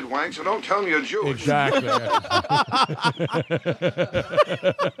restricted, Wang, so don't tell me you're Jewish. Exactly.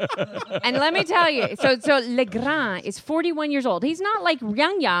 And let me tell you, so Legrand is 41 years old. He's not like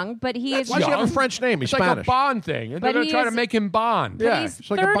young, but he is. Why does he have a French name? He's It's like Spanish. a Bond thing. And But they're going he to try to is- make him Bond. But Yeah, he's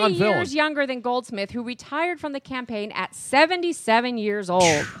it's like a 30 Bond villain. years younger than Goldsmith, who retired from the campaign at 77 years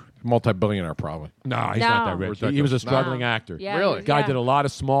old. Multi-billionaire, probably. No, he's No. not that rich. He was a struggling No. actor. Yeah, Really? he- Guy yeah. did a lot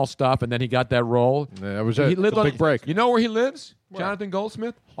of small stuff, and then he got that role. Yeah, that was He it. lived The on big break. You know where he lives? Jonathan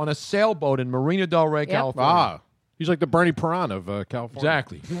Goldsmith? On a sailboat in Marina Del Rey, California. Ah, he's like the Bernie Perron of California.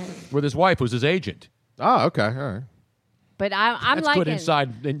 Exactly. With his wife, who's his agent. Oh, okay. All right. But I'm That's liking. good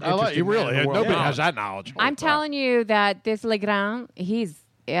inside. I like, you really, nobody has that knowledge. I'm telling you that this Legrand,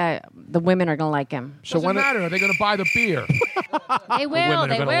 the women are gonna like him. So doesn't matter. Are they going to buy the beer? They will. women are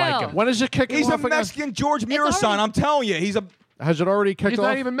They gonna will. like him. When is it kicking He's a off again? Mexican George Murasan. I'm telling you, he's a. Has it already kicked He's off?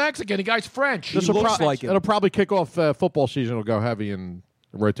 not even Mexican. The guy's French. This will looks like him. It'll probably kick off football season. Will go heavy in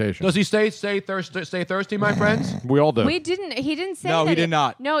rotation. Does he stay thirsty, my friends? We all do. He didn't say No, that. he did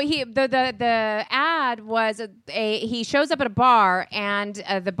not. No, the ad was he shows up at a bar and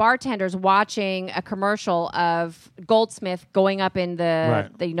the bartender's watching a commercial of Goldsmith going up in the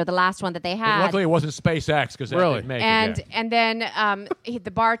last one that they had. Luckily, it wasn't SpaceX because Really? didn't make and it. and then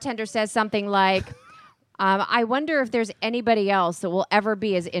the bartender says something like, I wonder if there's anybody else that will ever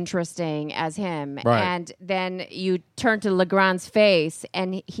be as interesting as him. Right. And then you turn to Legrand's face,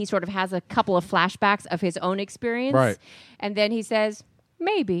 and he sort of has a couple of flashbacks of his own experience. Right. And then he says,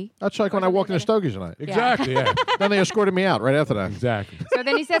 maybe. That's like when I walked into Stogies tonight. Exactly. Yeah. Then they escorted me out right after that. Exactly. So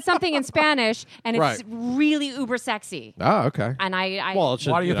then he said something in Spanish, and it's Right. really uber sexy. Oh, okay. And I Well, it's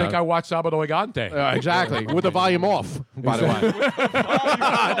Why do you think I watch Sábado Gigante? Exactly. With the volume off, by the way.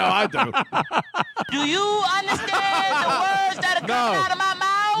 No, I do. Do you understand the words that are coming out of my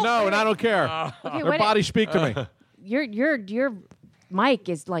mouth? No, and I don't care. Okay, Their what- bodies speak to me. you're mic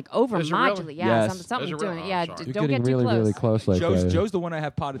is like over Is it really? modulated. Yeah, Yes. something's Is it doing really? it. Yeah, Oh, sorry. You're don't getting get too really, close. really close like that. Joe's the one I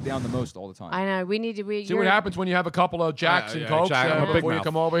have potted down the most all the time. I know. We need to. See what happens when you have a couple of Jacks and Cokes before you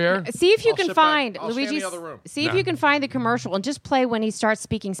come over here? See if you can sit back. find I'll stay in the Luigi. other room. See if No. you can find the commercial and just play when he starts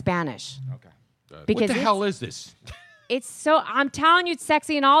speaking Spanish. What Because the it's- hell is this? It's so. I'm telling you, it's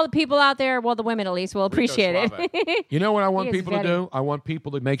sexy, and all the people out there, well, the women at least, will appreciate it. You know what I want He is people to vetting. do? I want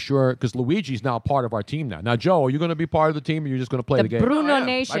people to make sure, because Luigi's now part of our team now. Now, Joe, are you going to be part of the team, or you're just going to play the game? Bruno I am.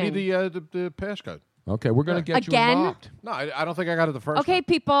 Nation. I need the passcode. Okay, we're going to get Again? you involved. No, I don't think I got it the first Okay,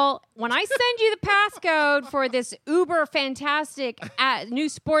 people, when I send you the passcode for this uber fantastic new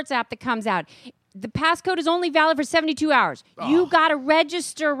sports app that comes out, the passcode is only valid for 72 hours. You got to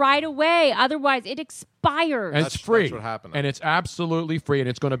register right away. Otherwise, it expires. And it's free. That's what happened. And it's absolutely free. And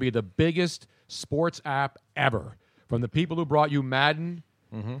it's going to be the biggest sports app ever. From the people who brought you Madden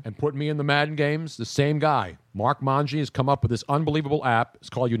and put me in the Madden games, the same guy, Mark Manji, has come up with this unbelievable app. It's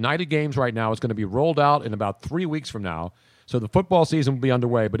called United Games right now. It's going to be rolled out in about 3 weeks from now. So the football season will be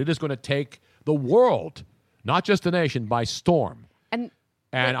underway. But it is going to take the world, not just the nation, by storm.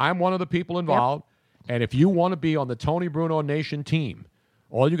 And I'm one of the people involved. And if you want to be on the Tony Bruno Nation team,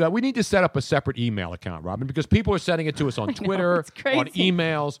 we need to set up a separate email account, Robin, because people are sending it to us on Twitter, it's crazy. on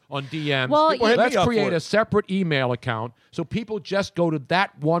emails, on DMs. Well, People hit let's me up create for a it. separate email account so people just go to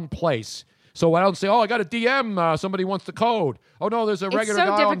that one place. So I don't say, I got a DM, somebody wants the code. Oh, no, there's a It's regular so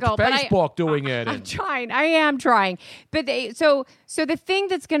guy difficult, on but Facebook doing it. I'm And- trying. I am trying. But so the thing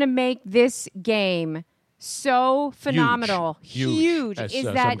that's going to make this game so phenomenal, huge as, is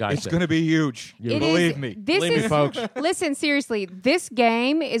some that guy It's said. going to be huge. It Believe is- me. This Believe is, me, folks. Listen, seriously, this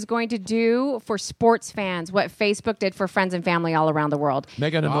game is going to do for sports fans what Facebook did for friends and family all around the world.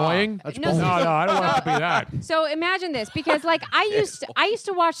 Make it annoying? No, No, I don't want it to be that. So imagine this, because like I used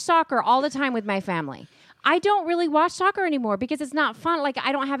to watch soccer all the time with my family. I don't really watch soccer anymore because it's not fun. Like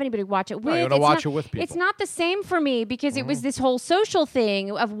I don't have anybody to watch it with. you wanna It's watch not- it with people. It's not the same for me because it was this whole social thing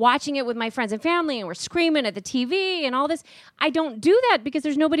of watching it with my friends and family, and we're screaming at the TV and all this. I don't do that because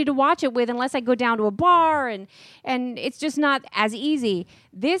there's nobody to watch it with unless I go down to a bar, and it's just not as easy.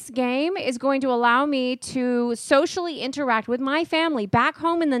 This game is going to allow me to socially interact with my family back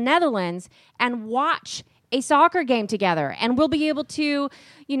home in the Netherlands and watch a soccer game together, and we'll be able to,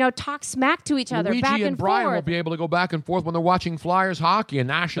 talk smack to each other Luigi back and and Brian will forth. be able to go back and forth when they're watching Flyers hockey and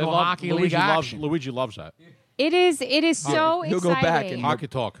National Hockey League action. Luigi loves that. It is so He'll exciting. go back and Hockey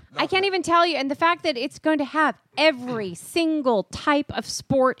talk. I can't even tell you, and the fact that it's going to have every single type of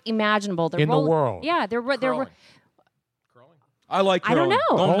sport imaginable. They're In the world. Yeah, they're I like I don't curling.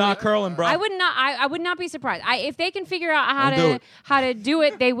 know. Don't knock curling, bro. I would not be surprised. If they can figure out I'll do it. how to do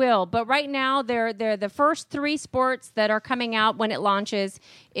it, they will. But right now, they're the first 3 sports that are coming out when it launches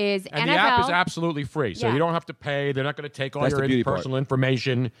is And NFL. the app is absolutely free, so Yeah. you don't have to pay. They're not going to take all That's your the beauty part. personal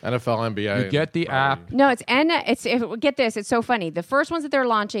information. NFL, NBA. You get the app. No, get this. It's so funny. The first ones that they're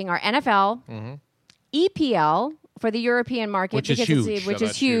launching are NFL, EPL for the European market, Which is because huge. which So is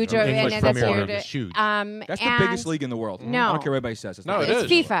that's huge, huge. and English that's Premier weird. League is huge. That's the and- biggest league in the world. No. I don't care what anybody says. It's No, not. it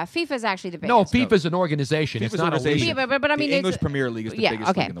It's is. FIFA. FIFA's actually the biggest. No, FIFA's an organization. It's FIFA's not a organization. league. Yeah, but I mean, the it's- English Premier League is the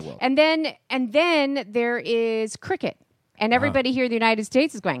biggest league in the world. And then there is cricket, and everybody here in the United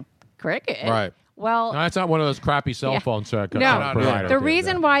States is going cricket. Right. Well, No, that's not one of those crappy cell phones. no. providers. The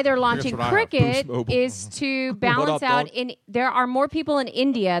reason why they're launching what I have. cricket Boost Mobile. is to balance up, out. dog? There are more people in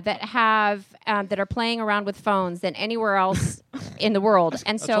India that have that are playing around with phones than anywhere else in the world,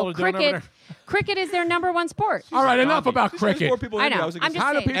 and all so they're doing over cricket is their number one sport. All right, enough about There's cricket. more people in I India. know. was like, I'm just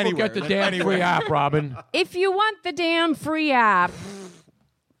How do saying. people Anywhere. get the damn free app, Robin? If you want the damn free app,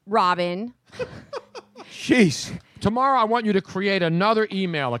 Robin, Jeez. Tomorrow, I want you to create another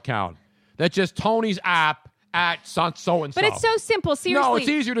email account that's just Tony's app at so and so. but it's so simple. Seriously, No, it's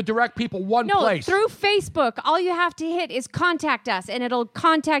easier to direct people one No, place. through Facebook, all you have to hit is contact us, and it'll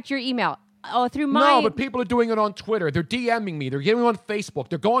contact your email. Oh, through my No, but people are doing it on Twitter. They're DMing me. They're getting on Facebook.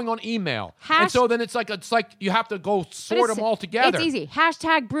 They're going on email. And so then it's like you have to go But sort it's- them all together. It's easy.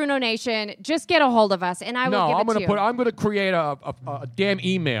 Hashtag Bruno Nation. Just get a hold of us, and I will No, give I'm it going to to you. I'm going to create a damn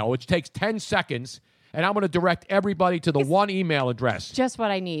email which takes 10 seconds, and I'm going to direct everybody to the one email address. Just what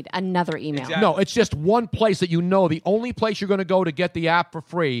I need. Another email. No, it's just one place that you know. The only place you're going to go to get the app for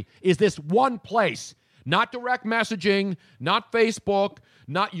free is this one place. Not direct messaging, not Facebook,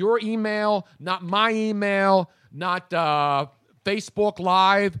 not your email, not my email, not Facebook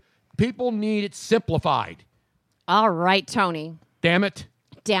Live. People need it simplified. All right, Tony. Damn it.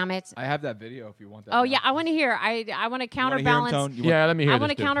 Damn it. I have that video if you want that. Oh yeah, I want to hear. I want to wanna hear him, counterbalance. Tone? You Yeah, let me hear I this,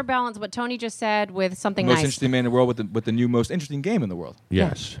 want to dude. counterbalance what Tony just said with something Most nice. interesting man in the world with the new most interesting game in the world.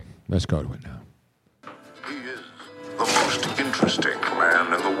 Yes. Let's go to it now. He is the most interesting.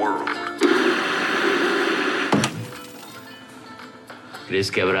 ¿Crees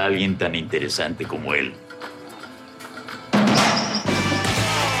que habrá alguien tan interesante como él?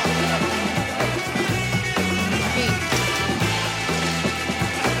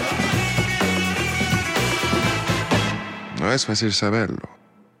 No es fácil saberlo.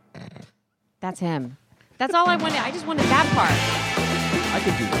 That's him. That's all I wanted. I just wanted that part. I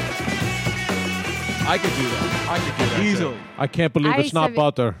could do that. I could do that easily. I can't believe it's not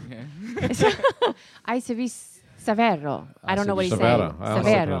butter. I sabi saberlo. I don't know what he's saying.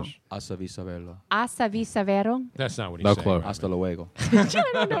 Saberlo. Asavi saberlo. Asavi saberlo. That's not what he's No saying. clue. Hasta luego.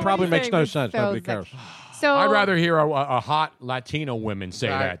 It probably makes no sense. So Nobody cares. So I'd rather hear a hot Latino woman say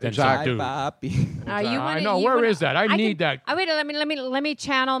that than some dude. you I wouldn't- know. you Where wouldn't- is that? I need that. Wait, let me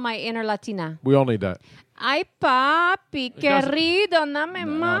channel my inner Latina. We all need that. Ay, papi, querido, dame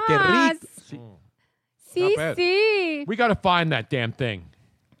más. Sí, Not bad. sí. We got to find that damn thing.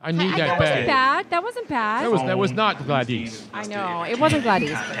 I need that That wasn't bad. bad. That wasn't bad. That was not Gladys. I know. It wasn't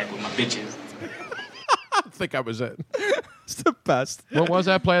Gladys. With my bitches. I think I was it. It's the best. What was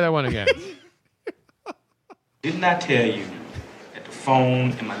that? Play that one again. Didn't I tell you that the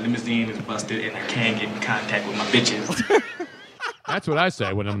phone in my limousine is busted and I can't get in contact with my bitches? That's what I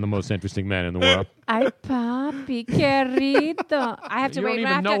say when I'm the most interesting man in the world. Ay, papi, querido. I have to You wait. don't I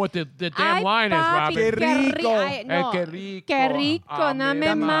even have know to- what the damn Ay, line is, papi, Robin. qué rico. Eh, qué rico. Qué rico,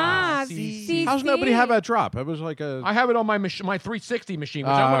 dame más. Sí, How's sí. nobody have that drop? It was like a. I have it on my 360 machine,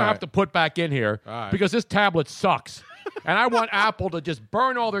 which I'm going to have to put back in here because this tablet sucks. And I want Apple to just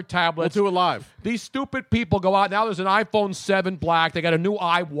burn all their tablets. We'll do it live. These stupid people go out. Now there's an iPhone 7 Black. They got a new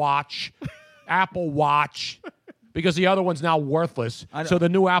iWatch, Apple Watch, because the other one's now worthless. So the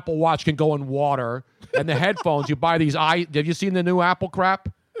new Apple Watch can go in water. And the headphones, you buy these. Have you seen the new Apple crap?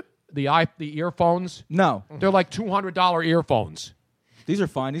 The earphones? No. They're like $200 earphones. These are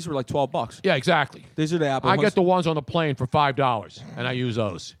fine. These were like $12. Yeah, exactly. These are the Apple I ones. get the ones on the plane for $5, and I use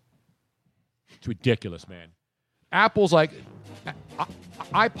those. It's ridiculous, man. Apple's like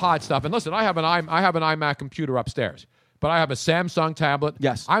iPod stuff. And listen, I have an iMac computer upstairs, but I have a Samsung tablet.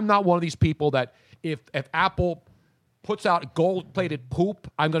 Yes. I'm not one of these people that if Apple puts out gold-plated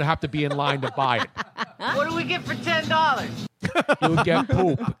poop, I'm going to have to be in line to buy it. What do we get for $10? You'll get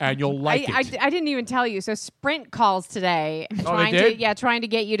poop, and you'll like it. I didn't even tell you. So Sprint calls today, trying did? to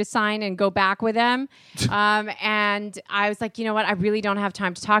get you to sign and go back with them. And I was like, you know what? I really don't have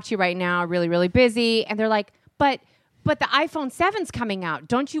time to talk to you right now. I'm really, really busy. And they're like, but the iPhone 7's coming out.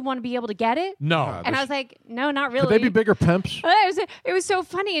 Don't you want to be able to get it? No. And I was like, no, not really. Could they be bigger pimps? It was so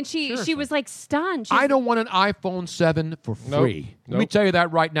funny, and she was like stunned. I don't want an iPhone 7 for free. Let me tell you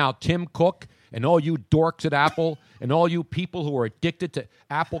that right now. Tim Cook and all you dorks at Apple and all you people who are addicted to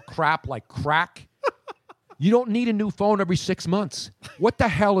Apple crap like crack, you don't need a new phone every 6 months. What the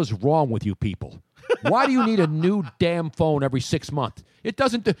hell is wrong with you people? Why do you need a new damn phone every 6 months? It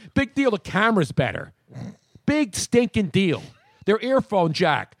doesn't. Big deal. The camera's better. Big stinking deal. Their earphone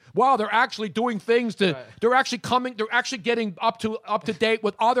jack. Wow, they're actually doing things to. They're actually coming. They're actually getting up to date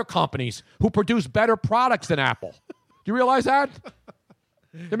with other companies who produce better products than Apple. Do you realize that?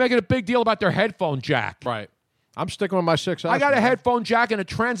 They're making a big deal about their headphone jack. Right. I'm sticking with my 6S. I got a headphone jack and a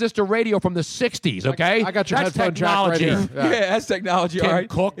transistor radio from the 60s, okay? I got your That's headphone technology. jack right here. Yeah, that's technology. Tim all right.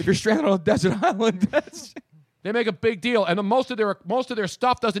 Cook. If you're stranded on a desert island, that's. They make a big deal, and most of their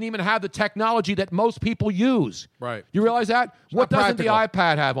stuff doesn't even have the technology that most people use. Right. You realize that? What not doesn't the practical.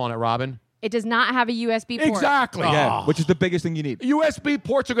 iPad have on it, Robin? It does not have a USB port. Exactly. Yeah, which is the biggest thing you need. USB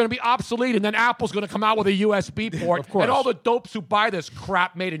ports are going to be obsolete, and then Apple's going to come out with a USB port. Of course. And all the dopes who buy this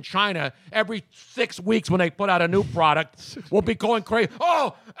crap made in China every 6 weeks when they put out a new product will be going crazy.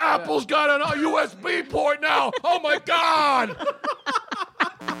 Oh, Apple's got a USB port now. Oh, my God.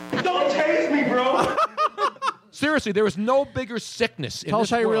 Don't taste me, bro. Seriously, there is no bigger sickness in Tell this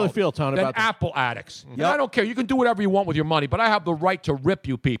us how you really world feel, Tony, than about this. Apple addicts. And I don't care. You can do whatever you want with your money, but I have the right to rip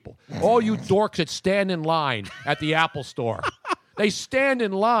you people. All you dorks that stand in line at the Apple store. They stand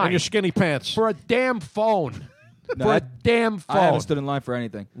in line. And your skinny pants. For a damn phone. No, for a that- damn phone. I haven't stood in line for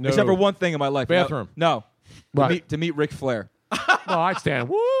anything. No. Except for one thing in my life. Bathroom. No. Right. To meet Ric Flair. No, I'd stand.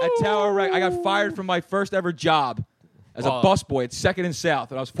 Woo! At Tower Rec. I got fired from my first ever job as a Oh. busboy at 2nd and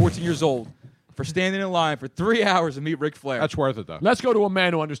South, and I was 14 years old, for standing in line for 3 hours to meet Ric Flair. That's worth it, though. Let's go to a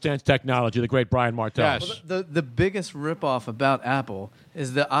man who understands technology, the great Brian Martell. Yes. The biggest ripoff about Apple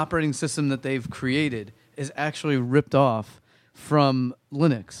is the operating system that they've created is actually ripped off from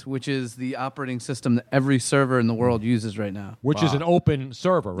Linux, which is the operating system that every server in the world uses right now. Which is an open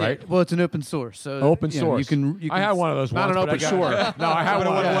server, right? Yeah, well, it's an open source. So Open you know, source. you can I had one of those Not once. an but I open got- source. No, I had one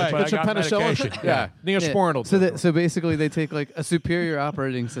of those, but Get I some got penicillin. medication. Yeah. Neosporin will do it. So basically, they take like a superior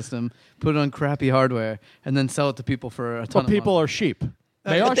operating system, put it on crappy hardware, and then sell it to people for a ton Well, of people money. are sheep.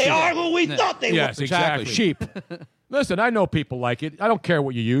 They are They sheep. are who we thought they Yes, were. exactly. Sheep. Listen, I know people like it. I don't care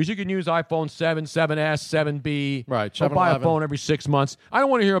what you use. You can use iPhone 7, 7S, 7B. Right, Or buy a 7-Eleven. phone every 6 months. I don't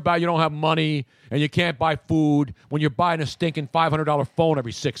want to hear about you don't have money and you can't buy food when you're buying a stinking $500 phone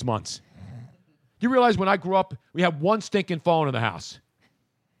every 6 months. You realize when I grew up, we had one stinking phone in the house.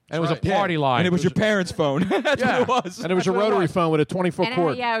 And it was a party line. And it was your parent's phone. That's what it was. And it was a That's what it rotary was. phone with a 24 And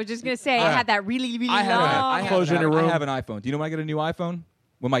cord. I was just gonna say, I had that really, really I long. Close in your room. I have an iPhone. Do you know when I get a new iPhone?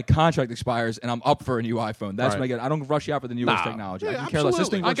 When my contract expires and I'm up for a new iPhone. That's when I get. I don't rush out for the newest technology. I can care less. This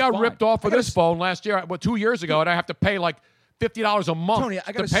thing I works got fine. ripped off for this phone last year, 2 years ago, and I have to pay like $50 a month Tony,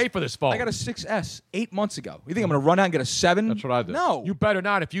 I got to pay for this phone. I got a 6S 8 months ago. You think I'm going to run out and get a 7? That's what I did. No. You better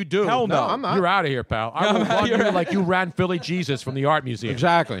not. If you do, Hell no. I'm not. You're out of here, pal. I will run you like you ran Philly Jesus from the art museum.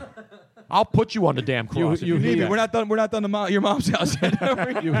 Exactly. I'll put you on the damn cross. if you need heathen. that. We're not done. We're not done to your mom's house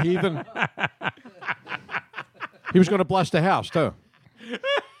yet. You heathen. He was going to bless the house, too.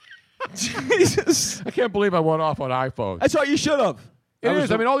 Jesus. I can't believe I went off on iPhone. That's what you should have. It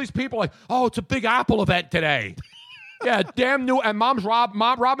is. I mean, all these people are like, oh, it's a big Apple event today. Yeah, damn new. And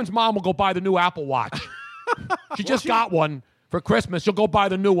Robin's mom will go buy the new Apple Watch. She just got one for Christmas. She'll go buy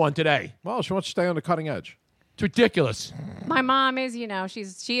the new one today. Well, she wants to stay on the cutting edge. It's ridiculous. My mom is,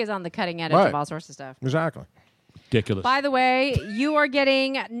 she is on the cutting edge Right. of all sorts of stuff. Exactly. Ridiculous. By the way, you are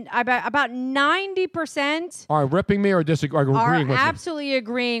getting about 90% All right, ripping me or are agreeing with absolutely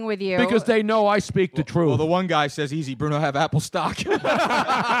agreeing with you. me? Because they know I speak the truth. Well, the one guy says, easy, Bruno, have Apple stock.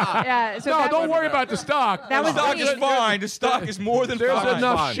 yeah, so no, that don't was- worry about the stock. That was stock me. is fine. The stock is more than There's fine.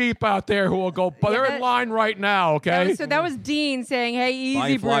 enough sheep out there who will go, but they're in line right now, okay? That was Dean saying, hey, easy,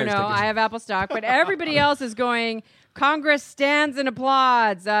 Buying Flyers Bruno, tickets. I have Apple stock. But everybody else is going, Congress stands and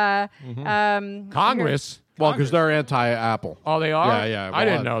applauds. Congress? Well, because they're anti-Apple. Oh, they are? Yeah, yeah. I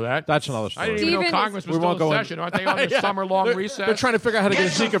didn't know that. That's another story. I didn't even know Steven- Congress was We still won't in go in- session. Aren't they on the Yeah. summer-long recess? They're trying to figure out how to get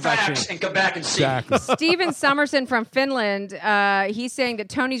a Zika vaccine. And come back and see. Exactly. Steven Somerson from Finland, he's saying that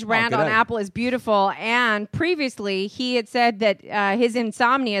Tony's rant on g'day. Apple is beautiful. And previously, he had said that his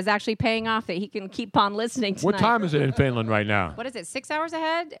insomnia is actually paying off, that he can keep on listening tonight. What time is it in Finland right now? What is it, 6 hours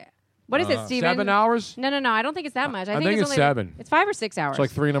ahead? What is it, Steven? 7 hours? No, I don't think it's that much. I think it's only 7. It's 5 or 6 hours. It's like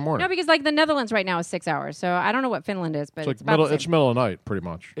 3 in the morning. No, because like the Netherlands right now is 6 hours. So I don't know what Finland is, but It's like it's about the same. it's middle of the night, pretty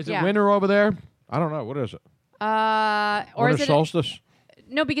much. Is it Yeah. winter over there? I don't know. What is it? Or Winter is it solstice?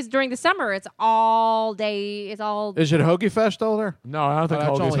 no? Because during the summer, it's all day. It's all. Is it Hoagie Fest over there? No, I don't think that's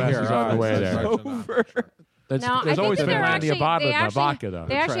Hogan's only Fest here. is on the All way right, there. that's over. There's No, I think always that been they're Randy actually, vodka, though.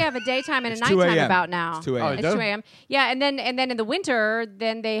 They actually have a daytime and a It's 2 nighttime a.m. about now. It's 2 a.m. Oh, It's they do? 2 a.m. Yeah, and then in the winter,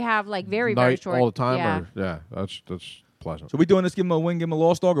 then they have like very Night short. all the time? Yeah. Or, yeah, that's pleasant. So we doing this, give him a win, give him a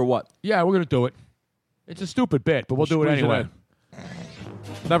lost dog, or what? Yeah, we're going to do it. It's a stupid bit, but we'll do it Squeeze anyway. in.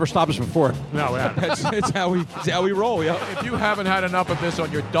 Never stopped us before. No, we haven't. it's how we roll, yo. If you haven't had enough of this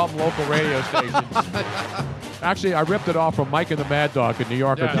on your dumb local radio stations. Actually, I ripped it off from Mike and the Mad Dog in New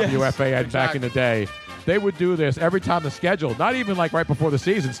York Yeah. or WFAN Yes, back in the day. They would do this every time the schedule, not even like right before the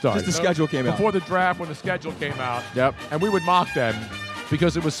season started. Just the schedule came out. Before the draft, when the schedule came out. Yep. And we would mock them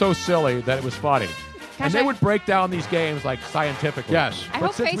because it was so silly that it was funny. And they would break down these games like scientifically. Yes. I But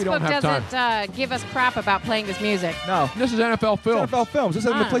hope since we don't Facebook have time. doesn't give us crap about playing this music. No. This is NFL film. NFL films. This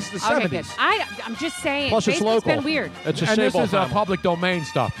hasn't been played since the Okay, 70s. good. I'm just saying. Plus, it's Facebook's local. been weird. It's a And this Sable is public domain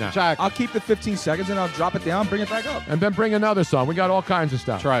stuff now. Exactly. I'll keep the 15 seconds and I'll drop it down, bring it back up. And then bring another song. We got all kinds of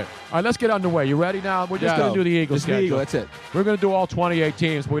stuff. That's right. All right, let's get underway. You ready now? We're just Yeah. going to do the Eagles It's the schedule. Eagle, that's it. We're going to do all 28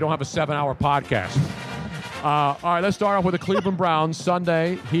 teams, but we don't have a 7-hour podcast. All right, let's start off with the Cleveland Browns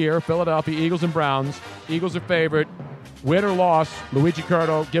Sunday here, Philadelphia Eagles and Browns. Eagles are favorite. Win or loss, Luigi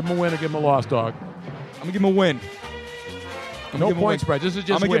Curto. Give him a win or give him a loss, dog. I'm going to give him a win. No point spread. This is I'm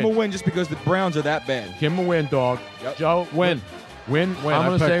just going to win. give him a win just because the Browns are that bad. Give him a win, dog. Yep. Joe, Win. Win. Win. I'm I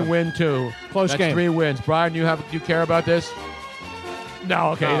going to picked say him. win too. Close That's game. 3 wins. Brian, you care about this?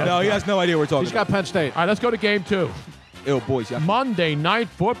 No. Okay. No, he has no idea what we're talking He's got Penn State. All right, let's go to game 2. Ill boys, yeah. Monday Night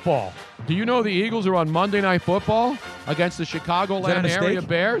Football. Do you know the Eagles are on Monday Night Football against the Is that a Chicagoland mistake? area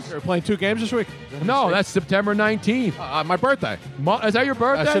Bears? They're playing 2 games this week? No, that's September 19th. My birthday. Is that your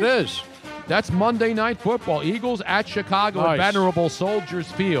birthday? Yes, it is. That's Monday Night Football. Eagles at Chicago Nice. at Venerable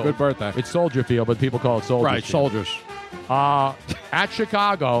Soldiers Field. Good birthday. It's Soldier Field, but people call it Soldiers Right, Field. soldiers. At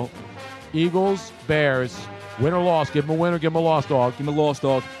Chicago, Eagles, Bears. Win or loss. Give them a win or give them a loss, dog. Give him a lost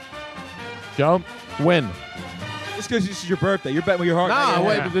dog. Joe? Win. Just because this is your birthday. You're betting with your heart. Nah, not your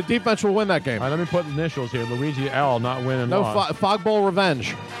wait. head. The defense will win that game. All right, let me put initials here. Luigi L, not win and No loss. Fog Bowl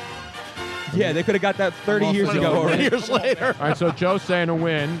revenge. Yeah, they could have got that 30 years ago. 30 already. years later. All right, so Joe's saying a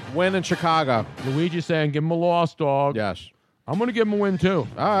win. Win in Chicago. Luigi's saying give him a loss, dog. Yes. I'm going to give him a win, too.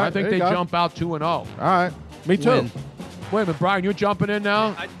 All right, I think there they you go. jump out 2-0. All right. Me too. Win. Wait a minute, Brian, you're jumping in now?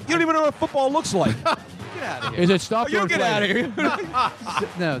 You don't even know what football looks like. Get out of here. Is it stuffed or Get out of inflated? here.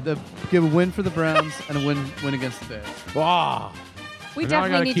 No, give a win for the Browns and a win against the Bears. Wow. We And now I definitely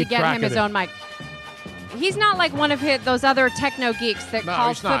gotta need to keep get track him of his this. own mic. He's not like one of those other techno geeks that No,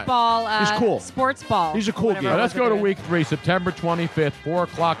 calls he's not. football He's cool. sports ball. He's a cool whatever geek. it Let's was go to that week 3, September 25th, 4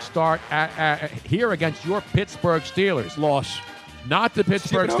 o'clock start here against your Pittsburgh Steelers. Loss. Not the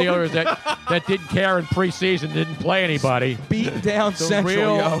Pittsburgh Steelers that didn't care in preseason, didn't play anybody. Beat down The Central,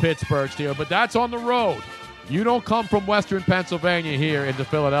 real yo. Pittsburgh Steelers. But that's on the road. You don't come from Western Pennsylvania here into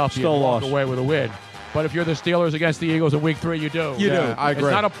Philadelphia Still and walk lost. away with a win. But if you're the Steelers against the Eagles in week 3, you do. You do. I agree.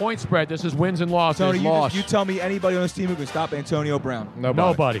 It's not a point spread. This is wins and losses. Tony, loss. you tell me anybody on this team who can stop Antonio Brown.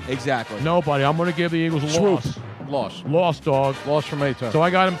 Nobody. Exactly. Nobody. I'm going to give the Eagles a Swoop. loss. Loss. Loss, dog. Loss from Ato. So I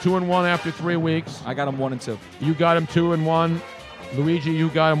got him 2-1 after 3 weeks. I got him 1-2. You got him 2-1. Luigi, you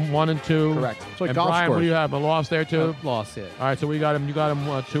got him 1-2. Correct. It's like And golf Brian, what scores. do you have? A loss there too? Loss, yeah. All right, so you got him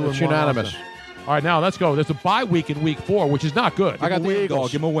 2-1. It's unanimous. also. All right, now let's go. There's a bye week in week 4, which is not good. I got the Dog,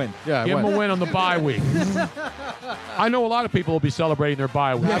 Eagles. give him a win. Yeah, Give him win. a win on the bye week. I know a lot of people will be celebrating their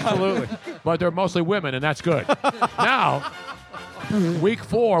bye week. Absolutely. But they're mostly women, and that's good. Now, week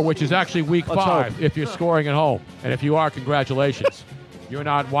 4, which is actually week Let's 5, hope. if you're scoring at home. And if you are, congratulations. You're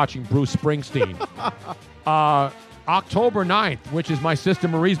not watching Bruce Springsteen. October 9th, which is my sister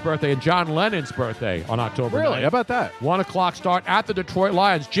Marie's birthday and John Lennon's birthday on October 9th. Really? How about that? 1 o'clock start at the Detroit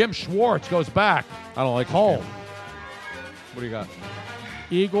Lions. Jim Schwartz goes back I don't like this home. game. What do you got?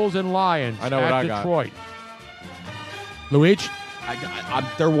 Eagles and Lions I know at what I got. Detroit. Luigi,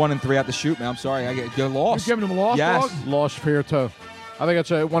 They're 1-3 out the shoot, man. I'm sorry. They're lost. you're giving them a loss, Yes. dog? Loss for your toe. I think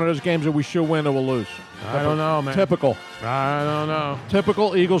it's one of those games that we should win or we'll lose. I don't know, man. Typical. I don't know.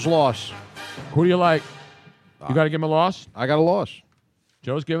 Typical Eagles loss. Who do you like? You got to give him a loss? I got a loss.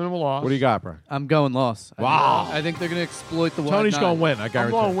 Joe's giving him a loss. What do you got, bro? I'm going loss. Wow. I think they're going to exploit the wide Tony's nine. going to win, I I'm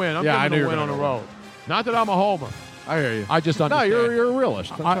guarantee. going to win. I'm yeah, I giving knew him a win you on were the gonna road. Not that I'm a homer. I hear you. I just understand. No, you're a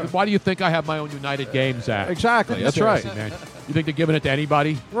realist. Why do you think I have my own United Games Act? Exactly. That's Seriously, right. man. You think they're giving it to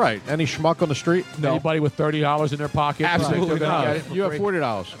anybody? Right. Any schmuck on the street? No. Anybody with $30 in their pocket? Absolutely You think they're gonna not. get it for You have free?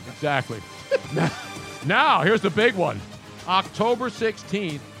 $40. Exactly. Now, here's the big one. October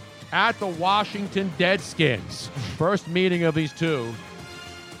 16th at the Washington Deadskins. First meeting of these two.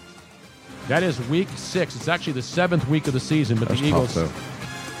 That is week 6. It's actually the 7th week of the season, but That's the Eagles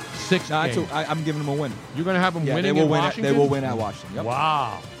tough, 6 No, games. I'm giving them a win. You're going to have them Yeah, winning they will in win. Washington? They will win at Washington. Yep.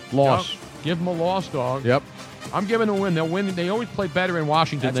 Wow. Loss. Yep. Give them a loss, dog. Yep. I'm giving them a win. They'll win. They always play better in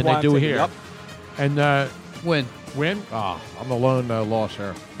Washington That's than why they I'm do taking- here. yep. And Win. win? I'm the lone loss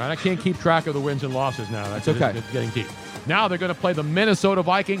here. I can't keep track of the wins and losses now. That's It's okay. It's getting deep. Now they're going to play the Minnesota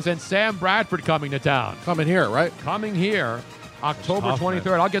Vikings and Sam Bradford coming to town. Coming here, right? Coming here, October Tough, 23rd.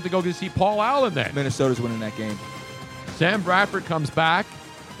 man. I'll get to go to see Paul Allen then. Minnesota's winning that game. Sam Bradford comes back.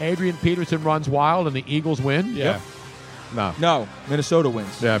 Adrian Peterson runs wild, and the Eagles win. Yeah. No. No, Minnesota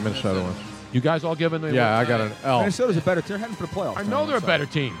wins. Yeah, Minnesota wins. You guys all giving the Yeah, I got an L. Minnesota's a better. They're heading for the playoffs. I know they're a better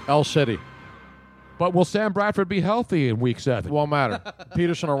team. L City. But will Sam Bradford be healthy in week 7? Won't matter.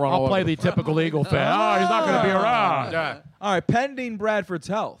 Peterson will run all I'll play over the typical Eagle fan. Oh, he's not going to be around. Yeah. All right, pending Bradford's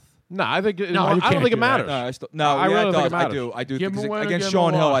health. No, I think No, I you don't can't think it do that. matters. No, I yeah, really it think it does. matters. I do. Give him a Because win or against give him a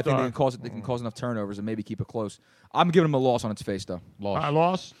Sean Hill, loss, I think dog. they can cause enough turnovers and maybe keep it close. I'm giving him a loss on its face, though. All right,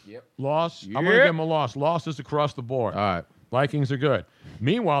 loss? Yep. Loss? I'm going to Yep. give him a loss. Losses across the board. All right. Vikings are good.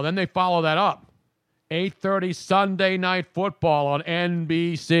 Meanwhile, then they follow that up. 8:30 Sunday Night Football on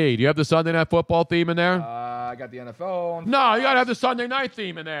NBC. Do you have the Sunday Night Football theme in there? I got the NFL. On. No, you got to have the Sunday Night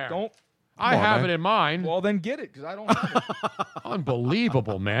theme in there. Don't. I Come on, have man. it in mind. Well, then get it because I don't have it.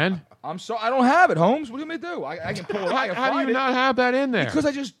 Unbelievable, man. I'm sorry. I don't have it, Holmes. What do you want me to do? I can pull it. I can How do find you it. not have that in there? Because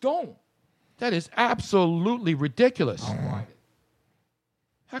I just don't. That is absolutely ridiculous. I'll find it.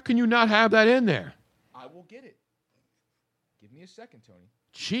 How can you not have that in there? I will get it. Give me a second, Tony.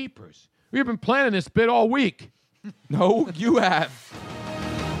 Cheapers. We've been planning this bit all week. No, you have.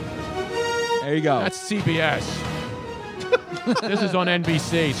 There you go. That's CBS. This is on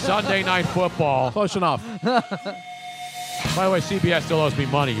NBC. Sunday Night Football. Close enough. By the way, CBS still owes me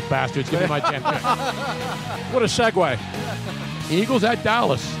money, you bastards. Give me my damn check. What a segue. Eagles at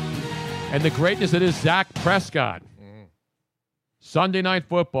Dallas. And the greatness that is Dak Prescott. Sunday Night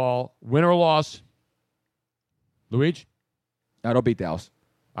Football. Win or loss. Luigi? That'll beat Dallas.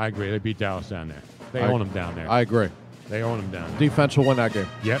 I agree. They beat Dallas down there. They I- own them down there. I agree. They own them down there. Defense will win that game.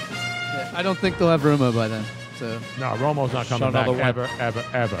 Yep. Yeah, I don't think they'll have Romo by then. So No, Romo's not coming So back another win. ever.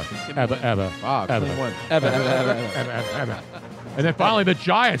 Ah, ever. clean win. Ever. And then finally the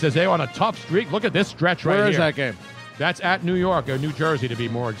Giants, as they are on a tough streak. Look at this stretch right Where here. is that game? That's at New York or New Jersey to be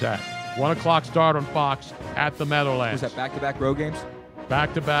more exact. 1 o'clock start on Fox at the Meadowlands. Was that back-to-back road games?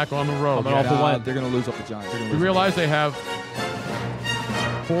 Back-to-back on the road. Coming off the win. They're going to lose off the Giants. You realize they have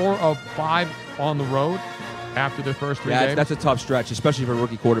 4 of 5 on the road after their first 3 games? That's a tough stretch, especially for a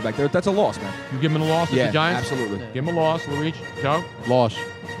rookie quarterback. That's a loss, man. You give him a loss to the Giants? Absolutely. Give him a loss, Luigi. Joe? Loss.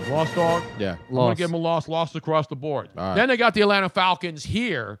 Lost, dog? Yeah. I'm going to give him a loss across the board. Then they got the Atlanta Falcons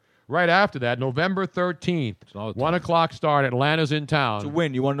here right after that, November 13th. 1 o'clock start. Atlanta's in town. To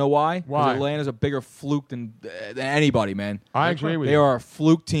win. You want to know why? Why? Because Atlanta's a bigger fluke than anybody, man. I agree with They you. are a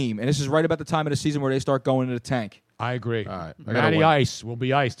fluke team, and this is right about the time of the season where they start going into the tank. I agree. All right. Matty Ice will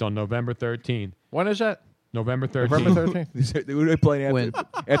be iced on November 13th. When is that? November 13th. November 13th? Who are they playing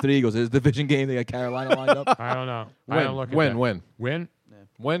after the Eagles? Is it a division game? They got Carolina lined up? I don't know. I Win. don't look at Win. that. Win.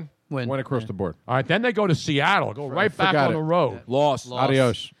 Win? Win. Win across the board. All right, then they go to Seattle. Go right back Forgot on it. the road. Loss.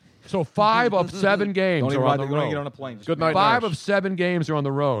 Adios. So 5 of 7 games Don't even are on the don't even road. get on a plane. Good night, 5 nurse. of 7 games are on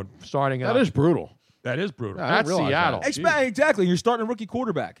the road starting out. That is brutal. That is brutal. Yeah, I That's didn't realize Seattle. that. Exactly. You're starting a rookie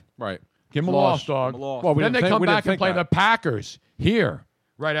quarterback. Right. Give them a Loss. loss, dog. Give 'em a loss. Well, we Then didn't they think- come we didn't back and think play that. the Packers here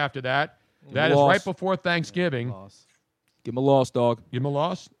right after that. That is Loss. right before Thanksgiving. Give him a loss, dog. Give them a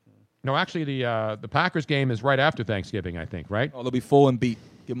loss? No, actually, the Packers game is right after Thanksgiving, I think, right? Oh, they'll be full and beat.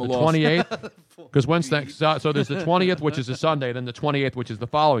 Give him a The loss. 28th? Because when's so there's the 20th, which is a Sunday, then the 28th, which is the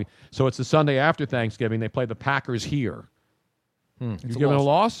following. So it's the Sunday after Thanksgiving. They play the Packers here. You It's giving a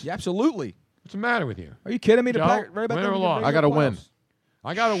loss? Yeah, absolutely. What's the matter with you? Are you kidding me? The Joe, Packers right about win them or to loss? make I got to the win. playoffs.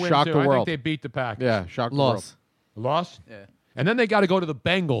 I got to win, Shock too. the I world. think they beat the Packers. Yeah, shock the world. Loss. Loss? Yeah. And then they got to go to the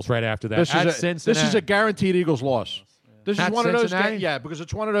Bengals right after that. This at is, Cincinnati. this is a guaranteed Eagles loss. This At is one of those Cincinnati? games. Yeah, because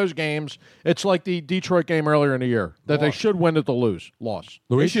it's one of those games. It's like the Detroit game earlier in the year that they should win it to lose. Loss.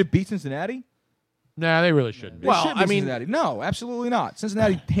 They should beat Cincinnati? Nah, they really shouldn't. They Well, should beat I mean- Cincinnati. No, absolutely not.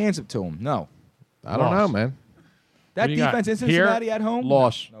 Cincinnati hands it to them. No. I don't know, man. That What do you got? defense in Here? Cincinnati at home?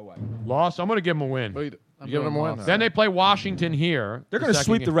 Loss. No way. Loss. I'm going to give them a win. You give them a win. Then they play Washington here. They're going to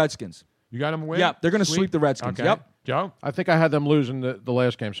sweep the Redskins. You got them a win? Yeah, they're going to sweep the Redskins. Okay. Yep. Joe? I think I had them losing the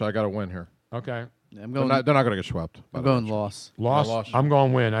last game, so I got to win here. Okay. Yeah, I'm They're going. not going to get swept. by I'm the going way. loss. Loss. I'm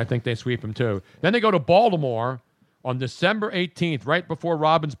going win. I think they sweep them too. Then they go to Baltimore on December 18th, right before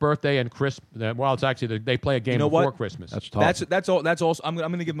Robin's birthday and Christmas. Well, it's actually they play a game You know before what? Christmas. That's tough. That's all. That's also. I'm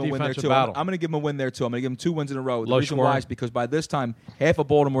going to give them a win there Defensive too. battle. I'm going to give them a win there too. I'm going to give them 2 wins in a row. The Low reason scoring. why is because by this time, half of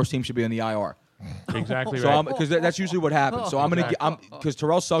Baltimore's team should be in the IR. Exactly So right. because that's usually what happens. So I'm going to because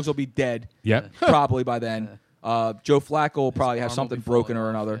Terrell Suggs will be dead. Yep. Probably by then. Joe Flacco will probably have arm will something be broken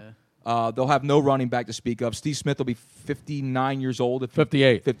falling or off, another. yeah. They'll have no running back to speak of. Steve Smith will be 59 years old.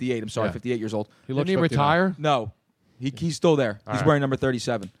 58. 58. I'm sorry, Yeah. 58 years old. He Didn't looks he 59. retire? No, he's still there. He's right. wearing number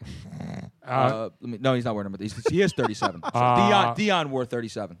 37. No, he's not wearing number. He is 37. So Dion wore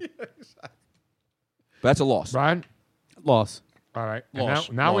 37. But that's a loss. Brian? Loss. All right. And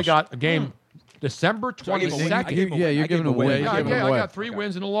Loss. now we Loss. got a game December I gave him a win. I 22nd. gave him a Yeah, win. you're I gave giving him a win. Yeah, Yeah, give him I a win. got 3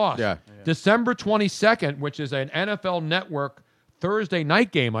 wins and a loss. Yeah. December 22nd, which is an NFL Network Thursday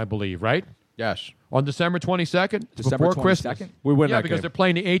night game, I believe, right? Yes. On December 22nd, December before Christmas. 22nd? We win Yeah, that because game. they're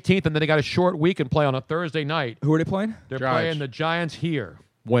playing the 18th, and then they got a short week and play on a Thursday night. Who are they playing? They're Giants. playing the Giants here.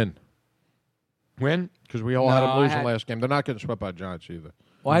 Win. Win? Because we all No, had them I losing had- last game. They're not getting swept by Giants either.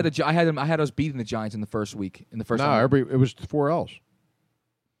 Well, I had us beating the Giants in the first week. In the first No, round. it was 4 L's.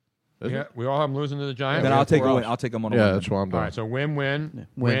 Isn't Yeah, it? we all have them losing to the Giants. Then I'll take a 4 win. L's. I'll take them on a Yeah, win. that's what I'm All doing. right, so win,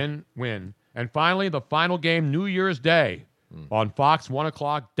 Win. win. And finally, the final game, New Year's Day on Fox, 1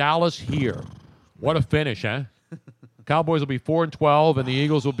 o'clock, Dallas here. What a finish, huh? Cowboys will be 4-12, and the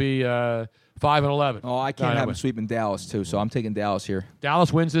Eagles will be 5-11. Oh, I can't have them sweeping Dallas too, so I'm taking Dallas here.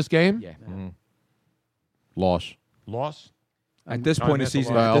 Dallas wins this game? Yeah. Loss. Loss? At this I point in the missed a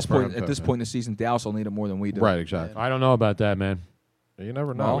season, lot. at this Well, point, for him, at this yeah. point in the season, Dallas will need it more than we do. Right, exactly. I don't know about that, man. You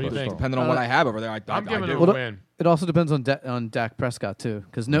never know. Well, What do you think? depending on what I have over there, I'm giving do. him a win. It also depends on Dak Prescott too,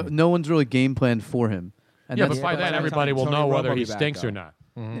 because no one's really game planned for him. And Yeah, that's- but by then, by the everybody time will Tony know Romo whether will he be back, stinks or though. not.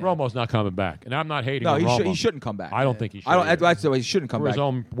 Romo's not coming back. And I'm not hating No, on he, Romo. he shouldn't come back. I don't think he should. I don't. either. That's the way he shouldn't come For back. his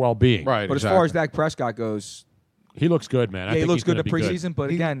own well-being. Right. But as far as Dak Prescott goes, He looks good, man. I yeah, he think looks he's good in gonna the be preseason. But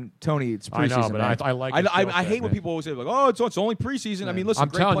again, Tony, it's I preseason. know, but man. I like his skill I set, hate when man. people always say like, "Oh, it's only preseason." I mean, listen, I'm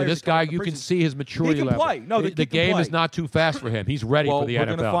great telling you, players this guy, come you in can preseason. see his maturity He can level. play. No, the game is not too fast for him. He's ready Well, for the we're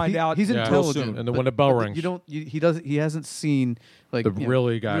NFL. gonna find out. He's real intelligent. soon. And then when the bell rings. You don't. He hasn't seen like The you know,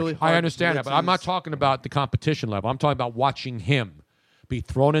 really guys. really I hard understand that, but I'm not blitzes. talking about the competition level. I'm talking about watching him be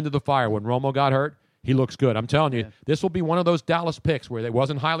thrown into the fire. When Romo got hurt, he looks good. I'm telling you, this will be one of those Dallas picks where they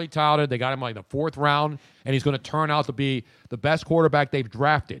wasn't highly touted. They got him like the 4th round, and he's going to turn out to be the best quarterback they've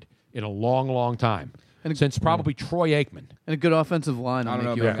drafted in a long, long time. since probably Troy Aikman. And a good offensive line will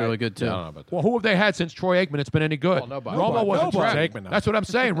make you look really good, too. I don't know about that. Well, who have they had since Troy Aikman? It's been any good? Well, nobody. Romo wasn't Nobody. Aikman. That's what I'm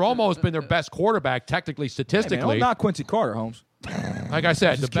saying. Romo's been their best quarterback, technically, statistically. Hey, man, not Quincy Carter, Holmes. Like I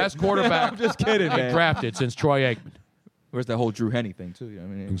said, the best quarterback I'm just kidding, they man. drafted since Troy Aikman. Where's that whole Drew Henne thing, too? I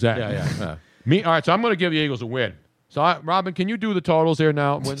mean, Exactly. Yeah. All right, so I'm going to give the Eagles a win. So, Robin, can you do the totals here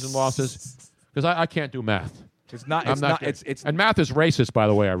now, wins and losses? Because I can't do math. It's not. I'm It's not. good. It's. And math is racist, by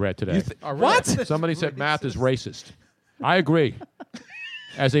the way, I read today. What? Somebody said math is racist. I agree.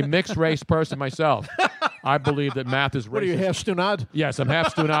 As a mixed race person myself, I believe that math is racist. What are you, half Stunad? Yes, I'm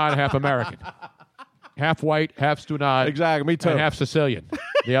half Stunad, half American. Half white, half Stunad. Exactly, me too. And half Sicilian,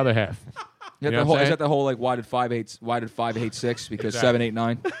 the other half. Is that, You know the what whole, I'm is saying? that the whole like why did 5 hate 6 because Exactly. 7 8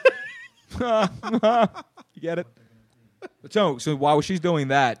 9? You get it? So while she's doing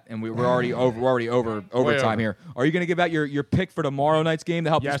that, and we're already over overtime here, are you going to give out your pick for tomorrow night's game to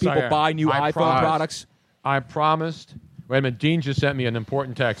help Yes, these people I am. buy new I iPhone promised. products? I promised. Wait a minute. Dean just sent me an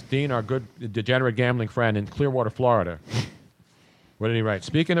important text. Dean, our good degenerate gambling friend in Clearwater, Florida. What did he write?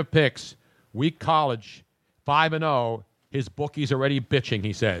 Speaking of picks, weak college, 5-0. His bookie's already bitching,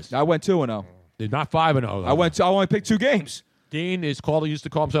 he says. I went 2-0. Not 5-0. I only picked 2 games. Dean is called. He used to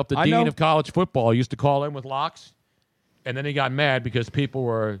call himself the I dean know. of college football. He used to call in with locks, and then he got mad because people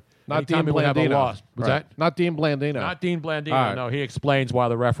were Not Dean anytime he would have a Blandino. loss. Was Right. that Not Dean Blandino. not Dean Blandino? All right. No, he explains why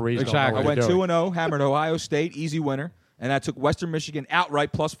the referees don't know Exactly. what I went they're doing. 2-0, hammered Ohio State, easy winner, and I took Western Michigan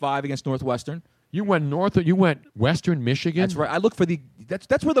outright +5 against Northwestern. You went You went Western Michigan. That's right. I look for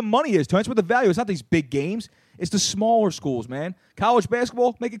that's where the money is, Tony. That's where the value is. It's not these big games. It's the smaller schools, man. College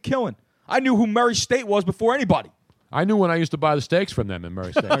basketball, make a killing. I knew who Murray State was before anybody. I knew when I used to buy the steaks from them in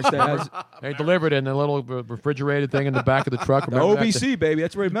Murray State. Murray State has- They delivered in a little refrigerated thing in the back of the truck. The Remember that? OBC, baby.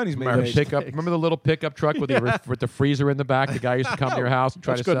 That's where money's made. Remember the little pickup truck with with the freezer in the back? The guy used to come to your house and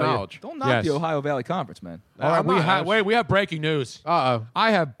try That's to good sell knowledge. Don't knock Yes. the Ohio Valley Conference, man. All right, we have breaking news. Uh-oh.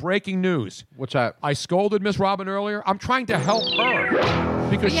 I have breaking news. What's that? I scolded Miss Robin earlier. I'm trying to help her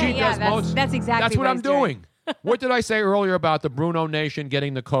because she does most. That's exactly That's what what I'm he's doing. doing. What did I say earlier about the Bruno Nation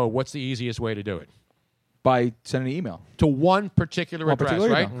getting the code? What's the easiest way to do it? By sending an email To one particular One address,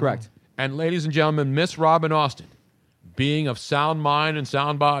 particular right? email, correct. And ladies and gentlemen, Miss Robin Austin, being of sound mind and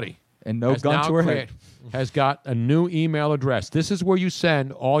sound body, and no has gun now to her head. has got a new email address. This is where you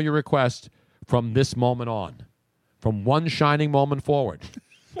send all your requests from this moment on, from one shining moment forward.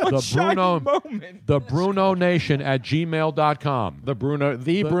 The Bruno Nation at gmail.com. The Bruno Nation.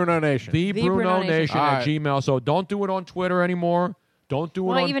 The Bruno Bruno Nation Nation. at All right. Gmail. So don't do it on Twitter anymore. Don't do it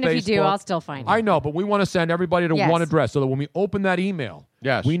Well, on even Facebook. if you do, I'll still find you. I know, but we want to send everybody to Yes. one address so that when we open that email,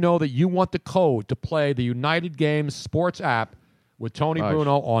 Yes. we know that you want the code to play the United Games Sports app with Tony Nice.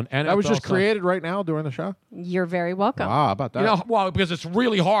 Bruno on NFL. That was just Sunday. created right now during the show? You're very welcome. Wow, how about that? You know, well, because it's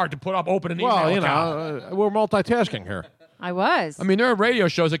really hard to open an email well, you account. know, we're multitasking here. I was. I mean, there are radio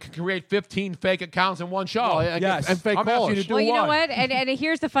shows that can create 15 fake accounts in one show. Well, yes. and fake I'm asking callers. you to do Well, you know one. what? And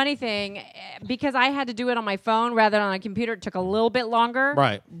here's the funny thing. Because I had to do it on my phone rather than on a computer, it took a little bit longer.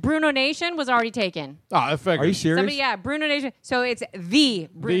 Right. Bruno Nation was already taken. Oh, I figured. Are you serious? Somebody, yeah, Bruno Nation. So it's the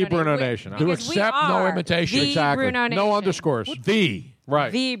Bruno Bruno Nation. Nation. To Because we accept no are imitation. The Exactly. Bruno Nation. No underscores. The.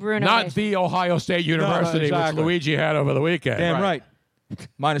 Right. The Bruno Not Nation. the Ohio State University, exactly. which Luigi had over the weekend. Damn right.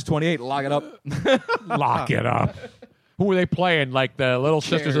 Minus 28. Lock it up. Lock it up. Who were they playing? Like the Little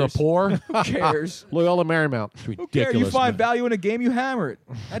Sisters of the Poor? Who cares? Loyola Marymount. It's Who cares? ridiculous. You find man. value in a game, you hammer it.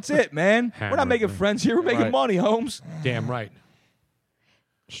 That's it, man. We're Hammer not it, making man. friends here. We're making Right. money, Holmes. Damn right.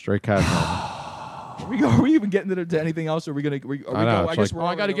 Straight cash. Are we even getting to anything else? Are we going to? I know, I it's guess like- we're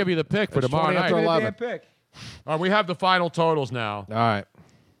I got to give you the pick for It's tomorrow 20 night. after All 11. pick. right, we have the final totals now. All right.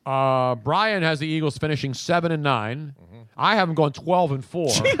 Brian has the Eagles finishing 7-9. I have them going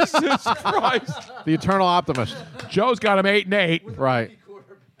 12-4. Jesus Christ. The eternal optimist. Joe's got him 8-8. Right.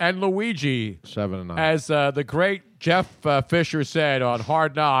 And Luigi, 7-9. as the great Jeff Fisher said on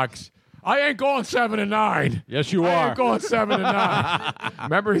Hard Knocks, I ain't going 7-9. Yes, you I are. ain't going 7-9.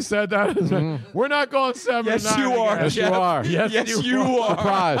 Remember he said that? We're not going 7-9. Yes, you are. again. Yes, you are. Yes, you are.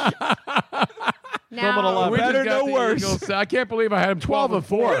 Surprise. Now, We Better, just got no the worse. Eagles. I can't believe I had him 12-4.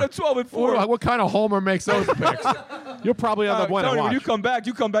 We're at 12-4. What kind of homer makes those picks? You'll probably end up winning. Tony, when Watch. you come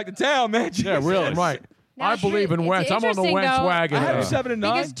back to town, man. Yeah, really. Jesus. Right. Now, I believe in it's Wentz. I'm on the interesting, Wentz though. wagon. I had him here. 7-9.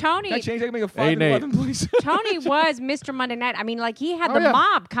 Because Tony- Can I change? I can make a 5-11, please. Tony was Mr. Monday Night. I mean, like he had Oh, the yeah.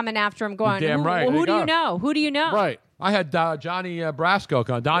 mob coming after him, going, Damn "Who, right. who There do you you go. know? Who do you know?" Right. I had Johnny Brasco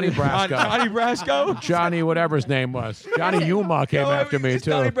come. Donnie Brasco. Johnny Brasco? Johnny, whatever his name was. Johnny Yuma came after me,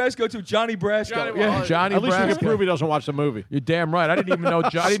 too. Johnny Brasco, too. Johnny Brasco. Yeah, Johnny At least Brasco. you can prove he doesn't watch the movie. You're damn right. I didn't even know.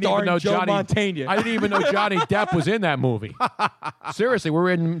 Starring Joe Mantegna. I didn't even know Johnny Depp was in that movie. Seriously, we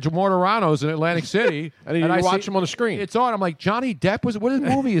were in Mortaranos in Atlantic City, And you watch him on the screen. It's on. I'm like, Johnny Depp was. What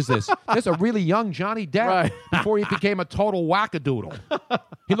movie is this? That's a really young Johnny Depp before he became a total wackadoodle.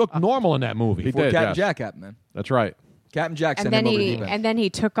 He looked normal in that movie. He Before did, Captain yes. Jack happened, man. That's right. Captain Jack And sent then him over the he deep end. and then he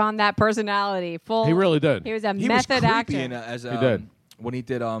took on that personality. Full. He really did. He was a He method was actor. creepy as He did. when he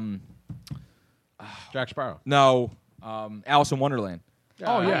did Jack Sparrow. no Alice in Wonderland.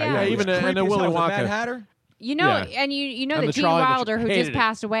 Oh, yeah. He Even was and creepy then as Willy hell. The Mad Wonka. Hatter. You know, Yeah. and you know And that the Gene Charlie- Wilder, who hated just it.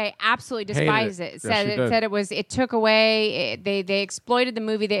 passed away, absolutely Hated despised it. it. Yes, Said she did. said it took away. They exploited the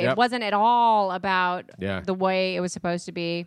movie. It Yep. wasn't at all about Yeah. the way it was supposed to be.